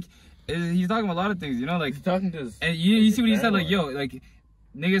 and he's talking about a lot of things, you know, like... He's talking to his... And you see what he said, like, yo, like,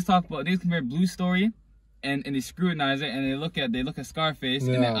 niggas compare Blue Story, and they scrutinize it, and they look at Scarface,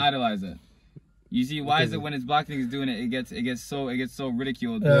 and they idolize it. You see, why is it when it's black niggas doing it, it gets so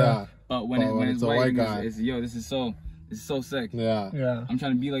ridiculed. Yeah. But when it's white niggas, it's yo, this is so sick. Yeah. Yeah. I'm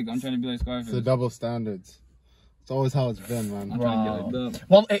trying to be like Scarface. It's the double standards. It's always how it's been, man. I'm trying to get like that.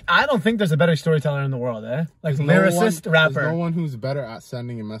 Well, I don't think there's a better storyteller in the world, eh? Like lyricist, rapper. There's no one who's better at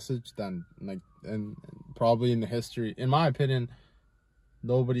sending a message than and probably in the history. In my opinion,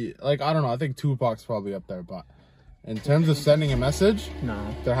 nobody. Like, I don't know. I think Tupac's probably up there, but. In terms of sending a message, no,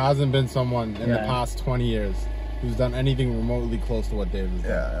 there hasn't been someone in the past 20 years who's done anything remotely close to what Dave has done.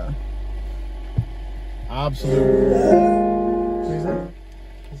 Yeah. Absolutely.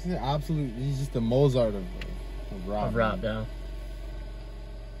 This is absolute. He's just the Mozart of rap. Of rap, yeah.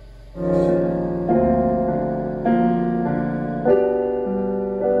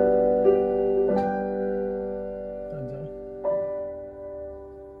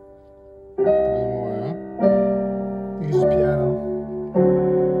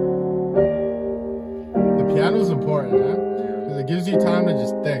 Gives you time to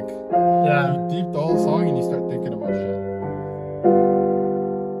just think. Yeah. You deep the whole song and you start thinking about shit.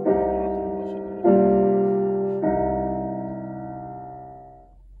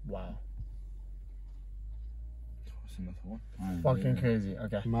 Wow. Fucking crazy.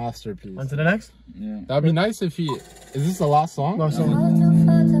 Okay. Masterpiece. On to the next? Yeah. That'd be nice if he... Is this the last song? No, It'd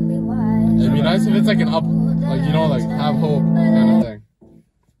be nice if it's like an up... Like, you know, like, have hope kind of thing.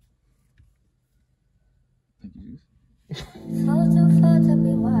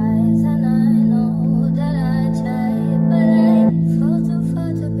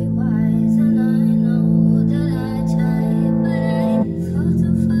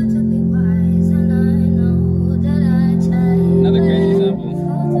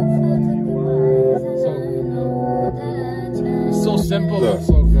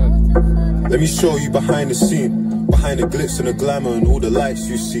 Let me show you behind the scene, behind the glitz and the glamour and all the lights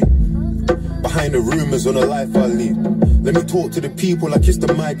you see, behind the rumors on the life I lead. Let me talk to the people like it's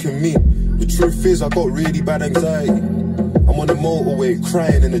the mic and me. The truth is I got really bad anxiety. I'm on the motorway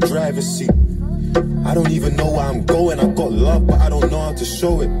crying in the driver's seat. I don't even know where I'm going. I got love but I don't know how to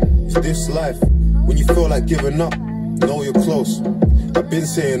show it. It's this life. When you feel like giving up, know you're close. I've been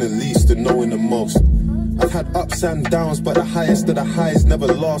saying the least and knowing the most. I've had ups and downs, but the highest of the highs never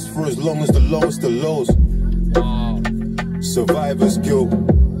last for as long as the lowest of lows. Survivor's guilt.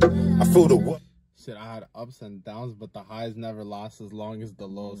 I feel the what? Shit, I had ups and downs, but the highs never last as long as the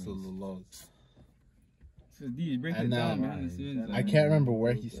lows of the lows. So, dude, break it down behind the scenes. I can't remember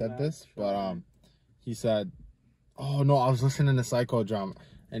where he said this, but he said, "Oh no, I was listening to Psychodrama,"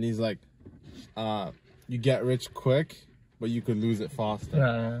 and he's like, "You get rich quick, but you could lose it faster."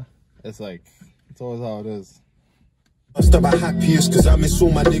 Yeah. It's like. It's always how it is. I stop at happiest cause I miss all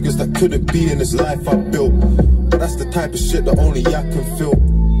my niggas that couldn't be in this life I built. But that's the type of shit that only I can feel.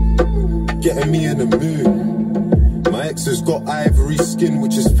 Getting me in the mood. My ex has got ivory skin,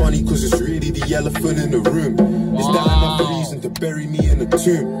 which is funny cause it's really the elephant in the room. Is that enough reason to bury me in a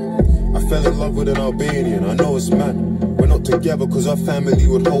tomb? I fell in love with an Albanian, I know it's mad. We're not together cause our family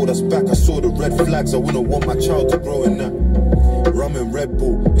would hold us back. I saw the red flags, I wouldn't want my child to grow in that. Rum and Red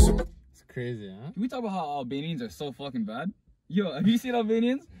Bull, it's crazy, huh? Can we talk about how Albanians are so fucking bad? Yo, have you seen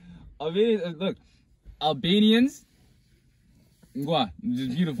Albanians? Look, Albanians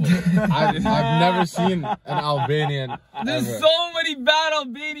Just beautiful. I've never seen an Albanian. There's ever. so many bad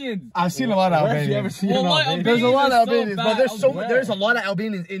Albanians. I've seen a lot of Where have you ever Albanians. seen an Albanian? There's a lot of so Albanians, but bad. there's a lot of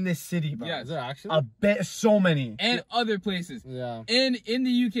Albanians in this city, bro. Yeah, Is there actually? So many. And other places. Yeah. In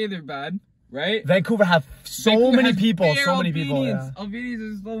the UK, they're bad, right? Vancouver have Vancouver many has people, bare so many people. Albanians. Yeah.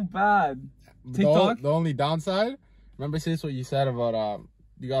 Albanians are so bad. The TikTok. only downside. Remember, sis, what you said about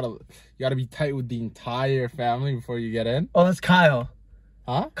you gotta be tight with the entire family before you get in. Oh, that's Kyle.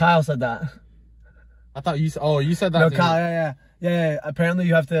 Huh? Kyle said that. I thought you. Oh, you said that. No, to Kyle. Yeah. Apparently,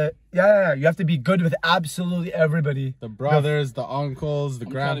 you have to. Yeah. You have to be good with absolutely everybody. The brothers, the uncles, the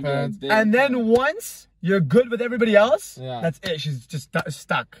grandparents. And then once you're good with everybody else, Yeah. that's it. She's just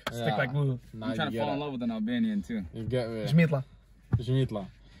stuck. Stick Yeah. like glue. I'm trying to fall in love with an Albanian too. You get me. Žmitla.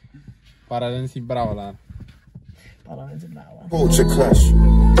 Para si bravo, lad. Culture clash.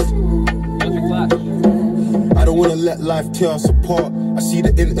 Culture clash. I don't wanna let life tear us apart. I see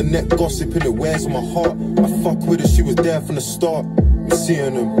the internet gossip and it wears my heart. I fuck with her, she was there from the start. I'm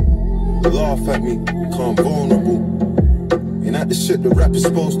seeing them laugh at me, calm vulnerable. Ain't that the shit the rapper's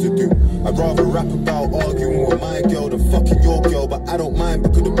supposed to do? I'd rather rap about arguing with my girl than fucking your girl, but I don't mind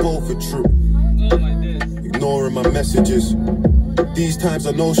because they're both are true. Oh my days. Ignoring my messages. These times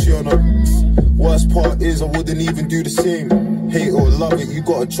I know she on her. Worst part is I wouldn't even do the same. Hate or love it, you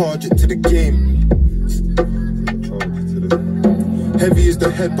gotta charge it to the game. Heavy is the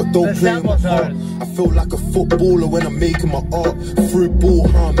head, but don't play in my heart. I feel like a footballer when I'm making my art. Through ball,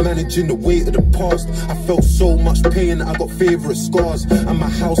 how I'm managing the weight of the past. I felt so much pain, I got favourite scars. And my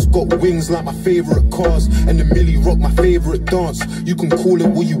house got wings like my favourite cars. And the Millie Rock, my favourite dance. You can call it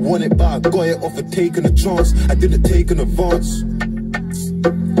what you want it, but I got it off of taking a chance. I didn't take an advance.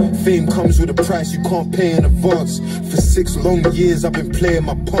 Fame comes with a price you can't pay in advance. For 6 long years I've been playing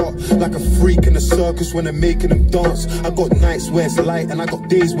my part like a freak in a circus when they're making them dance. I got nights where it's light and I got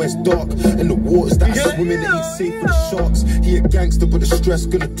days where it's dark. And the waters that I swim in ain't safe for the sharks. He a gangster but the stress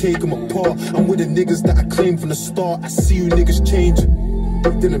gonna take him apart. I'm with the niggas that I claimed from the start. I see you niggas changing,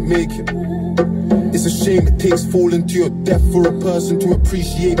 didn't make it. It's a shame it takes falling to your death for a person to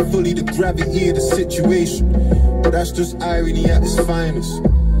appreciate fully the gravity of the situation. But that's just irony at its finest.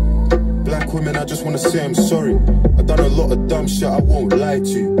 Black women, I just wanna say I'm sorry. I've done a lot of dumb shit, I won't lie to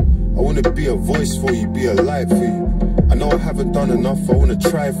you. I wanna be a voice for you, be a light for you. I know I haven't done enough, I wanna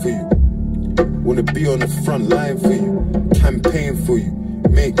try for you. Wanna be on the front line for you, campaign for you,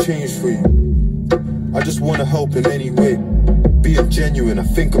 make change for you. I just wanna help in any way, being genuine, I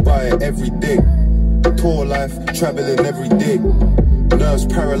think about it every day. Tour life, traveling every day. Nerves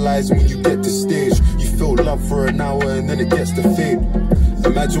paralyzing when you get to stage. You feel love for an hour and then it gets to fade.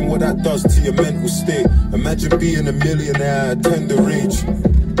 Imagine what that does to your mental state. Imagine being a millionaire at a tender age.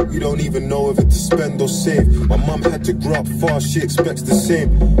 You don't even know if it's to spend or save. My mum had to grow up fast, she expects the same.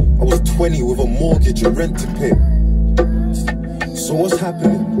 I was 20 with a mortgage and rent to pay. So what's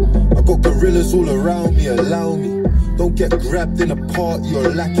happening? I got gorillas all around me, allow me. Don't get grabbed in a party, you're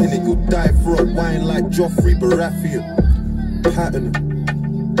lacking it. You'll die for a wine like Joffrey Baratheon. Pattern.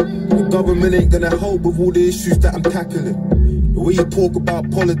 The government ain't gonna help with all the issues that I'm tackling. The way you talk about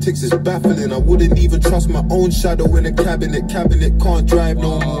politics is baffling. I wouldn't even trust my own shadow in a cabinet. Cabinet can't drive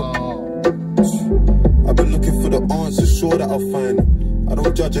no more. I've been looking for the answers, sure that I'll find them. I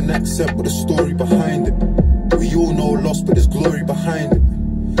don't judge an accent, but the story behind it. We all know loss, but there's glory behind it.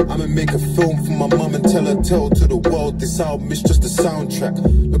 I'ma make a film for my mum and tell to the world this album is just a soundtrack.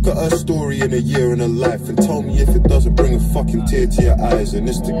 Look at her story in a year in her life and tell me if it doesn't bring a fucking tear to your eyes and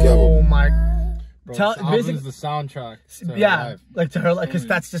it's together. Oh my. Bro, the album is the soundtrack to yeah, her life. like to her, like, because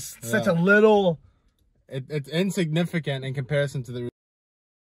that's just such a little. It's insignificant in comparison to the